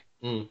league.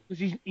 Because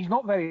he's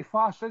not very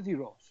fast, is he,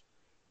 Ross?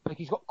 Like,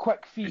 he's got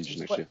quick feet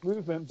and quick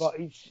movement, but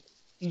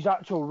his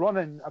actual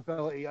running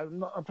ability,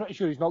 I'm pretty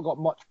sure he's not got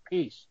much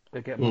pace.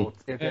 He'll get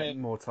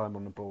more time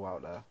on the ball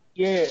out there.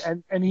 Yeah,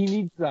 and he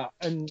needs that.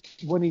 And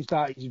when he's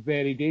that, he's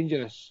very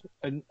dangerous.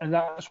 And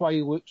that's why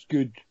he looks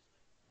good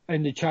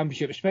in the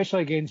Championship,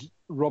 especially against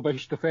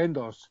rubbish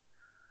defenders,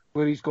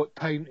 where he's got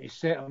time to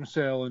set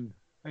himself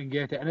and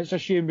get it. And it's a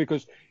shame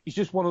because he's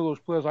just one of those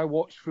players I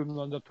watched from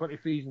the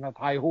under-23s and had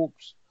high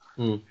hopes.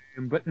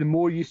 But the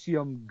more you see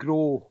him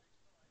grow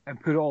and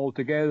put it all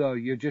together,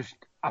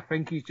 I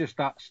think he's just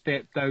that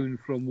step down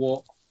from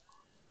what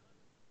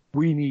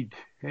we need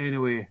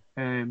anyway.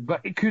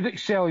 But it could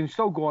excel and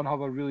still go and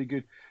have a really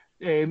good.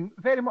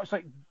 Very much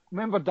like,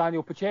 remember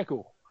Daniel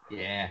Pacheco?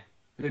 Yeah.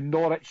 The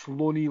Norwich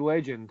loanee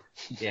legend.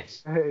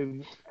 Yes.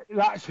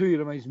 That's who he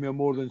reminds me of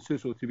more than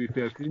Suso, to be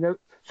fair. Because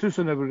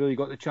Suso never really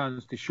got the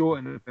chance to show it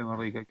in the Premier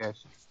League, I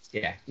guess.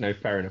 Yeah, no,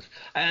 fair enough.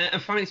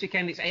 And finally this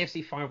weekend, it's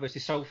AFC Fylde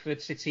versus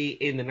Salford City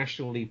in the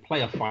National League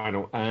playoff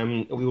final.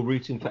 We were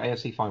rooting for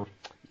AFC Fylde.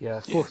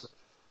 Yes.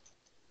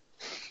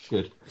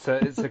 Good. So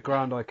it's a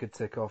ground I could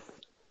tick off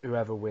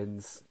whoever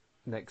wins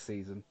next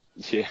season.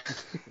 Yeah.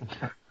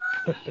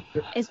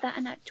 Is that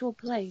an actual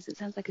place? It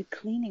sounds like a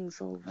cleaning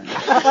solvent.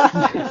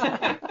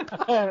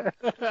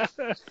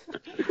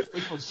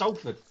 Which one?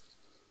 Salford.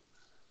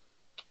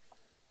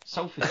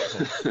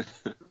 Salford.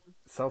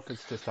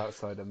 Salford's just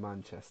outside of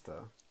Manchester.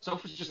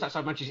 Salford's just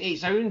outside Manchester.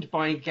 It's owned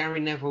by Gary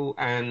Neville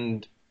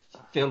and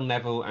Phil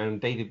Neville and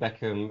David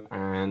Beckham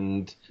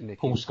and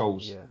Paul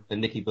Scholes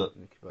and Nicky Butt.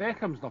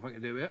 Beckham's nothing to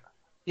do with it.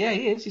 Yeah,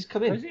 he is. He's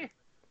come in. Is he?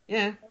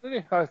 Yeah.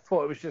 I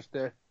thought it was just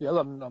the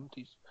other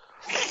numpties.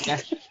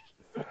 Yeah.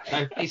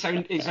 No, it's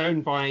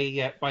owned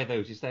by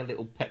those. It's their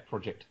little pet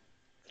project.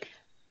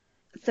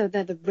 So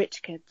they're the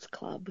rich kids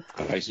club.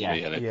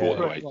 Basically, they brought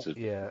it away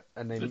to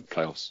and the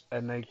playoffs.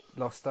 And they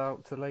lost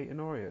out to Leyton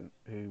Orient,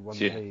 who won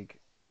the league.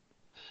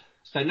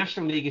 So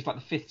National League is like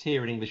the fifth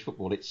tier in English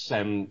football. It's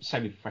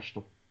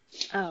semi-professional.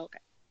 Oh, okay.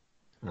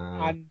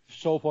 And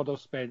Salford have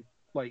spent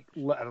like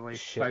literally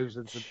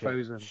thousands and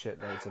thousands.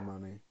 Shitloads of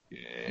money.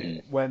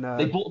 Yeah. When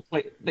they bought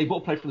a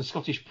player from the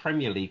Scottish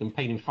Premier League and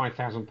paid him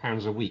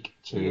 £5,000 a week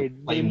to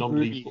play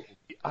non-league football.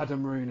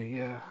 Adam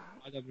Rooney,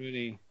 Adam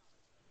Rooney.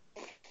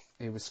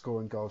 He was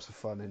scoring goals for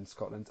fun in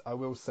Scotland. I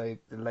will say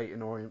the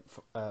Leyton Orient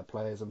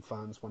players and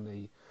fans, when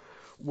they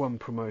won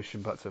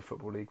promotion back to the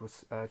Football League,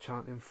 was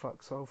chanting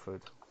 "Fuck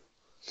Salford."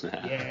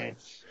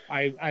 Yes,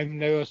 I'm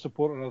now a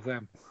supporter of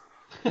them.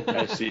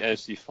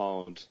 AFC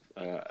Fylde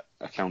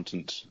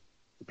accountant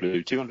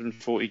blew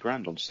 240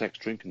 grand on sex,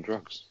 drink, and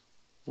drugs.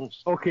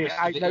 Nice. Okay,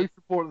 I now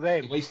support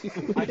them. It's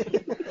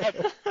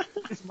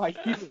my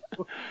hero.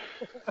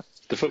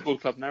 The football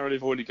club narrowly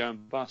avoided going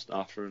bust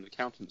after an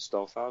accountant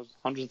stole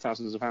hundreds of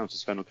thousands of pounds to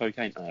spend on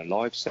cocaine and a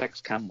live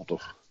sex cam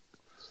model.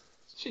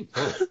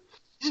 Superb.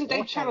 Isn't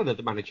Dave Challoner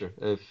the manager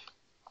of?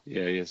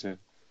 Yeah, he is. Yeah.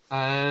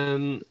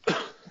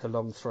 The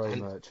long throw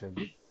merchant.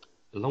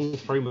 Long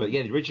throw merchant.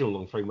 Yeah, the original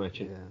long throw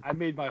merchant. Yeah. I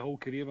made my whole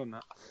career on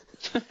that.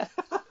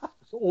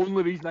 It's the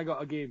only reason I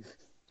got a game.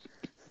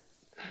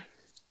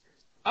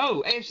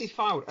 Oh, AFC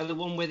Fylde are the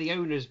one where the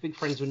owner's big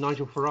friends with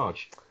Nigel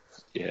Farage.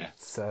 Yeah.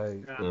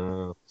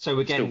 So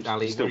again,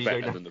 Ali, still where are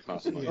you better going than the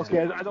class of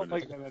Okay, I don't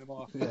like them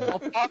anymore. I'll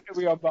park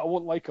with them, but I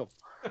won't like them.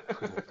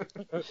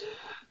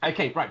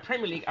 Okay, right.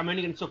 Premier League. I'm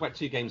only going to talk about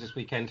two games this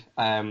weekend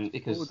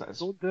because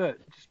don't do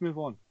it. Just move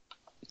on.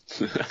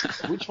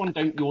 Which one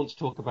don't you want to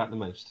talk about the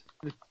most?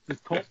 The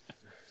top.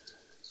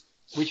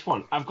 Which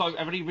one? I've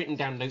already written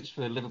down notes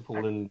for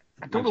Liverpool and.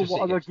 I don't know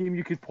what other game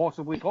you could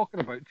possibly talk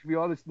about, to be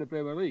honest, in the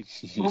Premier League.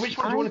 Well, which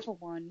one do you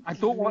want to? I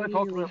don't want to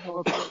talk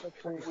about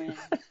Liverpool win.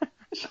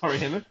 Sorry,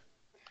 Emma.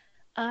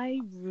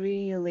 I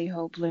really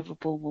hope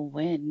Liverpool will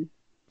win.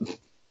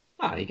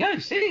 There you go.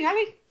 See,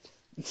 Ali?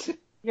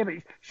 Yeah, but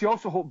she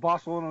also hoped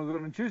Barcelona was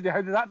on Tuesday.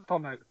 How did that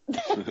turn out?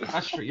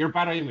 That's true. You're a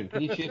bad omen.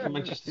 Can you cheer for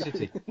Manchester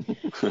City?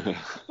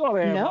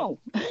 Sorry, no.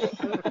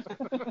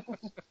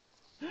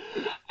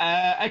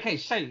 Okay,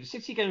 so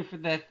City going for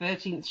their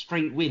 13th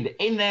straight win.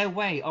 In their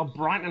way are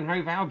Brighton and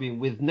Hove Albion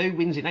with no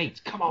wins in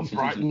 8. Come on,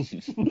 Brighton.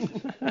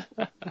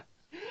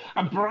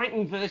 And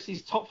Brighton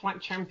versus top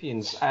flight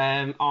champions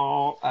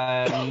are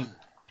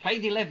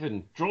played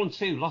 11, drawn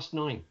 2, lost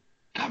 9.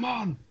 Come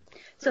on.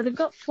 So they've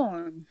got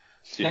form.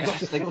 They've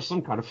got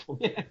some kind of form.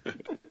 Yeah.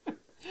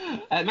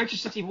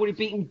 Manchester City have already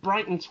beaten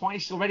Brighton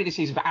twice already this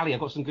season. But Ali, I've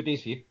got some good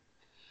news for you.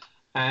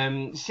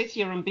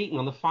 City are unbeaten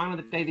on the final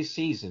of the day this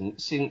season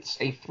since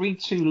a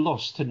 3-2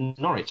 loss to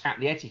Norwich at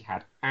the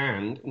Etihad,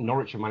 and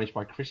Norwich are managed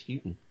by Chris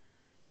Hughton.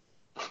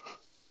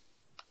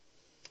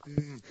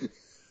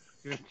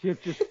 You're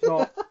just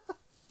not.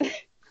 I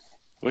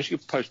wish you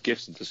could post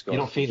gifs into Sky.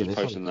 You're not feeling this,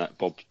 posting that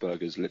Bob's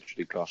Burgers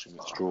literally clashing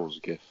with straws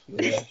gif.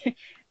 Yeah.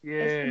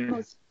 It's the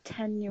most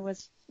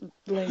tenuous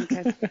link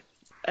I've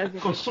ever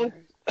heard.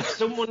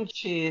 Someone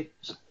cheer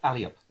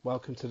Ali up.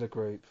 Welcome to the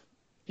group.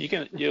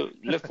 You'll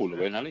Liverpool will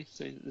win, Ali.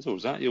 There's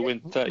always that. You'll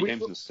win 30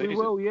 games in the season. We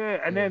will, yeah.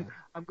 And then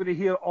I'm going to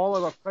hear all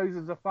of our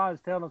thousands of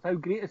fans telling us how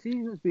great a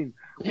season it's been.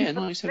 Yeah,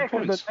 97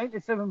 points.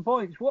 97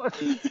 points. What a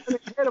season.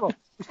 It's incredible.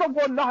 We still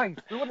won nothing.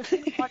 We won a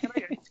season back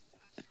in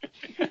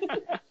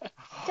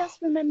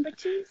Just remember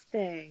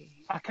Tuesday.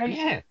 I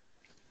can't.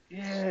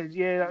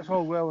 Yeah, that's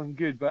all well and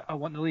good, but I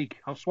want the league.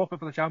 I'll swap it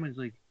for the Champions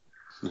League.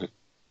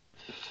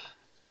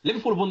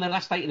 Liverpool have won their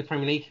last 8 in the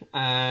Premier League.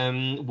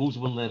 Wolves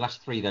have won their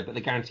last 3, though, but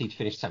they're guaranteed to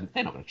finish 7th.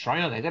 They're not going to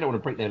try, are they? They don't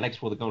want to break their legs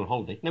before they go on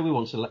holiday. Nobody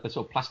wants to let the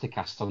sort of plastic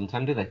casts on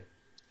 10, do they?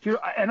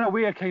 In a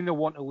way, I kind of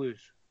want to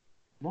lose.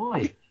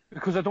 Why?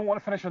 Because I don't want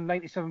to finish on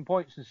 97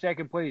 points in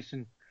second place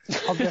and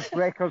have this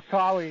record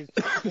tally.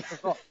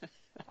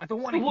 I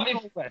don't want to do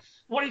all this.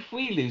 What if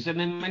we lose and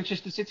then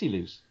Manchester City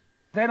lose?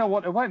 then I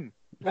want to win.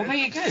 Well, there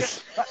you go.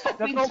 Stop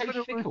They're being not so going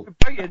to fickle.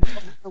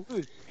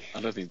 lose.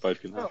 I don't think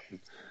both can happen.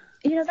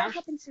 You know, that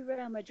happened to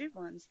Real Madrid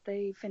once.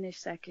 They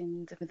finished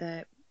second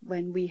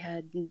when we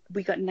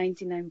got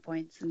 99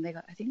 points, and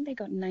I think they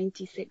got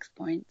 96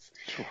 points,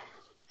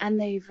 and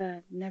they've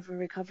never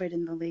recovered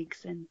in the league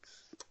since.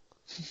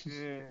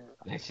 Yeah.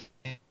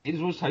 It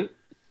always hope.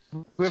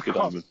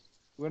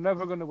 We're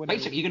never going to win.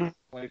 Basically, you're going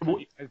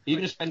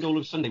to spend all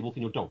of Sunday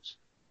walking your dogs.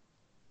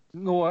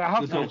 No, I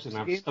have to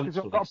because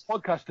I've got a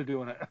podcast to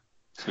do on it.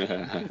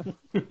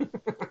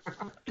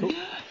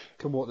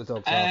 Can walk the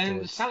dogs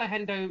afterwards.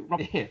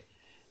 Salahendo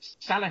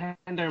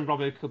and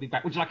Robbo could be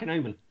back. Would you like an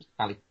omen,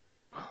 Ali?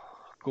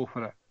 Go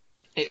for it.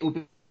 It will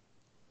be.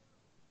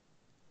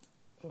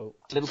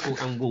 Liverpool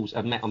and Wolves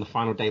have met on the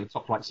final day of the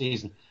top flight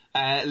season.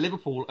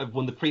 Liverpool have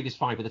won the previous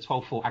 5 with a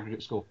 12-4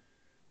 aggregate score.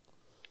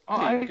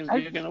 You're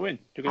going to win.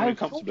 You're going to win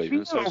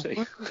comfortably.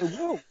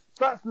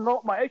 That's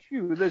not my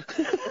issue. I'm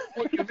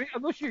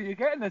not sure you're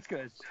getting this,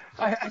 guys.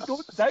 I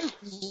don't doubt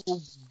we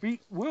will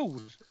beat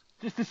Wolves.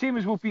 Just the same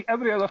as we'll beat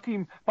every other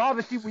team, bar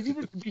the team we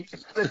needed to beat.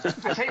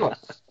 I tell you what,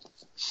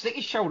 stick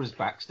your shoulders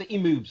back, stick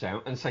your moves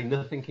out, and say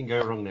nothing can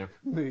go wrong now.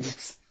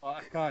 Moves.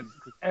 I can't,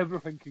 because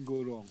everything can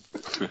go wrong.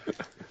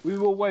 We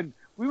will win.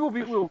 We will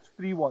beat Wolves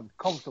 3-1,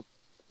 comfortable.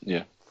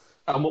 Yeah.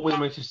 And what will the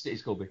Manchester City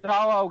score be?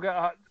 I'll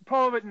get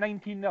probably about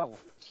 19-0.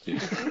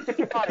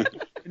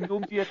 And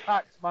don't be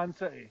attacked, Man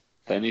City.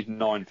 They need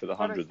 9 for the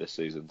 100 this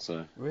season,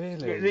 so... Really?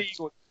 Yeah, there you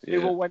go. They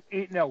will win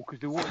 8-0, because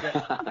they won't get...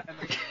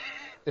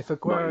 If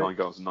Aguero, 99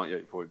 goals and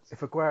 98 points.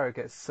 If Aguero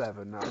gets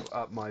 7, that'll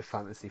up my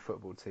fantasy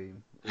football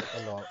team a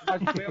lot. As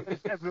well as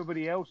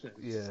everybody else's.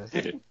 Yeah.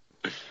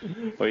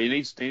 Well, he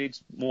needs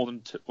more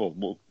than 2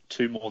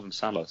 more than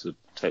Salah to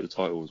take the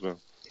title as well.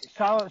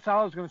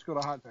 Salah's going to score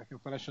a hat-trick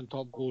and finish on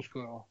top goal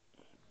scorer.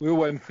 We'll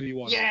win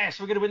 3-1. Yes,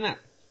 we're going to win that.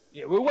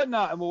 Yeah, we'll win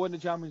that and we'll win the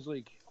Champions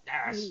League.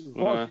 Yes.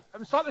 I'm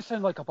starting to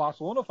sound like a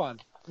Barcelona fan.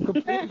 We'll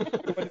win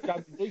the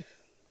Champions League.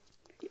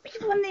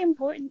 We've won the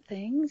important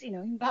things, you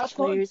know. That's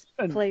Player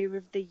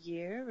of the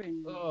Year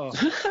and. Van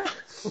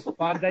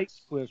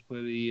Dijk's Player of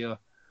the Year.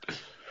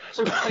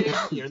 So Player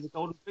of the Year and the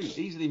Golden Boot.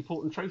 These are the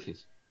important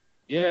trophies.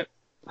 Yeah.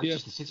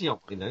 Manchester City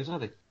aren't winning those, are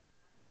they?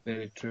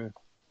 Very true.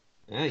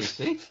 Yeah, you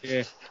see.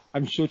 Yeah,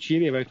 I'm so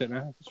cheery about it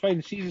now. It's fine.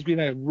 The season's been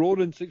a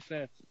roaring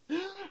success.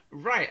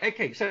 Right.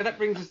 Okay. So that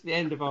brings us to the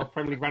end of our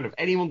Premier League roundup.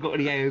 Anyone got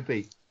any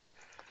AOB?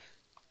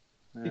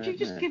 Did you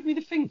just give me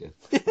the finger?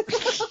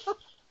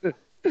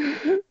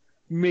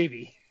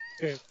 Maybe.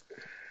 They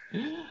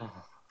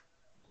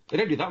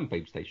don't do that on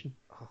Babe Station.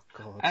 Oh,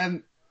 God.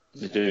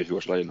 They do if you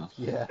watch late enough.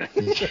 Yeah.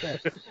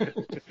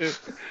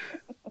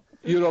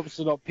 You're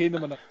obviously not paying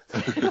them enough.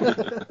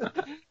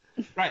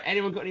 Right,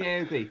 anyone got any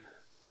AOB?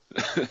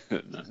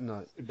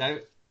 No. No?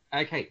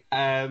 Okay.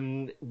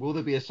 Will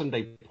there be a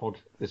Sunday pod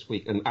this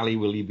week? And Ali,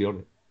 will you be on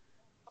it?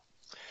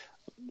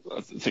 I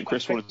think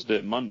Chris wanted to do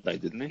it Monday,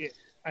 didn't he?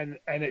 And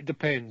it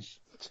depends.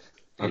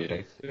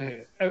 Okay.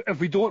 If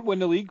we don't win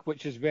the league,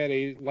 which is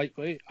very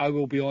likely, I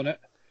will be on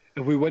it.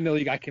 If we win the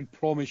league, I can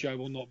promise you I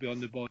will not be on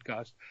the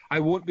podcast.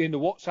 I won't be in the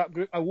WhatsApp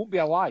group. I won't be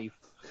alive.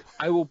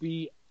 I will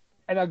be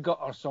in a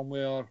gutter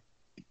somewhere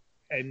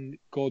in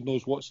God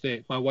knows what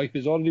state. My wife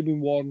has already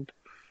been warned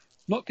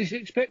not to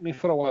expect me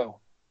for a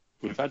while.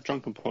 We've had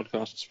drunken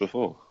podcasts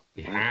before.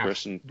 Yeah.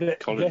 Chris and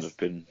Colin have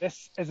been...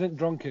 This isn't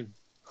drunken,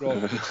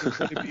 Rob.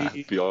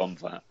 Beyond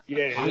that.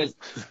 Yeah.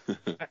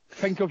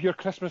 Think of your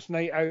Christmas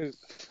night out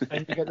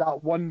and you get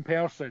that one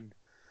person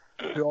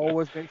who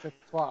always makes a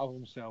twat of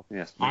himself.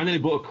 Yes. I nearly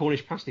bought a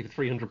Cornish pasty for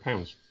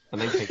 £300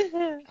 and then paid.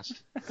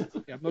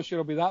 Yeah, I'm not sure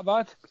it'll be that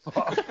bad.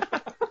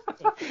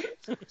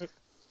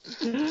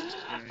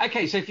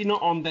 Okay, so if you're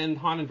not on, then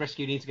Highland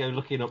Rescue need to go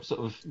looking up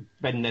sort of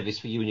Ben Nevis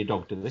for you and your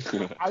dog, do they?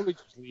 I would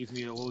just leave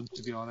me alone,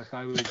 to be honest.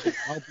 I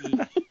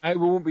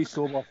won't be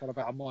sober for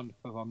about a month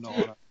if I'm not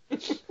on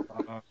it.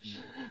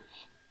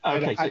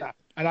 Okay,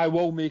 and I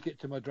will make it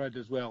to Madrid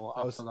as well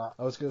after that.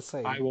 I was going to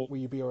say, will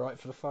you be all right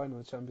for the final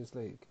of the Champions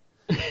League?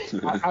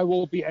 I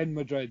will be in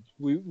Madrid.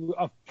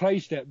 I've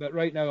priced it, but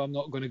right now I'm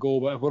not going to go.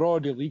 But if we're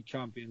already league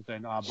champions,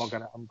 then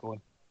bugger it, I'm going.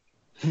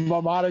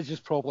 My marriage is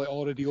probably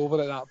already over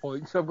at that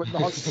point, so I've got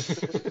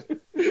nothing.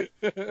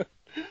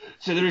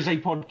 So there is a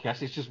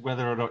podcast, it's just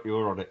whether or not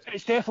you're on it.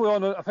 It's definitely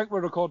on. I think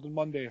we're recording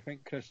Monday, I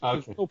think, Chris.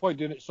 Okay. There's no point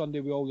doing it Sunday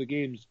with all the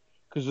games,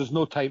 because there's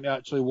no time to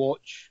actually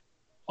watch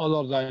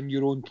other than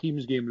your own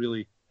team's game,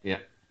 really. Yeah.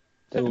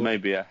 There may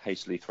be a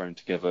hastily thrown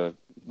together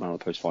Man of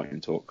the Post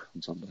fighting talk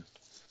on Sunday.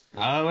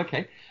 Oh,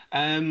 okay.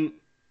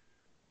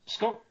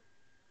 Scott,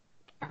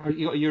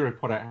 you got a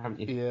Europod out,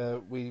 haven't you? Yeah,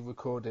 we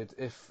recorded.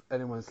 If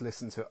anyone's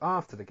listened to it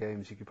after the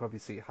games, you could probably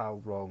see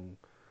how wrong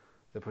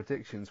the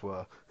predictions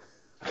were.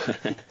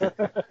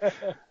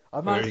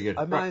 I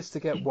managed to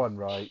get one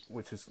right,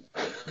 which was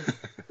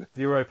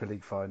the Europa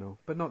League final,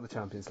 but not the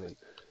Champions League.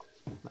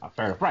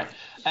 Fair enough. Right.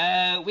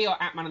 We are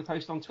at Man and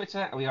Post on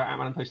Twitter. We are at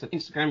Man and Post on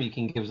Instagram. You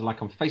can give us a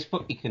like on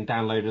Facebook. You can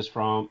download us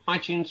from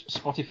iTunes,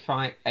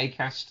 Spotify,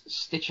 Acast,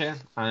 Stitcher.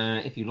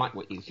 If you like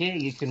what you hear,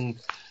 you can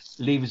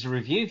leave us a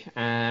review.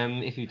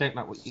 If you don't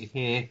like what you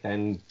hear,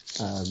 then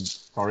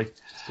sorry.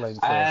 Blame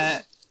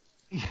Chris.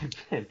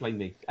 Blame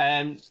me.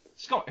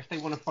 Scott, if they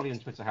want to follow you on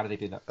Twitter, how do they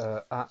do that?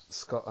 At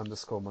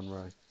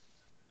Scott_Monroe.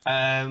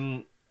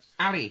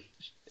 Ali,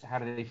 how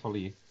do they follow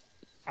you?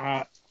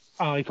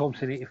 Ali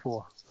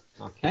Thompson84.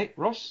 Okay,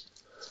 Ross?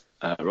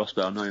 Ross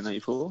Bell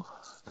 1984.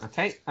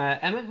 Okay,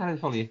 Emma, how do they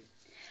follow you?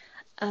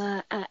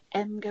 At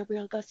M.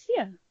 Gabriel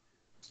Garcia.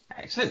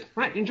 Excellent.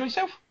 Right, you enjoy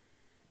yourself?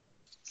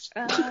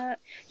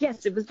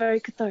 Yes, it was very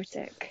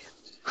cathartic.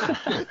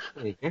 There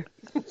you go.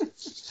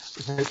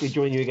 Hopefully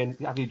join you again.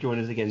 Have you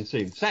join us again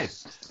soon. So,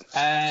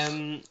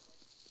 I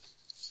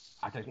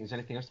don't think there's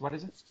anything else to add,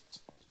 is there?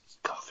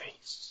 Coffee.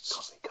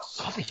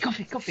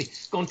 Coffee.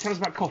 Go on, tell us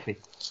about coffee.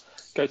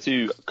 Go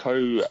to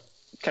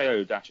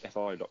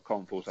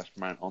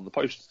ko-fi.com/man on the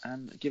post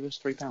and give us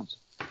 £3.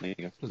 There you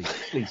go.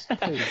 Please.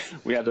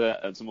 We had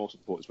some awesome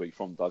support this week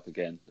from Doug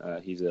again.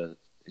 He's a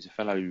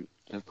fellow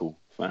Liverpool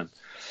fan.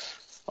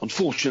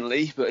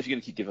 Unfortunately, but if you're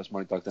going to keep giving us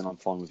money, Doug, then I'm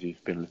fine with you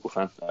being a Liverpool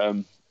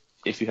fan.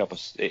 If you help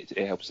us, it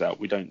helps us out.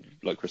 We don't,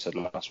 like Chris said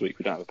last week,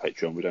 we don't have a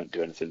Patreon. We don't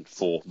do anything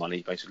for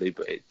money, basically,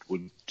 but it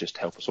would just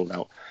help us all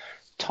out.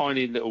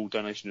 Tiny little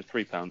donation of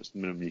 £3 is the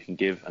minimum you can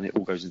give, and it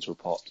all goes into a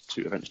pot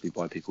to eventually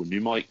buy people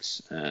new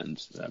mics, and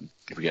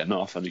if we get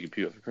enough, a new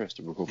computer for Chris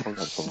to record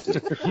podcasts.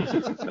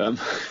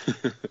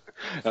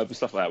 But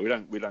stuff like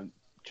that. We don't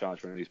charge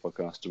for any of these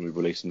podcasts, and we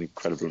release an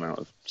incredible amount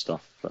of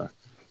stuff.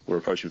 We're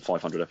approaching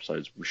 500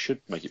 episodes. We should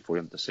make it for the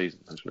end of the season,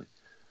 actually.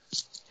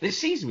 This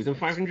season we've done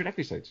 500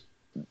 episodes?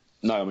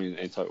 No, I mean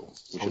in total.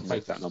 We should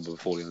make that number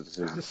before the end of the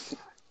season.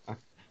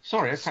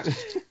 Sorry,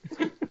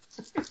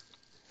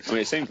 I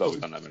mean, it seems like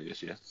we've done that many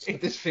this year. It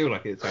does feel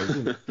like it,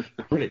 doesn't it?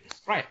 Brilliant.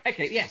 Right,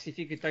 okay, yes, if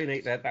you could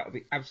donate there, that would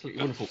be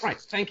absolutely wonderful. Right,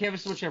 thank you ever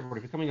so much, everybody,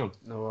 for coming on.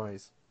 No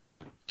worries.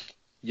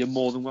 You're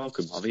more than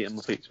welcome. I've eaten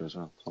my pizza as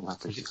well, so I'm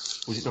happy.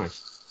 Was it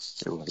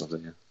nice? It was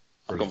lovely, yeah.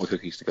 I've got my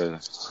cookies to go there.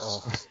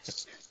 Oh,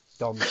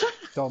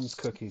 Dom's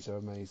cookies are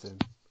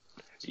amazing.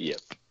 Yep.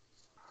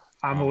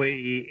 I'm away to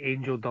eat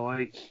Angel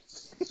Delight.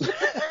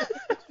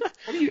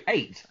 What do you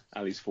ate?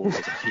 Ali's 4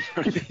 days.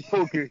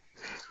 Okay.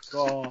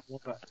 Oh,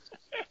 love it.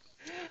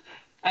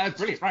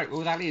 Brilliant. Right, well,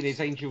 with Ali and his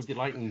Angel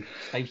Delight and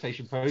Save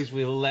Station pose,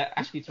 we'll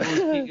ask you to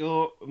repeat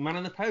your man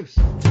on the post.